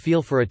Parke should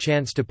feel for a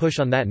chance to push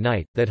on that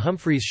night, that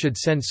Humphreys should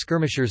send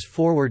skirmishers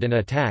forward and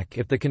attack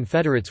if the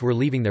Confederates were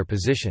leaving their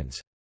positions.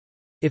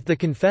 If the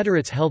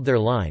Confederates held their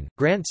line,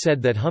 Grant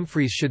said that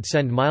Humphreys should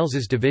send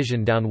Miles's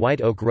division down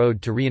White Oak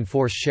Road to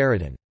reinforce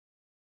Sheridan.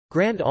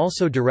 Grant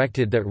also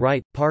directed that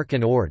Wright, Parke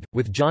and Ord,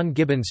 with John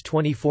Gibbon's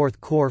 24th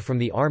Corps from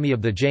the Army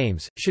of the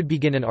James, should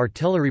begin an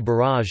artillery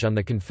barrage on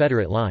the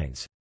Confederate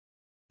lines.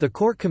 The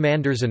Corps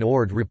commanders and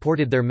Ord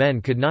reported their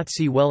men could not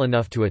see well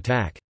enough to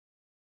attack.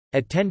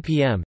 At 10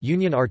 p.m.,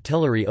 Union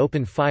artillery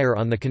opened fire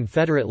on the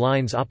Confederate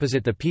lines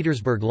opposite the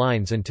Petersburg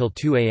lines until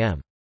 2 a.m.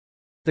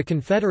 The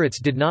Confederates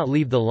did not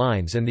leave the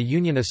lines and the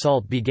Union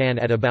assault began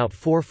at about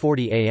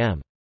 4:40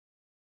 a.m.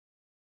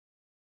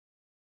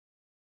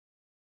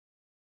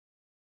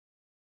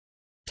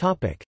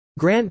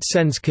 Grant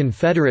sends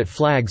Confederate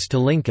flags to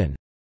Lincoln.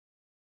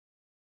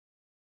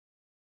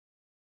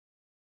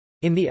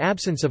 In the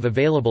absence of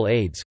available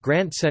aides,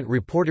 Grant sent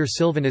reporter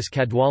Sylvanus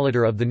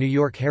Cadwallader of the New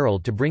York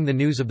Herald to bring the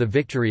news of the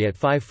victory at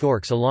Five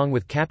Forks along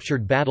with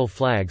captured battle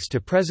flags to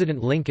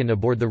President Lincoln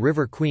aboard the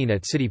River Queen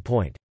at City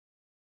Point.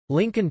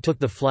 Lincoln took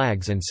the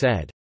flags and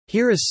said,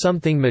 "Here is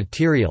something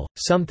material,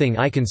 something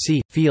I can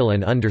see, feel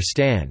and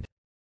understand.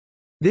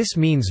 This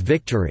means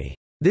victory.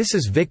 This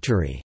is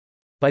victory."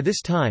 By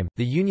this time,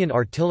 the Union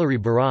artillery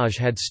barrage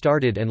had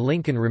started and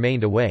Lincoln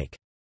remained awake.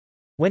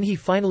 When he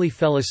finally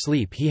fell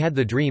asleep he had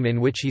the dream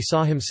in which he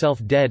saw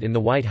himself dead in the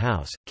White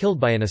House, killed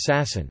by an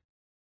assassin.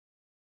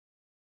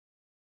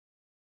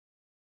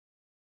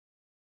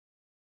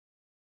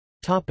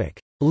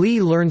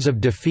 Lee learns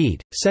of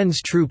defeat,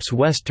 sends troops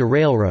west to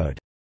railroad.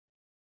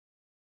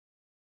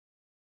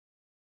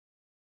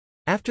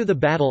 After the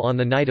battle on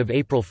the night of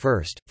April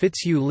 1,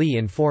 Fitzhugh Lee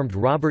informed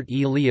Robert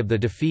E. Lee of the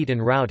defeat en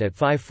route at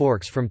Five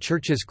Forks from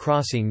Church's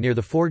Crossing near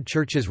the Ford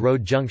Church's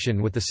Road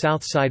junction with the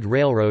South Side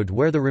Railroad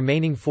where the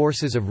remaining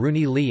forces of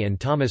Rooney Lee and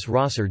Thomas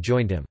Rosser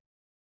joined him.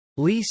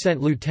 Lee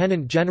sent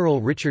Lieutenant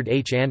General Richard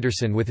H.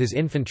 Anderson with his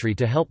infantry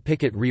to help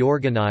Pickett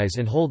reorganize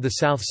and hold the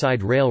South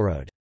Side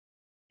Railroad.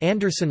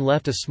 Anderson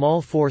left a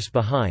small force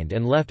behind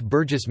and left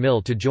Burgess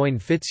Mill to join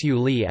Fitzhugh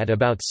Lee at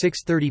about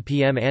 6:30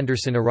 p.m.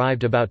 Anderson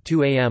arrived about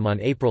 2 a.m. on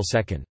April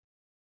 2.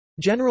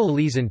 General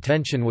Lee's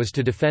intention was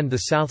to defend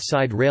the South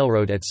Side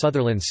Railroad at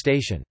Sutherland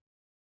Station.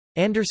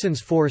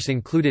 Anderson's force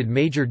included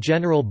Major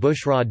General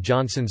Bushrod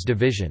Johnson's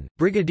division,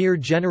 Brigadier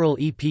General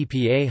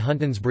Eppa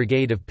Hunton's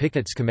brigade of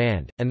Pickett's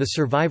command, and the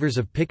survivors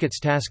of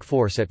Pickett's task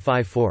force at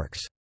Five Forks.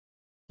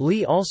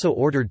 Lee also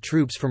ordered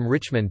troops from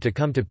Richmond to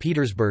come to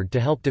Petersburg to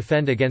help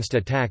defend against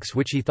attacks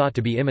which he thought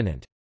to be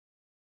imminent.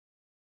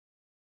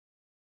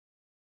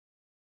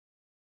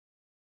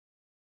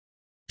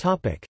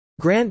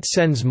 Grant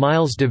sends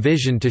Miles'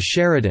 division to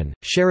Sheridan,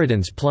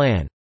 Sheridan's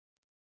plan.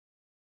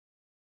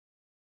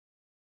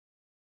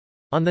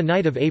 On the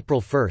night of April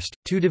 1,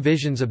 two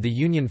divisions of the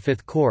Union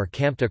Fifth Corps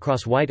camped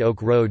across White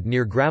Oak Road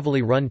near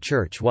Gravelly Run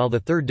Church while the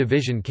 3rd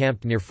Division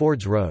camped near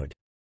Ford's Road.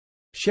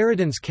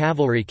 Sheridan's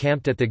cavalry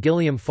camped at the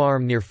Gilliam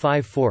Farm near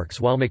Five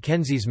Forks while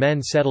Mackenzie's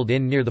men settled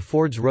in near the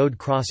Ford's Road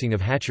crossing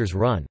of Hatcher's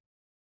Run.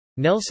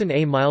 Nelson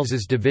A.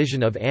 Miles's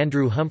division of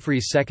Andrew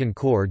Humphreys' 2nd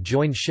Corps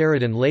joined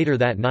Sheridan later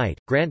that night.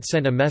 Grant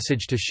sent a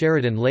message to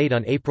Sheridan late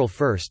on April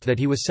 1 that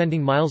he was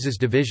sending Miles's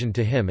division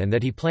to him and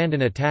that he planned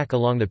an attack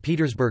along the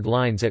Petersburg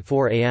lines at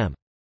 4 a.m.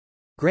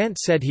 Grant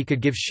said he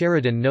could give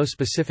Sheridan no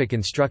specific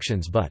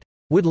instructions but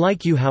would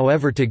like you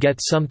however to get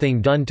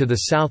something done to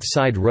the South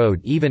Side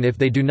Road even if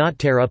they do not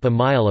tear up a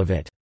mile of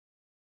it.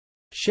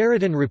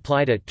 Sheridan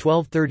replied at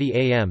 12:30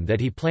 a.m. that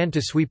he planned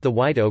to sweep the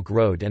White Oak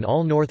Road and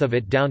all north of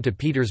it down to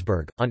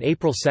Petersburg. On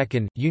April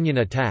 2, Union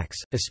attacks,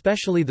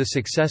 especially the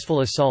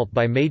successful assault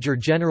by Major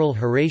General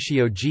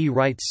Horatio G.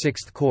 Wright's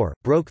 6th Corps,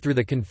 broke through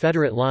the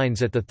Confederate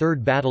lines at the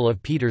Third Battle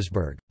of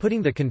Petersburg,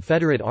 putting the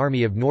Confederate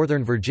Army of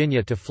Northern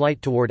Virginia to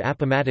flight toward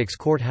Appomattox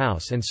Court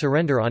House and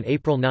surrender on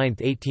April 9,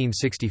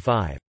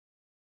 1865.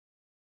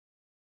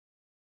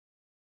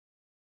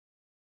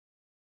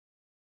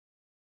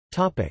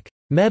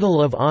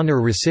 Medal of Honor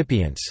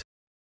recipients.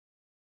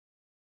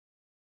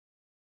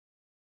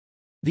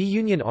 The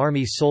Union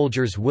Army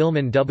soldiers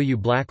Wilman W.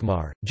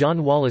 Blackmar,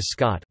 John Wallace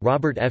Scott,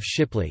 Robert F.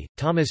 Shipley,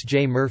 Thomas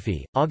J.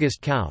 Murphy,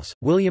 August Cowse,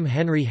 William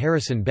Henry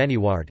Harrison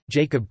Bennyward,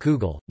 Jacob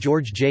Kugel,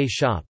 George J.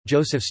 Schopp,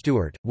 Joseph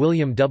Stewart,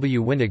 William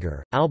W.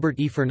 Winiger, Albert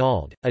E.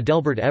 Fernald,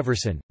 Adelbert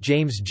Everson,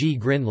 James G.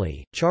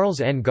 Grindley, Charles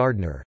N.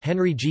 Gardner,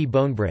 Henry G.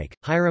 Bonebrake,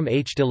 Hiram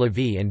H. de la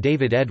Vie and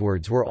David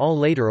Edwards were all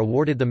later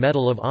awarded the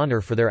Medal of Honor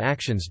for their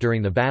actions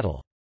during the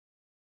battle.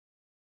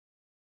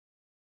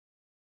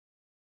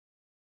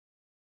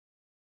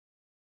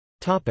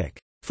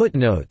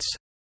 Footnotes.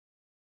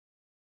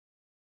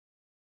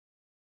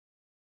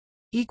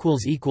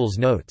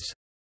 Notes